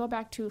 so I go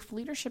back to, if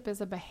leadership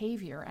is a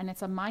behavior and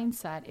it's a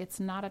mindset, it's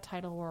not a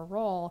title or a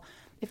role.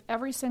 If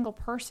every single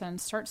person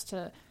starts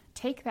to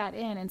take that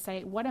in and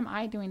say, what am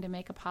I doing to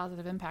make a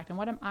positive impact? And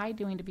what am I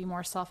doing to be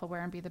more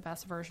self-aware and be the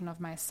best version of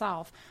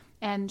myself?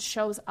 And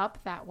shows up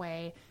that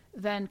way,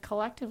 then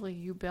collectively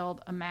you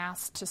build a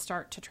mass to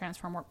start to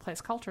transform workplace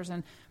cultures.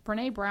 And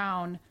Brene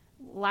Brown,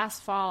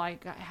 last fall, I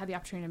had the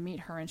opportunity to meet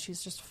her, and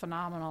she's just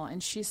phenomenal.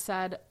 And she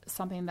said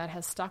something that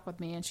has stuck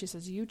with me. And she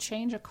says, you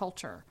change a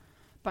culture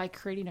by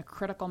creating a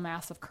critical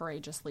mass of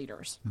courageous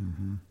leaders.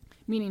 Mm-hmm.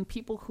 Meaning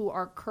people who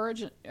are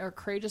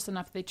courageous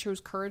enough, they choose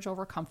courage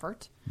over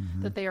comfort,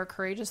 that they are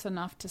courageous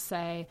enough to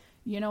say,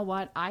 you know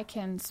what, I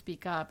can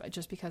speak up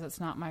just because it's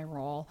not my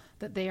role,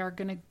 that they are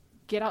going to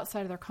get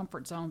outside of their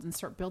comfort zones and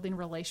start building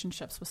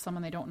relationships with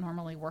someone they don't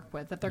normally work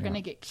with, that they're going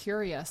to get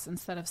curious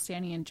instead of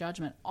standing in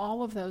judgment,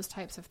 all of those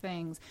types of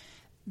things.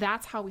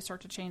 That's how we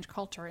start to change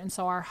culture. And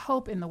so our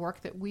hope in the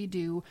work that we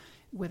do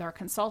with our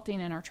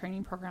consulting and our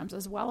training programs,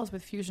 as well as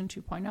with Fusion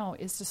 2.0,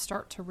 is to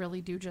start to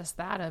really do just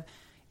that of,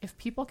 if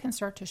people can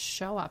start to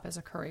show up as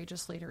a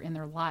courageous leader in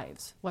their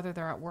lives, whether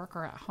they're at work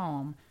or at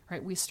home,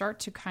 right, we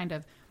start to kind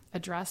of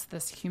address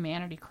this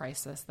humanity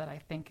crisis that I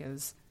think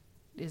is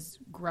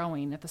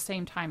growing. At the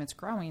same time it's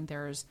growing,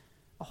 there's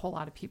a whole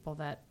lot of people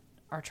that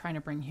are trying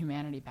to bring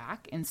humanity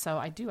back. And so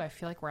I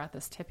feel like we're at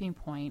this tipping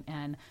point,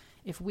 and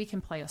if we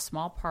can play a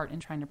small part in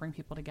trying to bring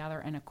people together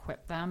and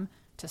equip them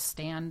to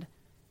stand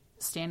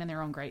in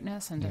their own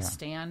greatness and to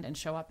stand and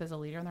show up as a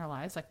leader in their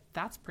lives, like,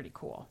 that's pretty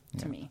cool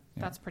to me.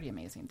 That's pretty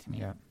amazing to me.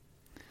 Yeah.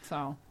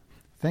 So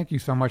thank you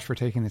so much for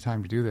taking the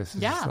time to do this.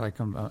 It's like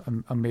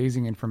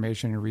amazing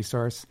information and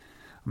resource.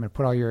 I'm going to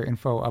put all your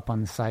info up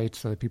on the site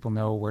so that people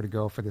know where to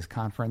go for this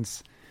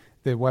conference.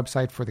 The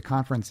website for the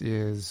conference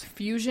is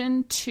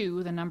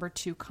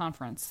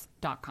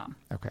fusion2conference.com.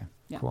 Okay,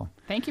 cool.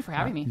 Thank you for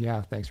having me.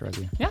 Yeah, thanks,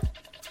 Rosie. Yeah.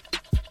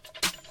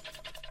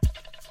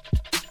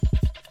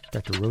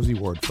 Dr. Rosie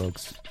Ward,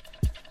 folks.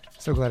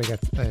 So glad I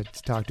got to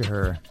talk to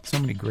her. So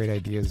many great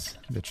ideas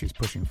that she's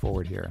pushing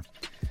forward here.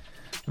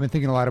 I've been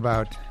thinking a lot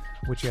about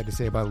what she had to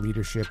say about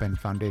leadership and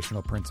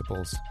foundational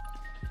principles.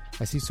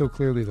 I see so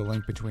clearly the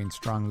link between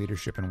strong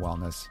leadership and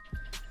wellness.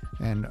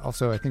 And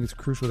also, I think it's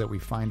crucial that we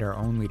find our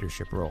own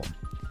leadership role.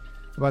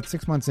 About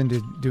 6 months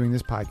into doing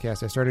this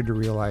podcast, I started to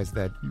realize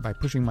that by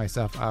pushing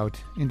myself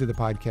out into the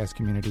podcast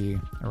community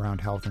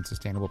around health and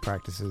sustainable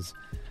practices,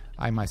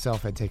 I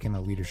myself had taken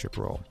a leadership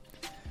role.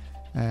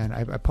 And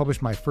I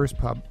published my first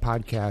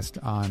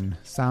podcast on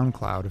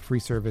SoundCloud, a free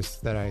service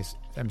that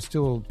I'm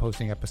still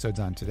posting episodes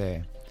on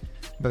today.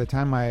 By the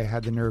time I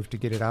had the nerve to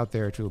get it out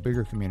there to a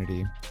bigger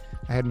community,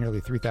 I had nearly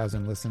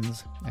 3,000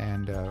 listens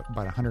and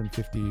about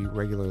 150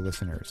 regular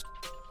listeners.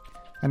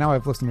 And now I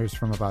have listeners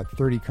from about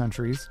 30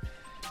 countries,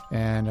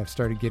 and I've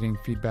started getting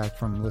feedback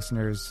from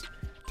listeners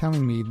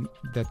telling me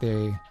that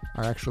they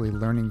are actually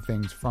learning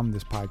things from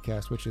this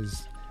podcast, which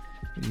is,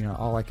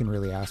 all I can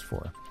really ask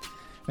for.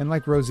 And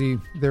like Rosie,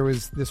 there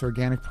was this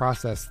organic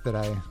process that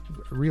I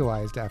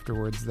realized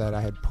afterwards, that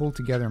I had pulled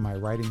together my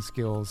writing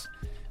skills,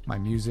 my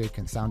music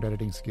and sound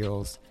editing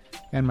skills,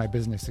 and my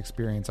business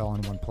experience all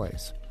in one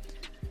place.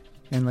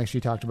 And like she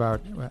talked about,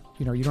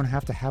 you don't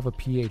have to have a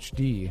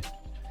PhD.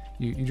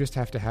 You just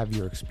have to have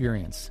your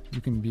experience.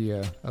 You can be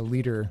a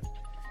leader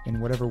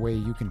in whatever way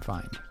you can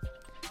find.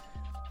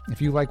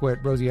 If you like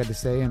what Rosie had to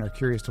say and are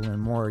curious to learn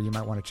more, you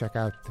might want to check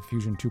out the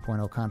Fusion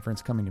 2.0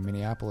 conference coming to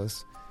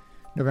Minneapolis,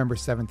 November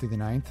 7th through the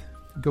 9th.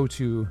 Go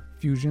to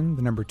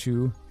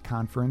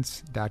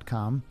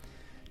fusion2conference.com.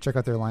 Check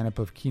out their lineup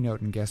of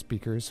keynote and guest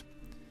speakers.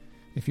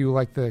 If you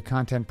like the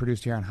content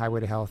produced here on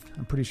Highway to Health,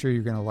 I'm pretty sure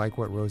you're going to like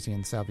what Rosie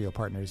and Salvio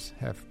Partners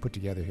have put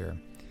together here.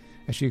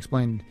 As she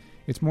explained,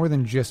 it's more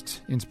than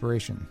just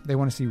inspiration. They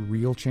want to see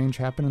real change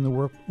happen in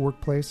the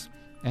workplace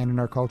and in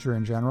our culture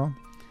in general.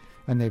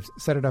 And they've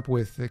set it up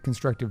with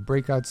constructive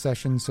breakout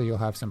sessions, so you'll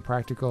have some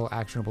practical,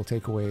 actionable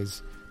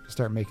takeaways to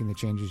start making the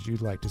changes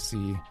you'd like to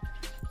see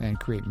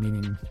and create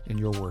meaning in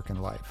your work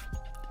and life.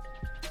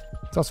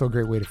 It's also a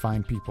great way to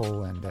find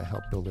people and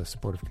help build a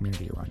supportive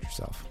community around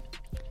yourself.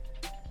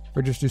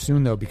 Register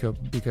soon, though,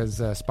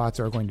 because spots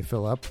are going to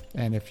fill up.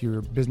 And if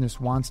your business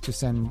wants to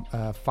send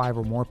 5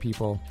 or more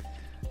people,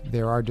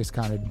 there is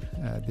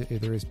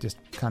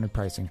discounted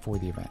pricing for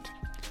the event.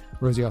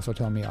 Rosie also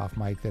told me off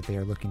mic that they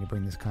are looking to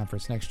bring this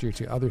conference next year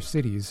to other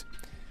cities.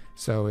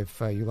 So if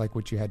you like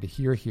what you had to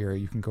hear here,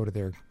 you can go to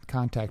their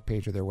contact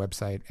page or their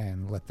website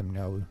and let them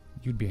know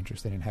you'd be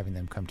interested in having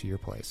them come to your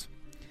place.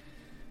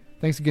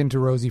 Thanks again to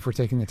Rosie for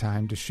taking the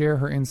time to share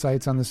her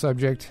insights on the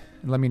subject,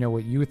 and let me know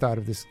what you thought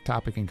of this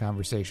topic and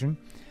conversation.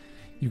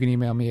 You can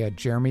email me at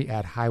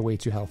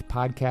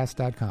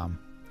jeremy@highwaytohealthpodcast.com.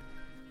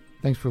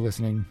 Thanks for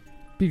listening.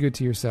 Be good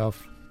to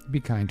yourself,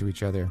 be kind to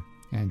each other,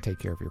 and take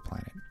care of your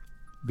planet.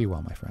 Be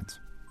well, my friends.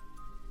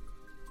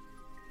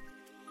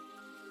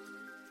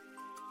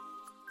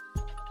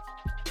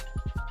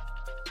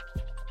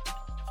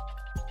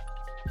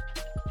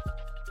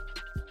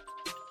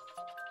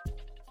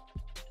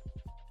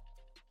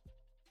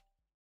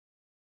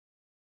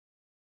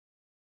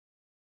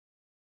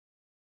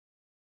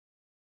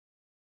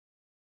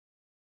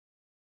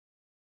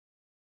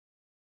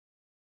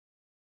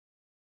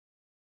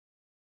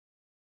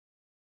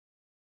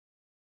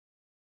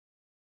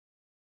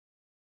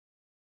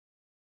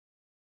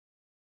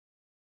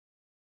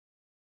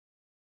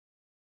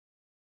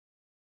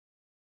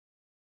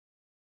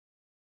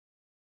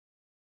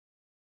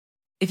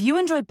 If you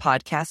enjoyed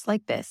podcasts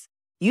like this,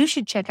 you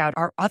should check out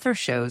our other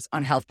shows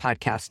on Health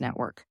Podcast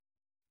Network.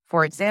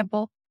 For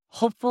example,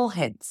 Hopeful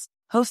Hints,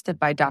 hosted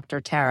by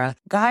Dr. Tara,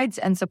 guides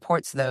and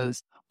supports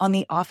those on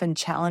the often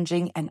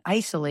challenging and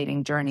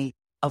isolating journey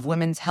of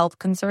women's health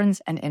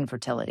concerns and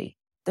infertility.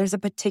 There's a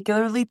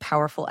particularly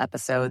powerful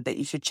episode that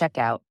you should check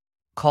out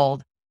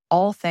called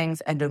All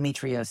Things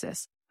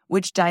Endometriosis,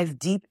 which dives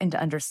deep into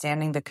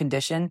understanding the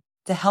condition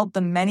to help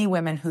the many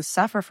women who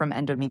suffer from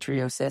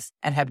endometriosis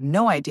and have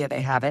no idea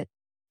they have it,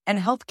 and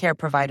healthcare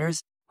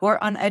providers who are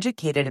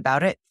uneducated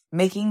about it,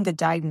 making the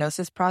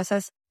diagnosis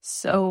process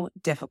so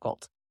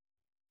difficult.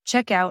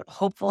 Check out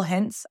Hopeful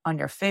Hints on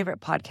your favorite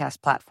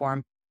podcast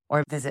platform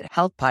or visit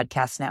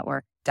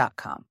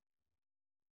healthpodcastnetwork.com.